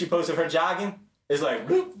video she posted of her jogging? It's like,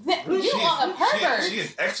 bloop. You are a pervert. She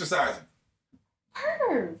is exercising.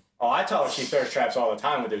 Perv. Oh, I tell her she thirst traps all the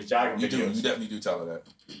time with those jogging You do. videos. You definitely do tell her that.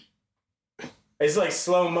 It's like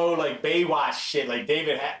slow mo, like Baywatch shit, like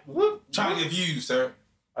David. Trying to get views, sir.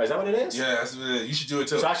 Oh, is that what it is? Yeah, that's what it is. You should do it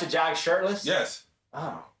too. So I should jog shirtless? Yes.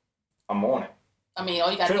 Oh, I'm on it. I mean,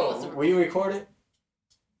 all you gotta do is. Phil, will you record it?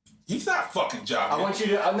 He's not fucking jogging. I want you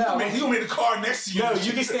to. No, Man, he gonna make the car next to you. no,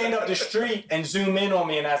 you can stand up the street and zoom in on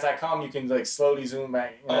me, and as I come, you can like slowly zoom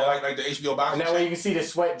back. You know? Oh, like the HBO box. And that way you can see the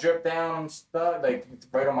sweat drip down and stuff, like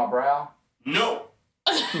right on my brow. No.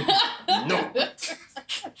 No.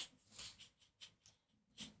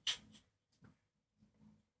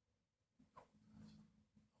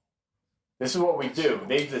 This is what we do.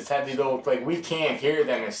 They just have these little, like, we can't hear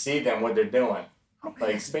them and see them what they're doing.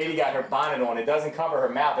 Like, Spady got her bonnet on. It doesn't cover her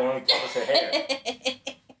mouth. It only covers her hair.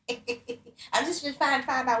 I'm just trying to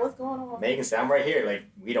find out what's going on. Megan said, I'm right here.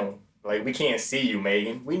 Like, we can't see you,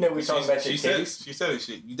 Megan. We know we're talking about your she said it. titties. She said it.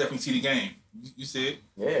 You definitely see the game. You see it.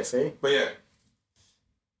 Yeah, see? But yeah.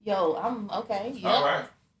 Yo, I'm okay. Yep. All right.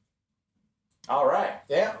 All right.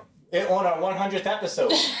 Yeah. On our 100th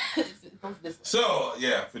episode. So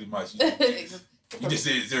yeah, pretty much. You just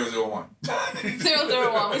did 001.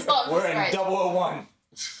 001. We start from We're in scratch. 001.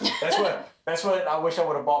 That's what I wish I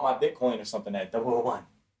would have bought my Bitcoin or something at 001.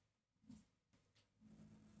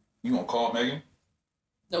 You gonna call Megan?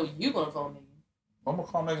 No, you gonna call me. What am I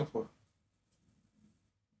gonna call Megan for?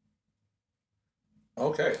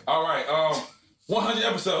 Okay. All right. 100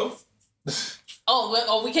 episodes.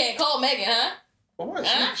 We can't call Megan, huh? For what?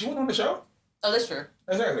 Huh? She went on the show? Oh, that's true.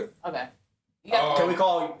 Exactly. Okay. You got Can we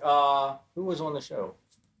call who was on the show?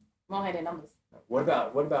 won't have their numbers. What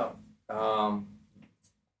about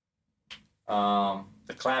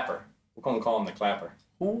the Clapper? We're gonna call him the Clapper.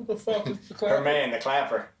 Who the fuck is the Her clap? man, the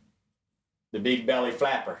Clapper. The big belly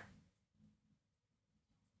flapper.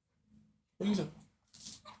 Who you talking?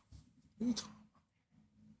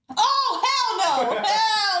 Oh, hell no!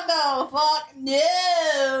 Hell no! Fuck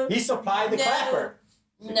no! He supplied the No. Clapper.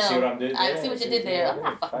 No. See what I did I there? see what you See did there. what I I'm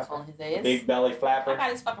not did? fucking calling his ass. Big belly I flapper.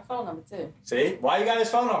 got his fucking phone number too. See? Why you got his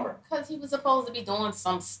phone number? Because he was supposed to be doing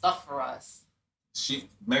some stuff for us.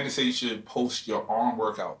 Megan said you should post your arm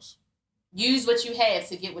workouts. Use what you have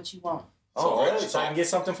to get what you want. Oh, So- really? So I can get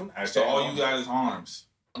something from... So all you got is arms.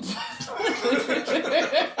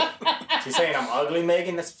 She's saying I'm ugly,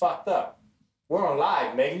 Megan? That's fucked up. We're on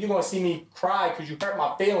live, Megan. You're going to see me cry because you hurt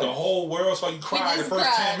my feelings. The whole world saw you cry the just first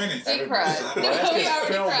cried. 10 minutes. He cried. Well, that's We because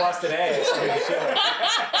already Phil cried. busted ass.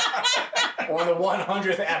 On the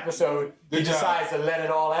 100th episode, he Good job. decides to let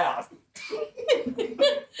it all out.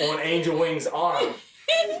 On Angel Wing's arm.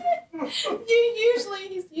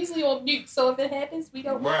 He's usually on mute, so if it happens, we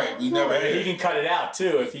don't. Right, we never He had. can cut it out,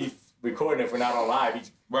 too, if he's recording if we're not on live. He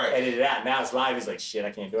Right. edit it out. Now it's live. He's like, shit,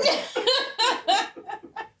 I can't do it.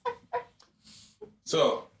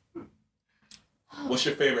 So, what's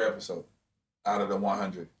your favorite episode out of the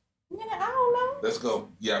 100? Nigga, I don't know. Let's go.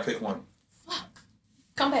 Yeah, I pick one.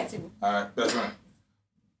 Come back to me. All right, best friend.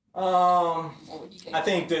 What would you think? I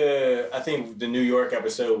think the New York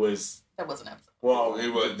episode was, That was an episode. well, It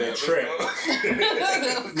was the trip.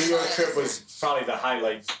 New York trip was probably the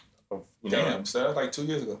highlight of, Damn, so that was like 2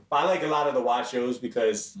 years ago. I like a lot of the watch shows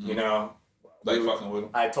because, Like we- fucking with him.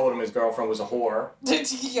 I told him his girlfriend was a whore.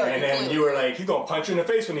 And then you were like, he gonna punch you in the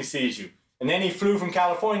face when he sees you. And then he flew from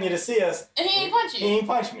California to see us. And he ain't punch He you. ain't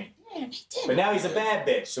punch me. Damn, he did. But now he's a bad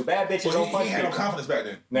bitch. So bad bitches Well, don't he punch had no people. confidence back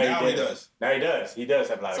then. No, Now he didn't. does. Now he does. He does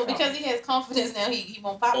have a lot So of because confidence. he has confidence now, he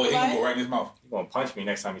won't pop Oh, the he gonna light? go right in his mouth. He's gonna punch me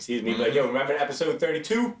next time he sees me. He'll be like, yo, remember episode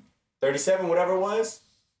 32? 37, whatever it was?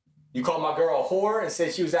 You called my girl a whore and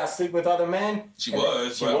said she was out sleeping with other men? She And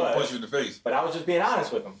was, she but I was. would punch you in the face. But I was just being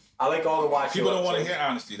honest with him. I like all the watch People show don't want to episodes. hear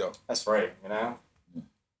honesty, though. That's right,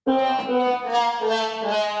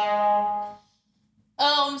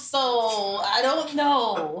 So I don't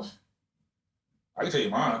know. I can tell you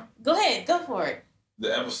mine. Go ahead, go for it.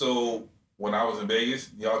 The episode when I was in Vegas,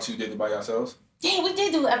 y'all two did it by yourselves. Dang, we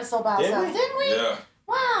did do an episode by Did ourselves, we? didn't we? Yeah.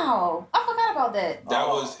 Wow, I forgot about that. That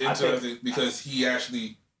Oh, was I think- interesting because he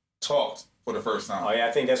actually talked for the first time. Oh yeah,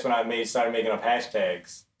 I think that's when I started making up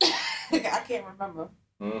hashtags. I can't remember.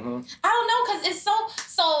 Mm-hmm. I don't know, because it's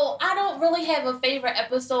so I don't really have a favorite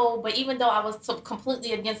episode, but even though I was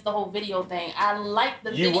completely against the whole video thing, I like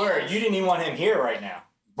the You videos. were. You didn't even want him here right now.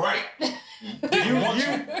 Right.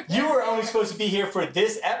 You were only supposed to be here for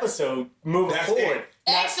this episode moving That's forward. it.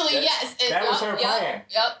 Actually, yes. that was her plan.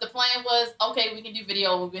 Yep. The plan was, okay, we can do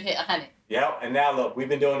video when we hit 100. Yep. And now look, we've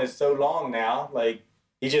been doing this so long now. Like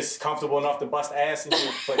he's just comfortable enough to bust ass and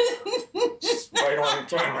just put right on the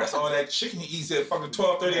camera. That's all that chicken he eats at fucking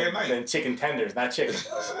 12:30 at night. Then chicken tenders, not chicken.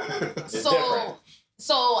 It's So,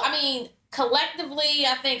 different. I mean, collectively,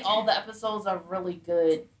 I think all the episodes are really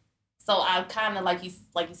good. So I kind of, like you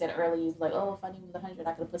said earlier, you was like, oh, if I knew it was 100,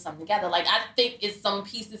 I could have put something together. Like, I think it's some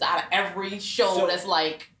pieces out of every show So- that's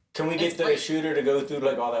like, Can we get it's the great. shooter to go through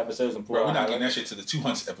like all the episodes and pull Bro, we're out not getting highlights? that shit to the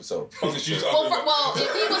 200th episode. Focus you well,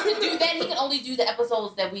 if he was to do that, he can only do the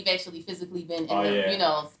episodes that we've actually physically been in, Oh, yeah. you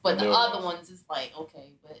know. But the No. other ones is like,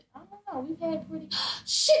 okay, but I don't know. We've had pretty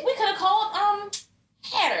shit. We could have called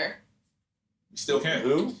Hatter. You still can't.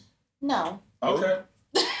 Who? No, Okay.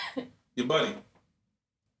 Your buddy.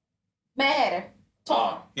 Mad Hatter.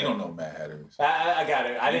 Tom. He don't know who Mad Hatter is. I got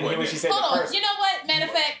it. I didn't hear what she said Hold the on. first. You know what? Matter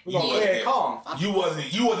of fact, We gonna go Yeah. ahead and call him. You wasn't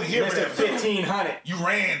here for Mr. that. 1500. You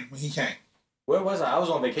ran when he came. Where was I? I was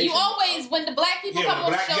on vacation. you always, when the black people Yeah, come when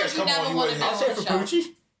on the black show, guests you come on, never you want to be wouldn't- I'll on say the for show.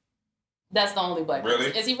 Poochie. That's the only black. Really?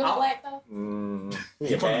 Is he really I'll- black though?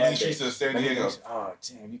 He from the bad Lee Streets bitch. of San Let me Diego. go- Oh,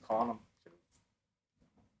 damn, you calling him?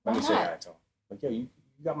 Let Why me say not? hi to him. Like, yo, you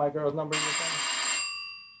got my girl's number in your phone?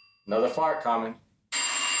 Another fart coming.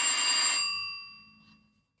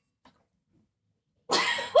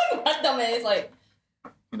 My dumb ass, like,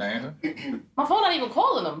 You not answering? my phone not even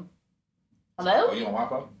calling him. Oh, Hello? you on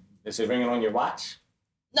Wi-Fi? Is it ringing on your watch?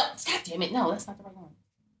 No, god damn it, no, that's not the right one.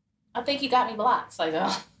 I think he got me blocked. It's like,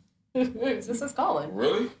 this is calling.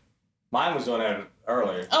 Really? Mine was doing that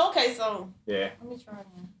earlier. Oh, okay, so Yeah, let me try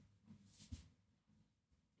again.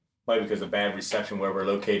 maybe because of bad reception where we're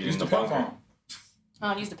located Use in the the pimp bunker. phone.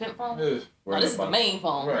 Oh, use the pimp phone? Yeah. We're Oh, in this is the bunker. main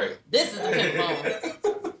phone. Right. This is the pimp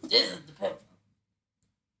phone. This is the pimp phone.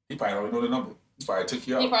 He probably don't know the number. He probably took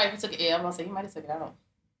you He out. probably took it. Yeah, I'm gonna say he might have took it out.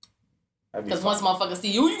 That'd be Because fun. once motherfuckers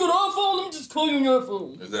see you, you got an iPhone, let me just call you on your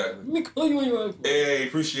iPhone. Let Exactly. me call you on your iPhone. Hey,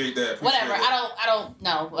 appreciate that. Appreciate Whatever. that. I don't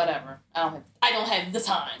know. Whatever. I don't have the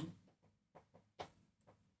time.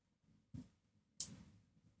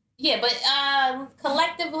 Yeah, but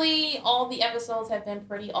collectively, all the episodes have been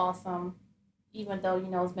pretty awesome. Even though, you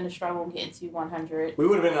know, it's been a struggle getting to 100. We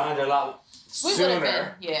would have been 100 a lot We would have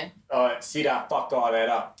sooner. been, yeah. C-Dot fucked all that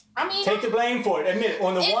up. I mean, Take the blame for it. Admit it.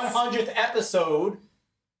 On the It's- 100th episode,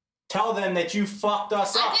 tell them that you fucked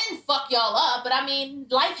us up. I didn't fuck y'all up, but I mean,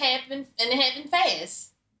 life happened, and it happened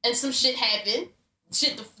fast. And some shit happened.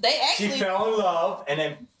 Shit, they She actually... fell in love and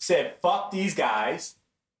then said, fuck these guys,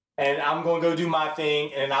 and I'm going to go do my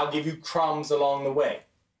thing, and I'll give you crumbs along the way.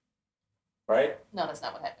 Right? No, that's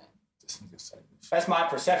not what happened. This nigga said this. That's my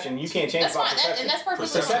perception. You can't change That's my fine, perception. and that's perfectly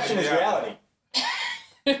Perception is reality.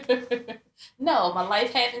 reality. No, my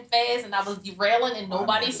life happened fast, and I was derailing, and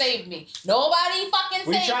nobody saved me. Nobody fucking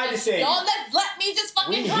We saved tried me. to save Y'all you. let me just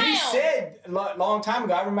fucking He drown. said a long time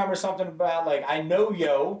ago, I remember something about, like, I know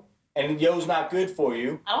Yo, and Yo's not good for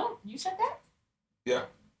you. You said that? Yeah.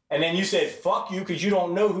 And then you said, fuck you, because you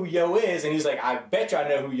don't know who Yo is. And he's like, I bet you I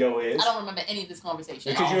know who Yo is. I don't remember any of this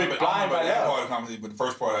conversation. Because I you don't were remember- I don't blind remember by that now. part of the conversation, but the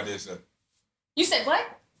first part I did say You said what?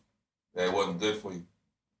 that it wasn't good for you.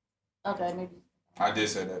 Okay, maybe. I did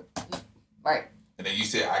say that. Right. And then you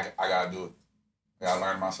said, I gotta do it. I gotta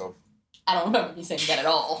learn myself. I don't remember you saying that at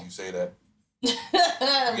all. You say that. You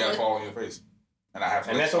gotta fall on your face. And I have to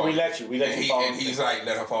And let that's you what we fall. let you. We let and you he, fall. And he's like,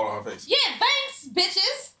 let her fall on her face. Yeah, thanks,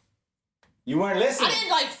 bitches. You weren't I listening. didn't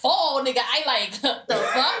like fall, nigga. I like, the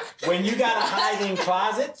fuck? When you gotta hide in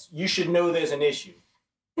closets, you should know there's an issue.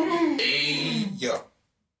 Hey, yeah.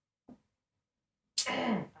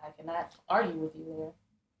 I cannot argue with you there.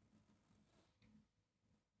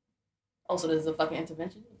 Oh, so this is a fucking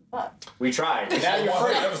intervention? Fuck. We tried. Now you're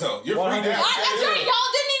 100 free. episode. You're free 100. now. That's right.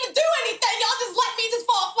 Y'all didn't even do anything. Y'all just let me just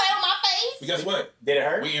fall flat on my face. But guess what? Did it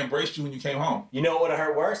hurt? We embraced you when you came home. You know what would have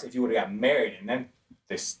hurt worse? If you would have got married and then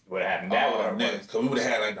this would have happened. That would have hurt worse. Because we would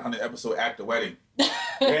have had like the 100 episode at the wedding.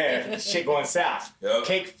 Yeah, shit going south. Yep.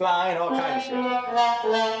 Cake flying, all kinds of shit.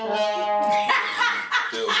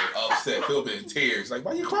 Phil was upset. Phil been in tears. Like,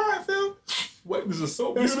 why you crying, Phil? Weddings are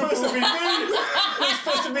so It was beautiful. supposed to be me. It was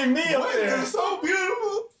supposed to be me up Weddings there. are so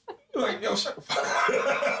beautiful. You're like, yo, shut the fuck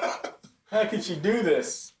up. How could she do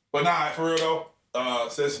this? But nah, for real though,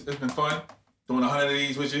 sis, it's been fun doing 100 of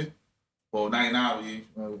these with you. Well, 99 with you,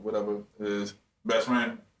 whatever it is. Best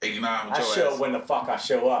friend, 89 with I your show ass. when the fuck I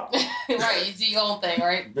show up. Right, you do your own thing,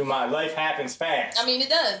 right? Do my life happens fast. I mean, it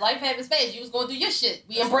does. Life happens fast. You was gonna do your shit.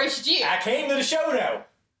 We embraced you. I came to the show though,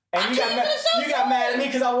 and I you got came mad. to the show You got too. mad at me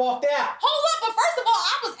because I walked out. Hold up, but first of all,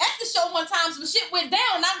 I was at the show one time, some shit went down,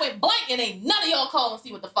 and I went blank, and ain't none of y'all call and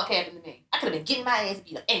see what the fuck happened to me. I could have been getting my ass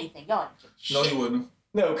beat or anything. Y'all didn't give a No, shit. you wouldn't.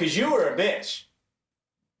 No, because you were a bitch.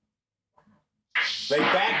 Like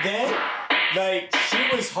back then, like she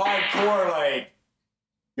was hardcore. Like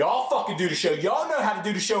y'all fucking do the show. Y'all know how to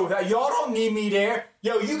do the show without. Y'all don't need me there.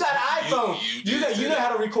 Yo, you got an iPhone. you did say You know that.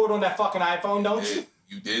 how to record on that fucking iPhone, don't you?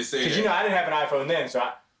 You did say Because that. you know I didn't have an iPhone then. So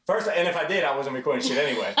and if I did, I wasn't recording shit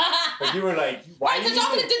anyway. But you were like, why Right, you because y'all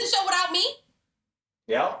could need have me? did the show without me.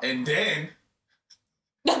 Yep. And then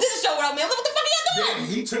Y'all did the show without me. What the fuck are y'all doing?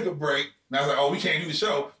 he took a break. And I was like, oh, we can't do the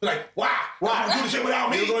show. We're like, why? Why? Y'all do the shit without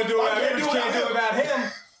me. You're going to do it Why without him. You can't do it without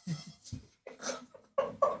him.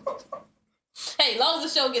 Hey, long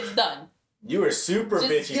as the show gets done. You were super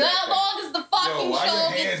Just bitchy. as back then. long as the Yo, fucking why your show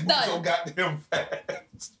hands gets move so done. goddamn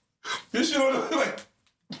fast? This shit on like,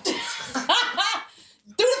 Do the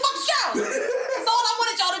fucking show. That's all I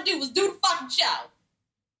wanted y'all to do was do the fucking show.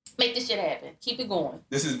 Make this shit happen. Keep it going.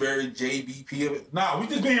 this is very JBP of it. Nah, we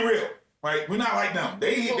just being real. Right? We're not like them.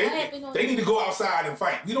 They need to go outside and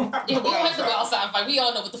fight. We don't have to Yeah, go we don't have to go outside. outside and fight. We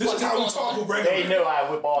all know what the This fuck is is how we going talk on. with regular. They know I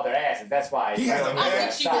whip all their asses. That's why. He has a I bad-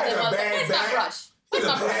 wish you with He them had a motherfuckers. bad Where's my back. brush? He's Where's a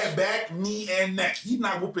my brush? bad back, knee, and neck. He's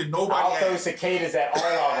not whooping nobody I'll throw ass. cicadas at all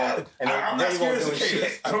of them, and I'm not they scared won't of do cicadas.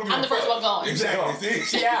 shit. I don't give I'm a the first fuck. one gone. Exactly.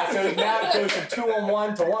 See? Yeah, so now it goes from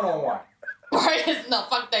 2-on-1 to 1-on-1. Right? No,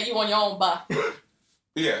 fuck that. You on your own, bye.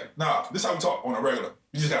 Yeah, nah, this is how we talk on a regular.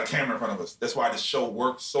 We just got a camera in front of us. That's why this show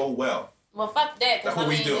works so well. Well, fuck that. That's Because, what I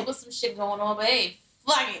we mean, do. there was some shit going on, but hey,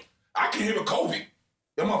 fuck it. I can hear the COVID.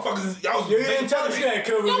 Y'all motherfuckers, y'all was You making didn't tell fun us of you me. had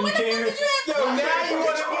COVID when you when the came fuck in. did you have Yo, COVID? now you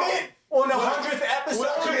want to Well, admit on the well, 100th episode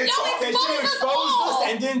well, I couldn't that talk. you exposed us exposed all.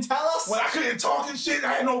 us and didn't tell us? When I couldn't talk and shit,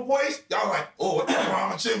 I had no voice. Y'all like, oh, what the fuck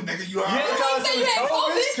wrong with you, nigga? You You didn't alright? tell us say it you had was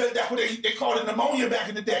COVID? COVID? Cause that's what they called it pneumonia back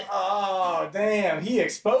in the day. Oh, damn. He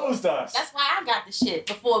exposed us. That's why I got the shit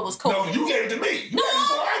before it was COVID. No, you gave it to me. You No. got it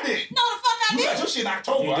before I did. No, the fuck I You did. got your shit in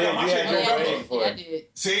October. You I did. got my You shit had in your Yeah, I November. break. did. for Yeah, I it. did.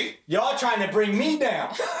 See? Y'all trying to bring me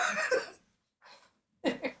down.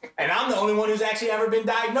 And I'm the only one who's actually ever been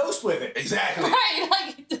diagnosed with it. Exactly. Right?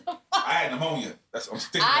 Like, the fuck? I had pneumonia. I'm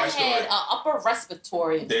sticking to I that story. had an upper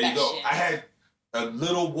respiratory There infection. you go. I had a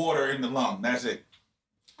little water in the lung. That's it.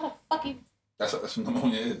 How the fuck you... That's what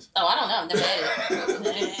pneumonia is. Oh, I don't know. I've never had it.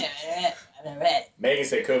 I've never had it. Megan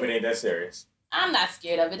said COVID ain't that serious. I'm not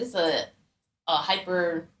scared of it. It's a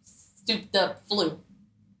hyper souped up flu.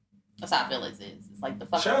 That's how I feel it is. It's like the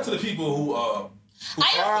fucking... Shout out to the people who I-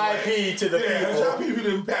 R.I.P. to the shout out to people.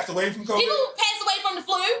 people who passed away from COVID. People who pass away from the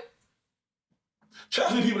flu. Shout out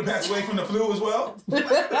to the people that passed away from the flu as well.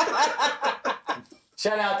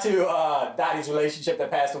 Shout out to Dottie's relationship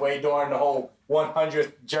that passed away during the whole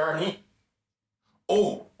 100th journey.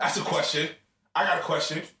 Oh, that's a question. I got a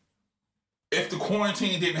question. If the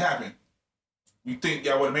quarantine didn't happen, you think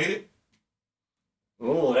y'all would have made it?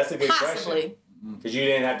 Ooh, that's a good question. Possibly. Because you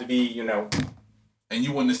didn't have to be, And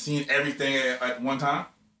you wouldn't have seen everything at one time?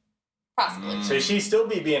 Possibly. So she'd still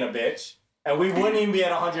be being a bitch. And we wouldn't even be at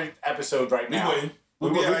 100 episodes right We now. wouldn't.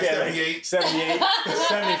 We'd We'd be at like like 78. 78,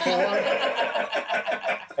 74.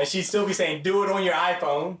 And she'd still be saying, do it on your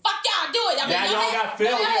iPhone. Fuck y'all, do it. I mean, Now y'all got Phil.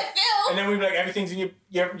 Y'all had Phil. And then we'd be like, everything's in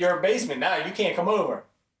your basement. Now you can't come over.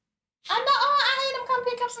 I know. I had him come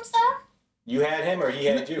pick up some stuff. You had him or he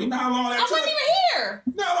had You you? know how long that I took? wasn't even here.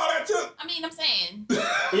 You know how long that took? I mean, I'm saying.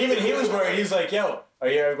 Even he was worried. He was like, yo, are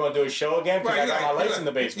you ever going to do a show again? Because I got my lights in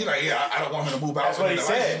the He's basement. like, yeah, I don't want him to move out. That's what he The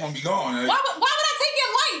said. lights is gonna be gone. Why would I take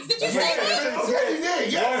your lights? Did you say that? Yes, he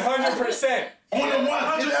did. Yes. 100%. On the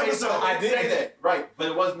 100 episode. I did. say that, right? But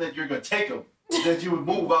it wasn't that you're gonna take them; that you would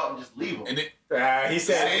move out and just leave them. And it, He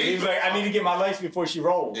said, he was like, I need to get my lights before she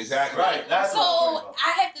rolls. exactly. Right. That's what I'm So worried about. I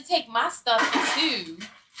have to take my stuff too.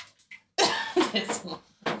 This one.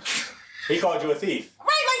 He called you a thief. Right,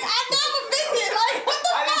 like I know I'm offended. Like what the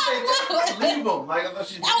I didn't say fuck? take, leave them. Like I thought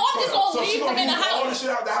she. Oh, I'm just gonna So she leave them gonna in the move all the house shit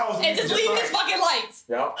out the house and just leave his fucking lights.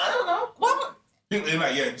 Yep. I don't know. What? People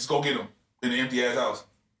like, yeah, just go get them in an empty ass house.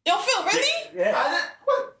 Yo, Phil, really? Yeah. I didn't.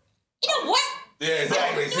 What? You know what? Yeah,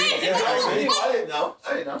 exactly. See, Yeah, yeah, exactly. I didn't know. I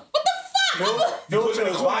didn't know. What the fuck? Phil, Phil Put it in the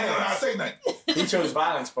chose corner, you don't know how violence. to say nothing. He chose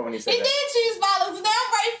violence for when he said He did choose violence, and now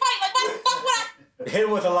I'm ready to fight. Like, why the fuck would I? that. Hit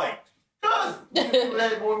him with a light. Because people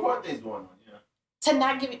had more important things going on. You know. To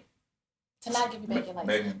not give you back your life.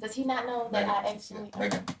 Megan. Does he not know that I actually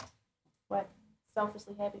Megan. what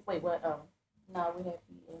selfishly happy? Wait, what? No, we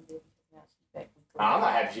happy and baby. Now she's back. I'm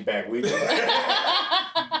not happy she back with you.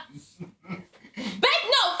 Back?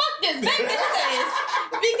 No, this. Back to this.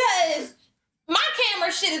 Because my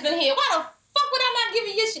camera shit is in here. Why the fuck would I not give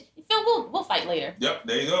you your shit? Phil, we'll fight later. Yep,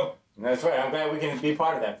 there you go. That's right. I'm glad we can be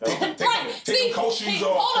part of that, Phil. Right. Take them cold shoes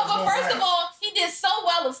off. Hold on, but Let's go first of around. all, he did so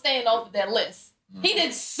well of staying off of that list. He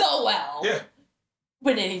did so well. Yeah.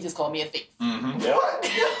 But then he just called me a thief. Mm-hmm.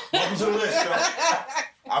 What? Welcome to the list, yo.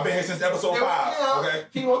 I've been here since episode 5. Okay.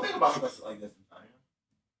 People don't think about stuff like this sometimes.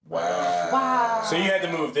 Wow. Wow. So you had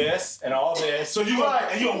to move this and all this. So you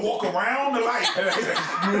gonna walk around the light?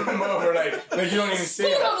 Move them over like you don't even see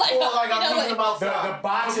Scoot them. him like, Or like you I'm know leaving them what? outside. The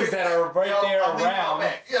boxes that are right there around.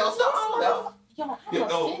 Yo, stop. Yo, I'm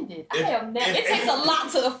Yo, offended. if- I am now. if- It takes a lot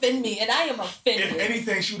to offend me, and I am offended. If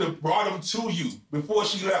anything, she would have brought them to you before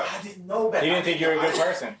she left. I didn't know that. He didn't think you were a good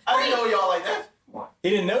person. I didn't know y'all like that. He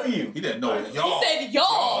didn't know you. He didn't know it. Y'all. He said,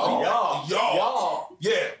 y'all. Y'all.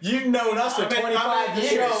 Yeah. You've known us for 25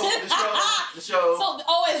 years. The show. So,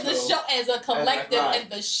 as the show, as a collective, Right. and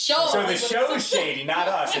the show. So the show's shady, not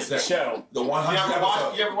us. It's the show. The You 100th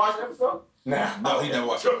episode. ever watch the episode? Nah. No, he never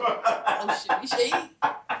watched it. Oh, shit, we shady.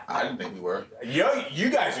 I didn't think we were. Yo, you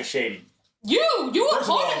guys are shady. You were First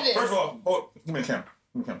of part of this. all, hold, give me the camera.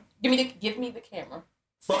 Give me the camera. Give me the camera.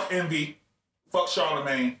 Fuck Envy. Fuck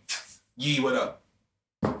Charlamagne. Yee, what up?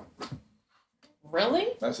 Really?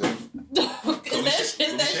 That's it.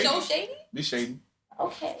 is that shady. show shady? Be shady.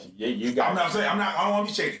 Okay. Yeah, you guys. I'm not saying I don't want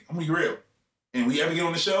to be shady. I'm gonna be real. And we ever get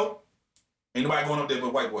on the show, ain't nobody going up there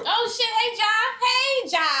but white boy. Oh shit! Hey, Ja. Hey,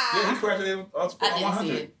 Ja. Yeah, he congratulated us for I didn't 100.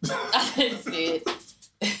 see it. I didn't see it.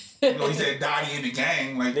 You know, he said Dottie in the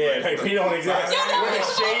gang. Like, Yeah, like, we don't exist. Right? We're the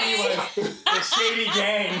shady ones. The shady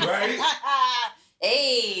gang. Right?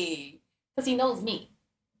 Hey, because he knows me.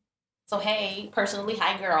 So hey, personally,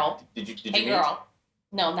 hi girl. Did you Hey girl.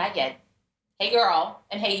 No, not yet. Hey girl,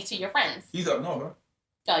 and hey to your friends. He's up north,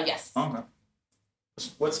 huh? Yes. Okay.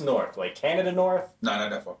 What's north? Like Canada north? Nah,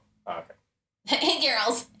 not that far. Oh, okay. Hey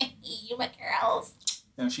girls. Hey, you my girls.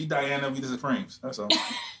 And she Diana, we the Supremes. That's all.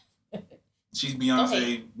 She's Beyonce.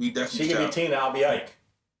 Okay. We She definitely. can be Tina, I'll be Ike.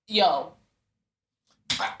 Yo.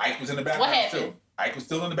 Ike was in the background happened? too. Ike was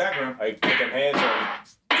still in the background. Ike put them hands on.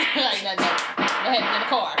 Like, no. What happened in the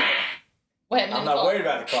car? What happened I'm in the not car? worried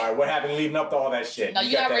about the car. What happened leading up to all that shit? No, You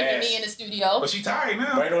you're got not the bringing ass me in the studio. But she tired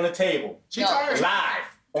now. right on the table. She No. tired. Live.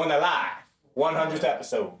 On the live. 100th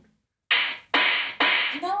episode.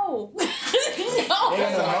 No. no.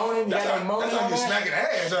 Yeah, no moaning. You That's got how no moaning you on that? smacking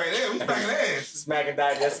ass right there. We smacking ass. Smacking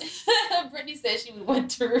digest. Brittany said she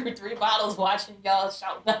went through 3 bottles watching y'all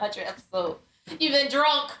shout the 100 episode. You been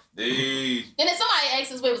drunk. Hey. And then somebody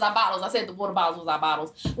asked us where was our bottles. I said the water bottles was our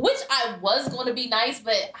bottles. Which I was going to be nice,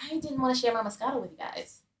 but I didn't want to share my Moscato with you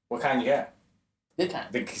guys. What kind you got? Good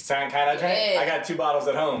kind. The kind I drank? Yeah. I got 2 bottles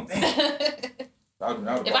at home.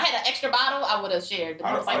 If I had an extra bottle, I would have shared the I'd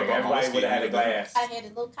have- Like motorcycle. everybody would have had a glass. I had a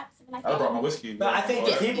little cup something like I brought that. my whiskey. No, I think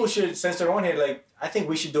Yes. the people should, since they're on here, like, I think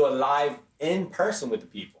we should do a live in person with the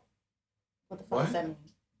people. What the fuck What? does that mean?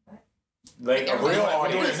 Like a Everybody real We're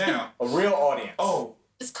doing audience. it now. A real audience. Oh,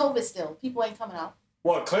 It's COVID still. People ain't coming out.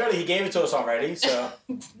 Well, clearly he gave it to us already, so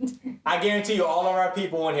I guarantee you all of our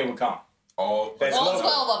people on here will come. all That's All local.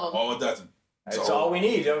 12 of them. all a dozen. That's So- all we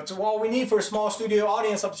need. That's all we need for a small studio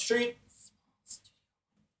audience up the street.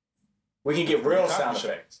 We can get real Copy sound show.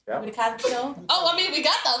 effects. Yeah. With the Cosby Show? Oh, I mean, we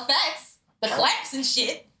got the effects. The claps and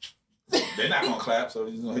shit. They're not gonna clap, so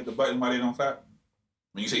you're gonna hit the button while they don't clap.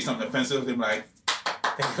 When you say something offensive, they're like,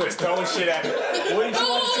 They was throwing shit at me. Wouldn't you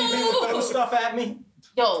want to see people throw stuff at me?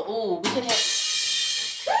 Yo, ooh, we could have...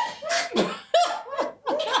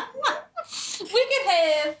 we could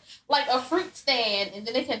have, like, a fruit stand, and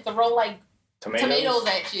then they can throw, like, tomatoes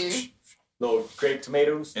at you. Little grape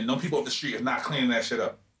tomatoes. and no people up the street is not cleaning that shit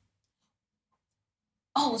up.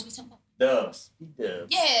 Oh, what we talking about? Dubs. Eat dubs.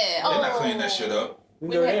 Yeah. They're not cleaning that shit up. We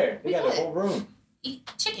We go had- there. They we got a good. whole room.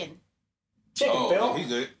 Eat chicken. Chicken, Oh, Phil. he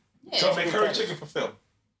good. Yeah. So make curry chicken for Phil.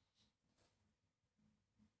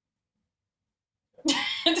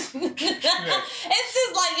 It's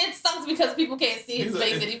just like, it sucks because people can't see his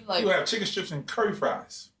face, and he's like, You have chicken strips and curry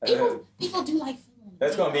fries. people do like film.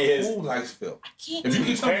 That's gonna be his. Who likes Phil? I can't. If you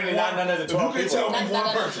can tell me Apparently not none of the if you 12 can people. tell me Not one none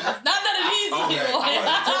of- person. Not none of these Okay, people.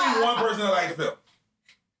 tell me one person that likes Phil.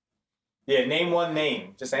 Yeah, name one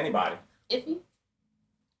name. Just anybody. Iffy?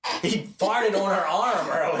 He farted on her arm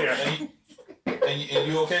earlier. And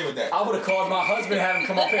you okay with that? I would have called my husband, had him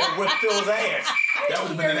come up here and whip Phil's ass. That would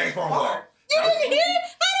have been the next phone call. You didn't hear it?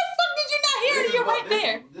 How the fuck did you not hear it? You're right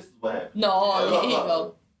there. This is what happened. No, here you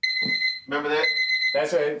go. Remember that?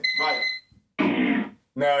 That's right. Right.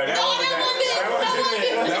 No, that No, wasn't that that. wasn't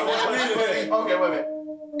it. That wasn't it. That wasn't it. Okay, wait a minute.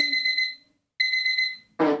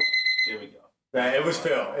 There we go. Nah, it was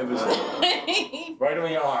Phil. It was Phil. Right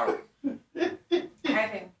on your arm. I didn't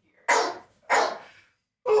hear.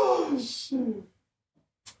 Oh shit.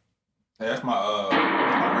 Yeah, that's my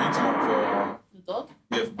ringtone for The dog?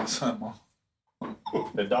 yeah, for my son, mom.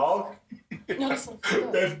 The dog? No, that's so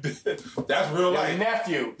good. That's real Your life.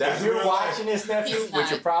 nephew. That's if you're real watching this nephew, He's which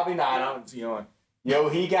not. you're probably not, I don't see on. Yo,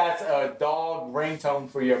 he got a dog ringtone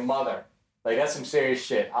for your mother. Like, that's some serious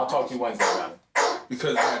shit. I'll talk to you Wednesday about it.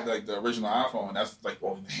 Because I had like the original iPhone, and that's like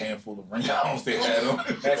only a handful of ringtones they had on.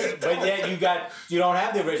 But yet you don't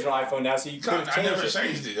have the original iPhone now, so you could have I never changed it.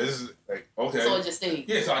 changed it. This is like okay. So it just stayed.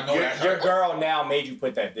 Yeah, so I know that's Your her. girl now made you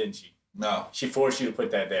put that, didn't she? No. She forced you to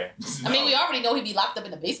put that there. I mean, we already know he'd be locked up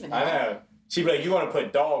in the basement. I now. know. She'd be like, you want to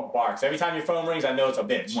put dog barks. Every time your phone rings, I know it's a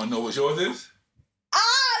bitch. You want to know what yours is? Ah,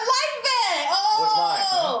 I like that.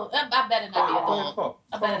 Oh, What's I better not be a dog. Oh,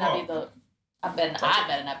 I better not be a dog. I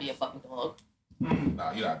better not be a fucking dog.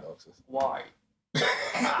 Nah, you're not a dog, sis. Why?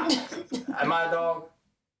 Am I a dog?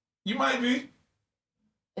 You might be.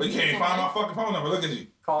 But you can't even find my fucking phone number. Look at you.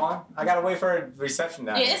 Call on. I gotta wait for a reception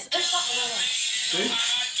down Yeah, here. it's something.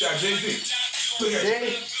 See? Got Jay-Z. Look at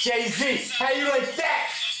you. Jay-Z, how you like that?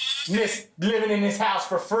 Miss living in this house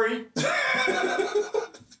for free?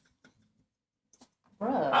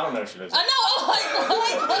 Bruh. I don't know if she lives. I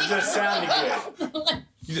know. It just sounded good.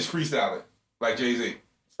 You just freestyle it. Like Jay-Z.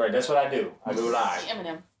 Right, that's what I do. I go live.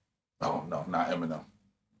 Eminem. Oh, no, not Eminem.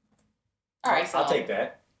 All right, so I'll take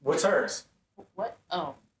that. What's hers? What?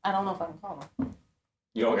 Oh, I don't know if I can call him.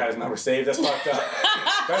 You don't got his number saved? That's fucked up.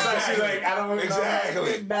 That's why she's like, I don't even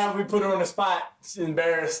Exactly. know. Now we put her on the spot. She's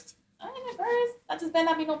embarrassed. I ain't embarrassed. I just better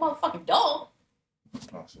not be no motherfucking dog.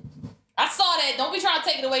 Oh, shit. I saw that. Don't be trying to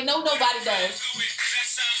take it away. No, nobody does.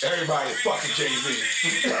 Everybody is fucking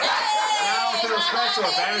Jay-Z. I don't feel special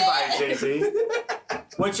if everybody's Jay-Z.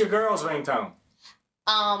 What's your girl's ringtone?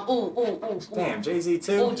 Ooh. Damn, Jay-Z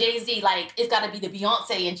too? Ooh, Jay-Z, like, it's gotta be the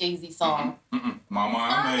Beyonce and Jay-Z song. Mama,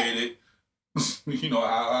 I made it. You know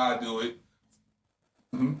how I do it.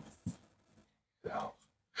 Mm-hmm. No.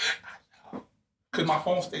 Cause my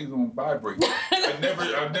phone stays on vibrate. I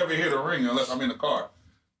never hear the ring unless I'm in the car.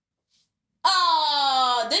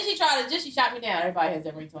 Oh, then she shot me down. Everybody has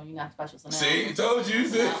their ringtone. You're not special, so now. See, told you.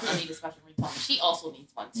 See? Now I need a special ringtone. She also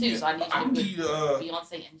needs one too, Yeah. so I need I you to need, put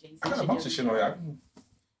Beyonce and Jay-Z. I got a bunch of shit on there.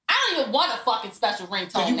 I don't even want a fucking special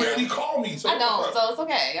ringtone. Cause you now. barely call me. So I don't, what the fuck? so it's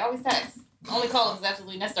okay. I always text. Only call is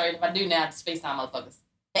absolutely necessary. If I do now, just FaceTime motherfuckers.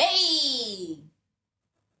 Hey!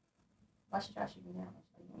 Why should I shoot me down?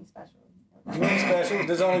 You ain't special. You ain't special.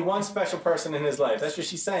 There's only one special person in his life. That's what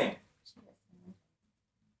she's saying.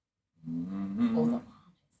 Mm-hmm.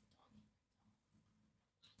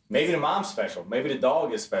 Maybe the mom's special. Maybe the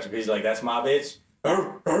dog is special. He's like, that's my bitch.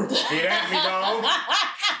 Get at me, dog.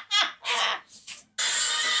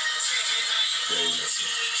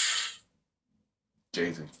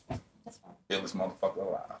 Jay-Z. That's fine. Illest motherfucker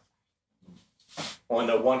alive. On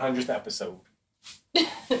the 100th episode.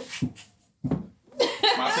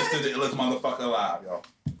 My sister, the illest motherfucker alive, y'all.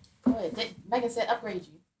 Good. Megan said upgrade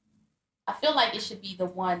you. I feel like it should be the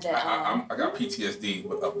one that. I got PTSD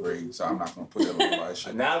with upgrade, so I'm not gonna put that on my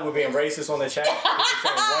shit. Now we're being racist on the chat. People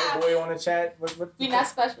saying white boy on the chat. We're not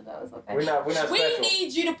special though. It's okay. We're not We special.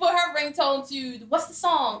 need you to put her ringtone to what's the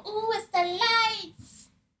song? Ooh, it's the lights,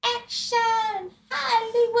 action,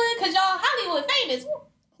 Hollywood. Cause y'all Hollywood famous. Woo.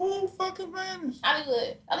 Who fucking vanished?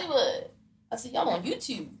 Hollywood. I see y'all on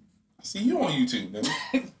YouTube. I see you on YouTube, nigga.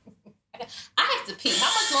 I have to pee. How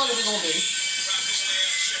much longer we gonna be?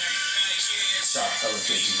 Stop telling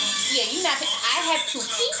Jay-Z. Yeah, you not. I have to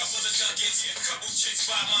pee.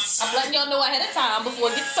 I'm letting y'all know ahead of time before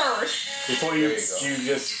it gets served. Before you There you go.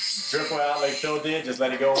 just dribble out like Phil did, just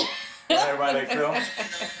let it go. Let everybody like Phil.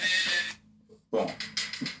 Boom.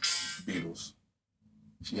 Beatles.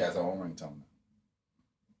 She has her own ringtone.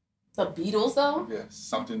 The Beatles though. Yeah,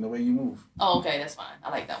 something the way you move. Oh, okay, that's fine. I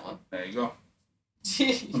like that one. There you go.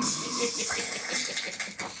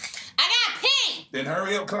 I got pee. Then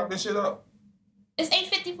hurry up, clap this shit up. It's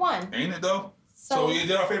 8:51. Ain't it though? So So we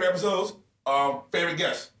did our favorite episodes. Favorite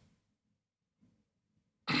guest.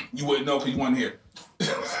 You wouldn't know because you weren't here.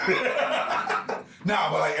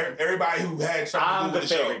 Nah, but like everybody who had something to I'm do the with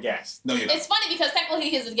the show. favorite guest. No, you're not. it's funny because technically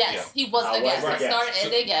he's a guest. Yeah. He was I a guest. was a He started guest.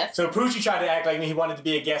 as a guest. So Poochie tried to act like he wanted to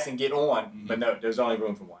be a guest and get on, Mm-hmm. but no, there's only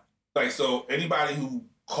room for one. Like, so anybody who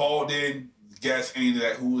called in, guessed any of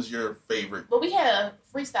that, who was your favorite? But we had a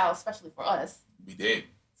freestyle especially for us. We did.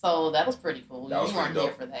 So that was pretty cool. That was You weren't pretty here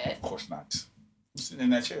dope. for that. Of course not. I'm sitting in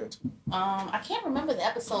that chair too. I can't remember the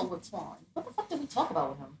episode with Twan. What the fuck did we talk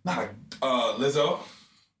about with him? Not Lizzo.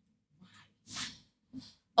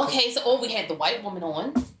 Okay, so we had the white woman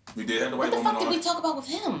on. We did have the What white the woman fuck did on. we talk about with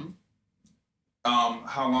him?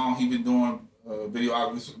 How long he been doing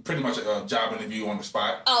videography? Pretty much a job interview on the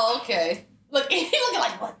spot. Oh, okay. Look, he looking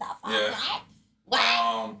like, what the fuck? Yeah.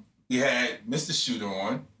 What? He had Mr. Shooter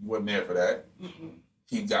on. You wasn't there for that. Mm-mm.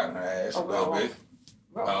 He got in her ass Oh, a little we're bit.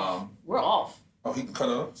 We're off. We're off. Oh, he can cut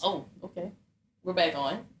her. Oh, okay. We're back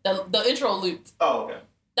on. The intro looped. Oh, okay.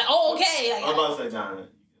 Okay. I'm about to say, nah.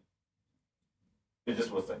 It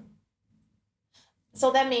just was second.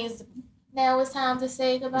 So that means now it's time to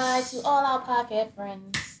say goodbye to all our podcast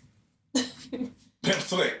friends. Pimp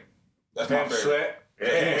Slick. That's my Pimp favorite. Slick.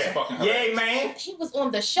 He was fucking Yeah, hilarious. man. He was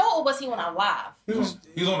on the show or was he on our live? He was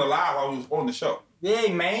on the live while we was on the show.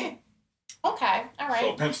 Yeah, man. Okay, all So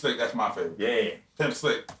right. Pimp Slick, that's my favorite. Yeah. Pimp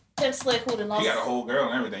Slick. Pimp Slick, who done lost? He got a whole girl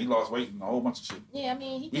and everything. He lost weight and a whole bunch of shit. Yeah, I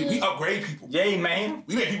mean, he We good. upgrade people. Yeah, man.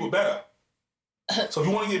 We make people better. So if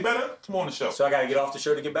you want to get better, come on the show. So I gotta get off the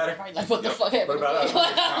show to get better? Right, like, what the Yep. fuck happened? What about us?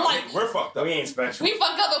 Nah, like, we're fucked up. We ain't special. we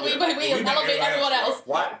fuck up and we Yeah. We make elevate everyone else.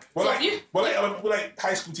 What? We're So like, if you- we're like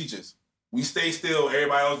high school teachers. We stay still.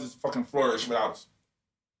 Everybody else is fucking flourish without us.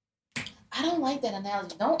 I don't like that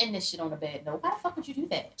analogy. Don't end this shit on a bad note. Why the fuck would you do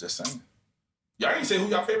that? Just saying. Y'all didn't say who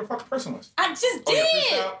your favorite fucking person was. I just Oh, your did.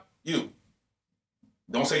 freestyle? You.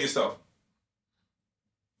 Don't say yourself.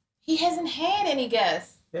 He hasn't had any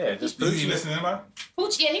guests. Yeah, just You ain't listening to anybody?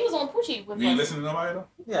 Poochie, yeah, he was on Poochie with You ain't us. listening to nobody though?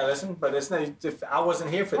 Yeah, listen, but it's not. I wasn't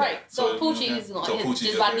here for Right. So Poochie okay. is on So his, Poochie just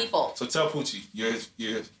your by favorite. default. So tell Poochie,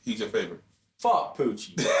 he's your favorite. that. Fuck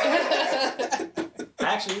Poochie.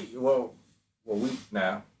 Actually, well, we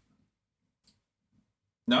now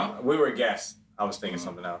No? we were guests. I was thinking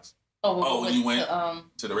something else. Oh, when you went to,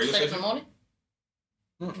 To the radio Straight Up in station? the Morning?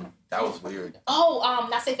 Mm-mm. That was weird. Oh,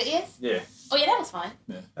 Not Safe for Ears? Yeah. Oh, yeah, that was fun.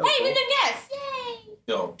 Yeah. that was Hey, cool. we've been guests. Yay.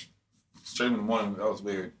 Yo, Straight in the Morning, that was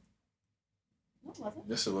weird. No, it wasn't.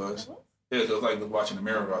 Yes, it It was. was? Yeah, it was like watching the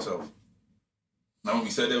mirror of ourselves. Now when we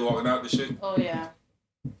said they were walking out the shit. Oh, yeah.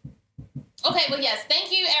 Okay, well, yes,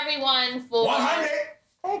 thank you, everyone, for 100!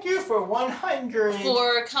 Thank you for 100.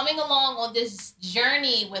 for coming along on this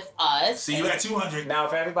journey with us. See you at 200. Now,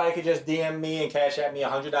 if everybody could just DM me and cash at me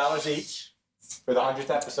 $100 each for the 100th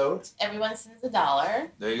episode. Everyone sends $1.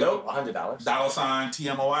 There you Nope, go. $100. $sign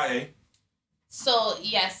TMOIA. So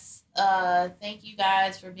yes, thank you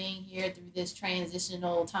guys for being here through this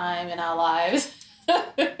transitional time in our lives.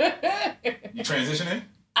 You transitioning?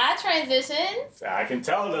 I transitioned. I can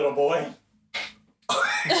tell, little boy.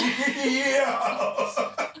 Yeah.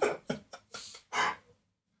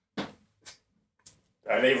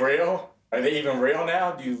 Are they real? Are they even real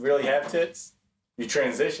now? Do you really have tits? You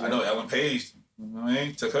transition. I know Ellen Page, you know what I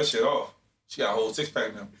mean? Took her shit off. She got a whole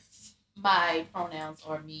 6-pack now. My pronouns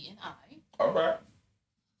are me and I. All right.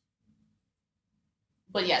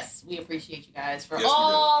 But yes, we appreciate you guys for Yes, we do.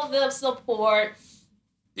 all the support.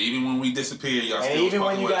 Even when we disappear, y'all And still even when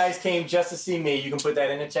fucking you with guys us. came just to see me, you can put that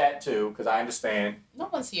in the chat too, because I understand. No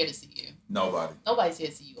one's here to see you. Nobody. Nobody's here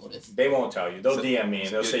to see you, Otis. They won't tell you. They'll So- DM me and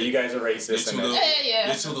they'll Yeah, say you guys are racist. You're And too that- little, Yeah.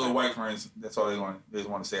 Your two little white friends, that's all they want. They just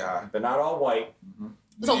want to say hi. They're not all white.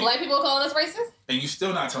 So black people are calling us racist? And you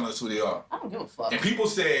still not telling us who they are. I don't give a fuck. And people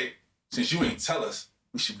said, since you ain't tell us,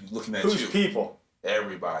 we should be looking at Who's you. people?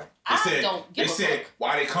 Everybody. I don't give they a said, fuck.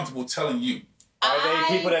 why they comfortable telling you? Are I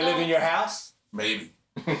they people that live don't- in your house? Maybe.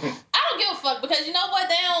 I don't give a fuck because you know what?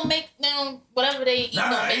 They don't make them whatever they eat. Nah,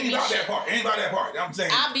 don't make ain't me about shit. that part. Ain't about that part. I'm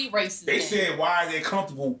saying, I'll be racist. they then. said, why are they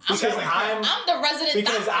comfortable I'm telling Because you? I'm the resident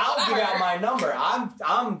Because doctor. I'll give out Whatever. my number.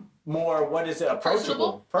 I'm more, what is it,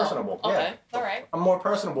 approachable. Personable. Oh, Yeah. okay, all right. I'm more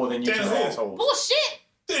personable than you Then two who? assholes. Bullshit.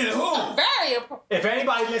 Then I'm who? very. If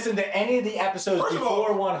anybody listened to any of the episodes First of all,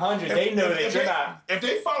 before 100, they know that you're not. If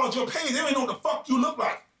they followed your page, they don't know what the fuck you look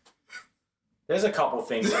like. There's a couple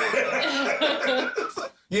things.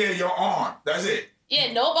 Yeah, your arm. That's it.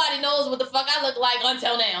 Yeah, nobody knows what the fuck I look like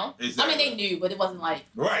until now. Exactly. I mean, they knew, but it wasn't like,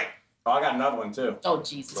 Right. Oh, I got another one too. oh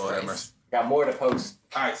Jesus Lord have Christ. mercy. Got more to post.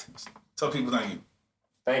 All right. Tell people thank you.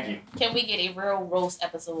 Thank you. Can we get a real roast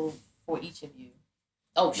episode for each of you?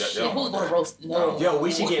 Oh Yeah, shit, they don't who's want gonna that. roast? No. Yo,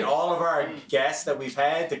 we should get all of our guests that we've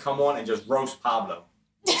had to come on and just roast Pablo.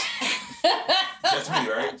 That's me,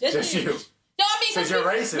 right? Just you. No, I mean, Since 'cause you're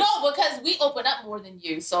we- racist. No, because we open up more than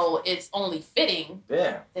you, so it's only fitting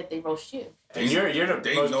Yeah. that they roast you. And you're the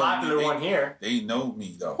They most know me. popular They- one here. They know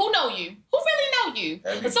me, though. Who know you? Who really know you?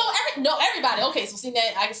 Everybody. So everybody. Okay, so see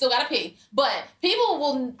that I still gotta pee, but people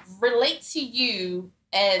will relate to you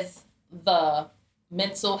as the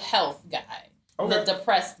mental health guy, the Okay.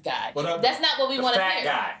 depressed guy. What up? That's not what we The want to fat hear.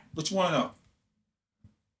 guy. What you want to know?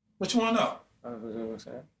 What you want to know?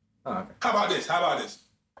 Oh, okay. How about this?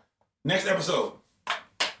 Next episode,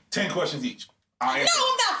 10 questions each. I'll No, answer.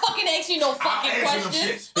 I'm not fucking ask you no I'll fucking answer them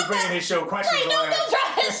questions. shits. He bringing his show questions Right, on don't that.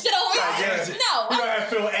 try that shit over Like, here. yeah. it. You No. gonna have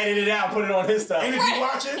Phil edit it out and put it on his stuff. And if you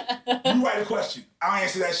watching, you write a question. I'll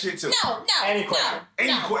answer that shit too. No. Any question.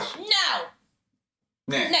 Any no, question.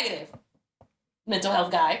 No. Nah. Negative. Mental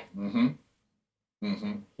health guy.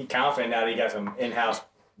 He confident now that he got some in-house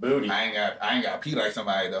booty. I ain't got to pee like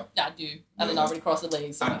somebody though. I do. I done already crossed the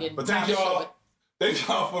legs, so I'm getting But thank time to show y'all. it. Thank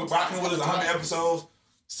y'all for rocking with us 100 episodes.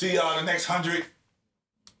 See y'all in the next 100.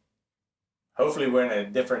 Hopefully we're in a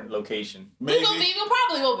different location. We Maybe. will be. We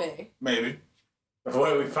probably will be. Maybe.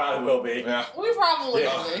 Well, we probably will be. Yeah. We probably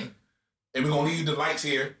Yeah. will be. And we're gonna leave the lights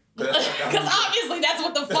here. Because obviously that's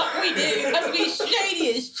what the fuck we do. Because we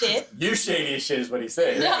shady as shit. You shady as shit is what he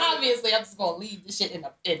said. Yeah, obviously I'm just gonna leave the shit in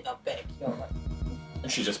the backyard. You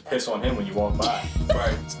should just piss on him when you walk by.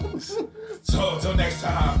 Right. So until next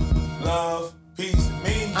time, love, peace,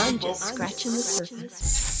 mean I'm people. just scratching the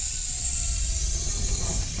surface.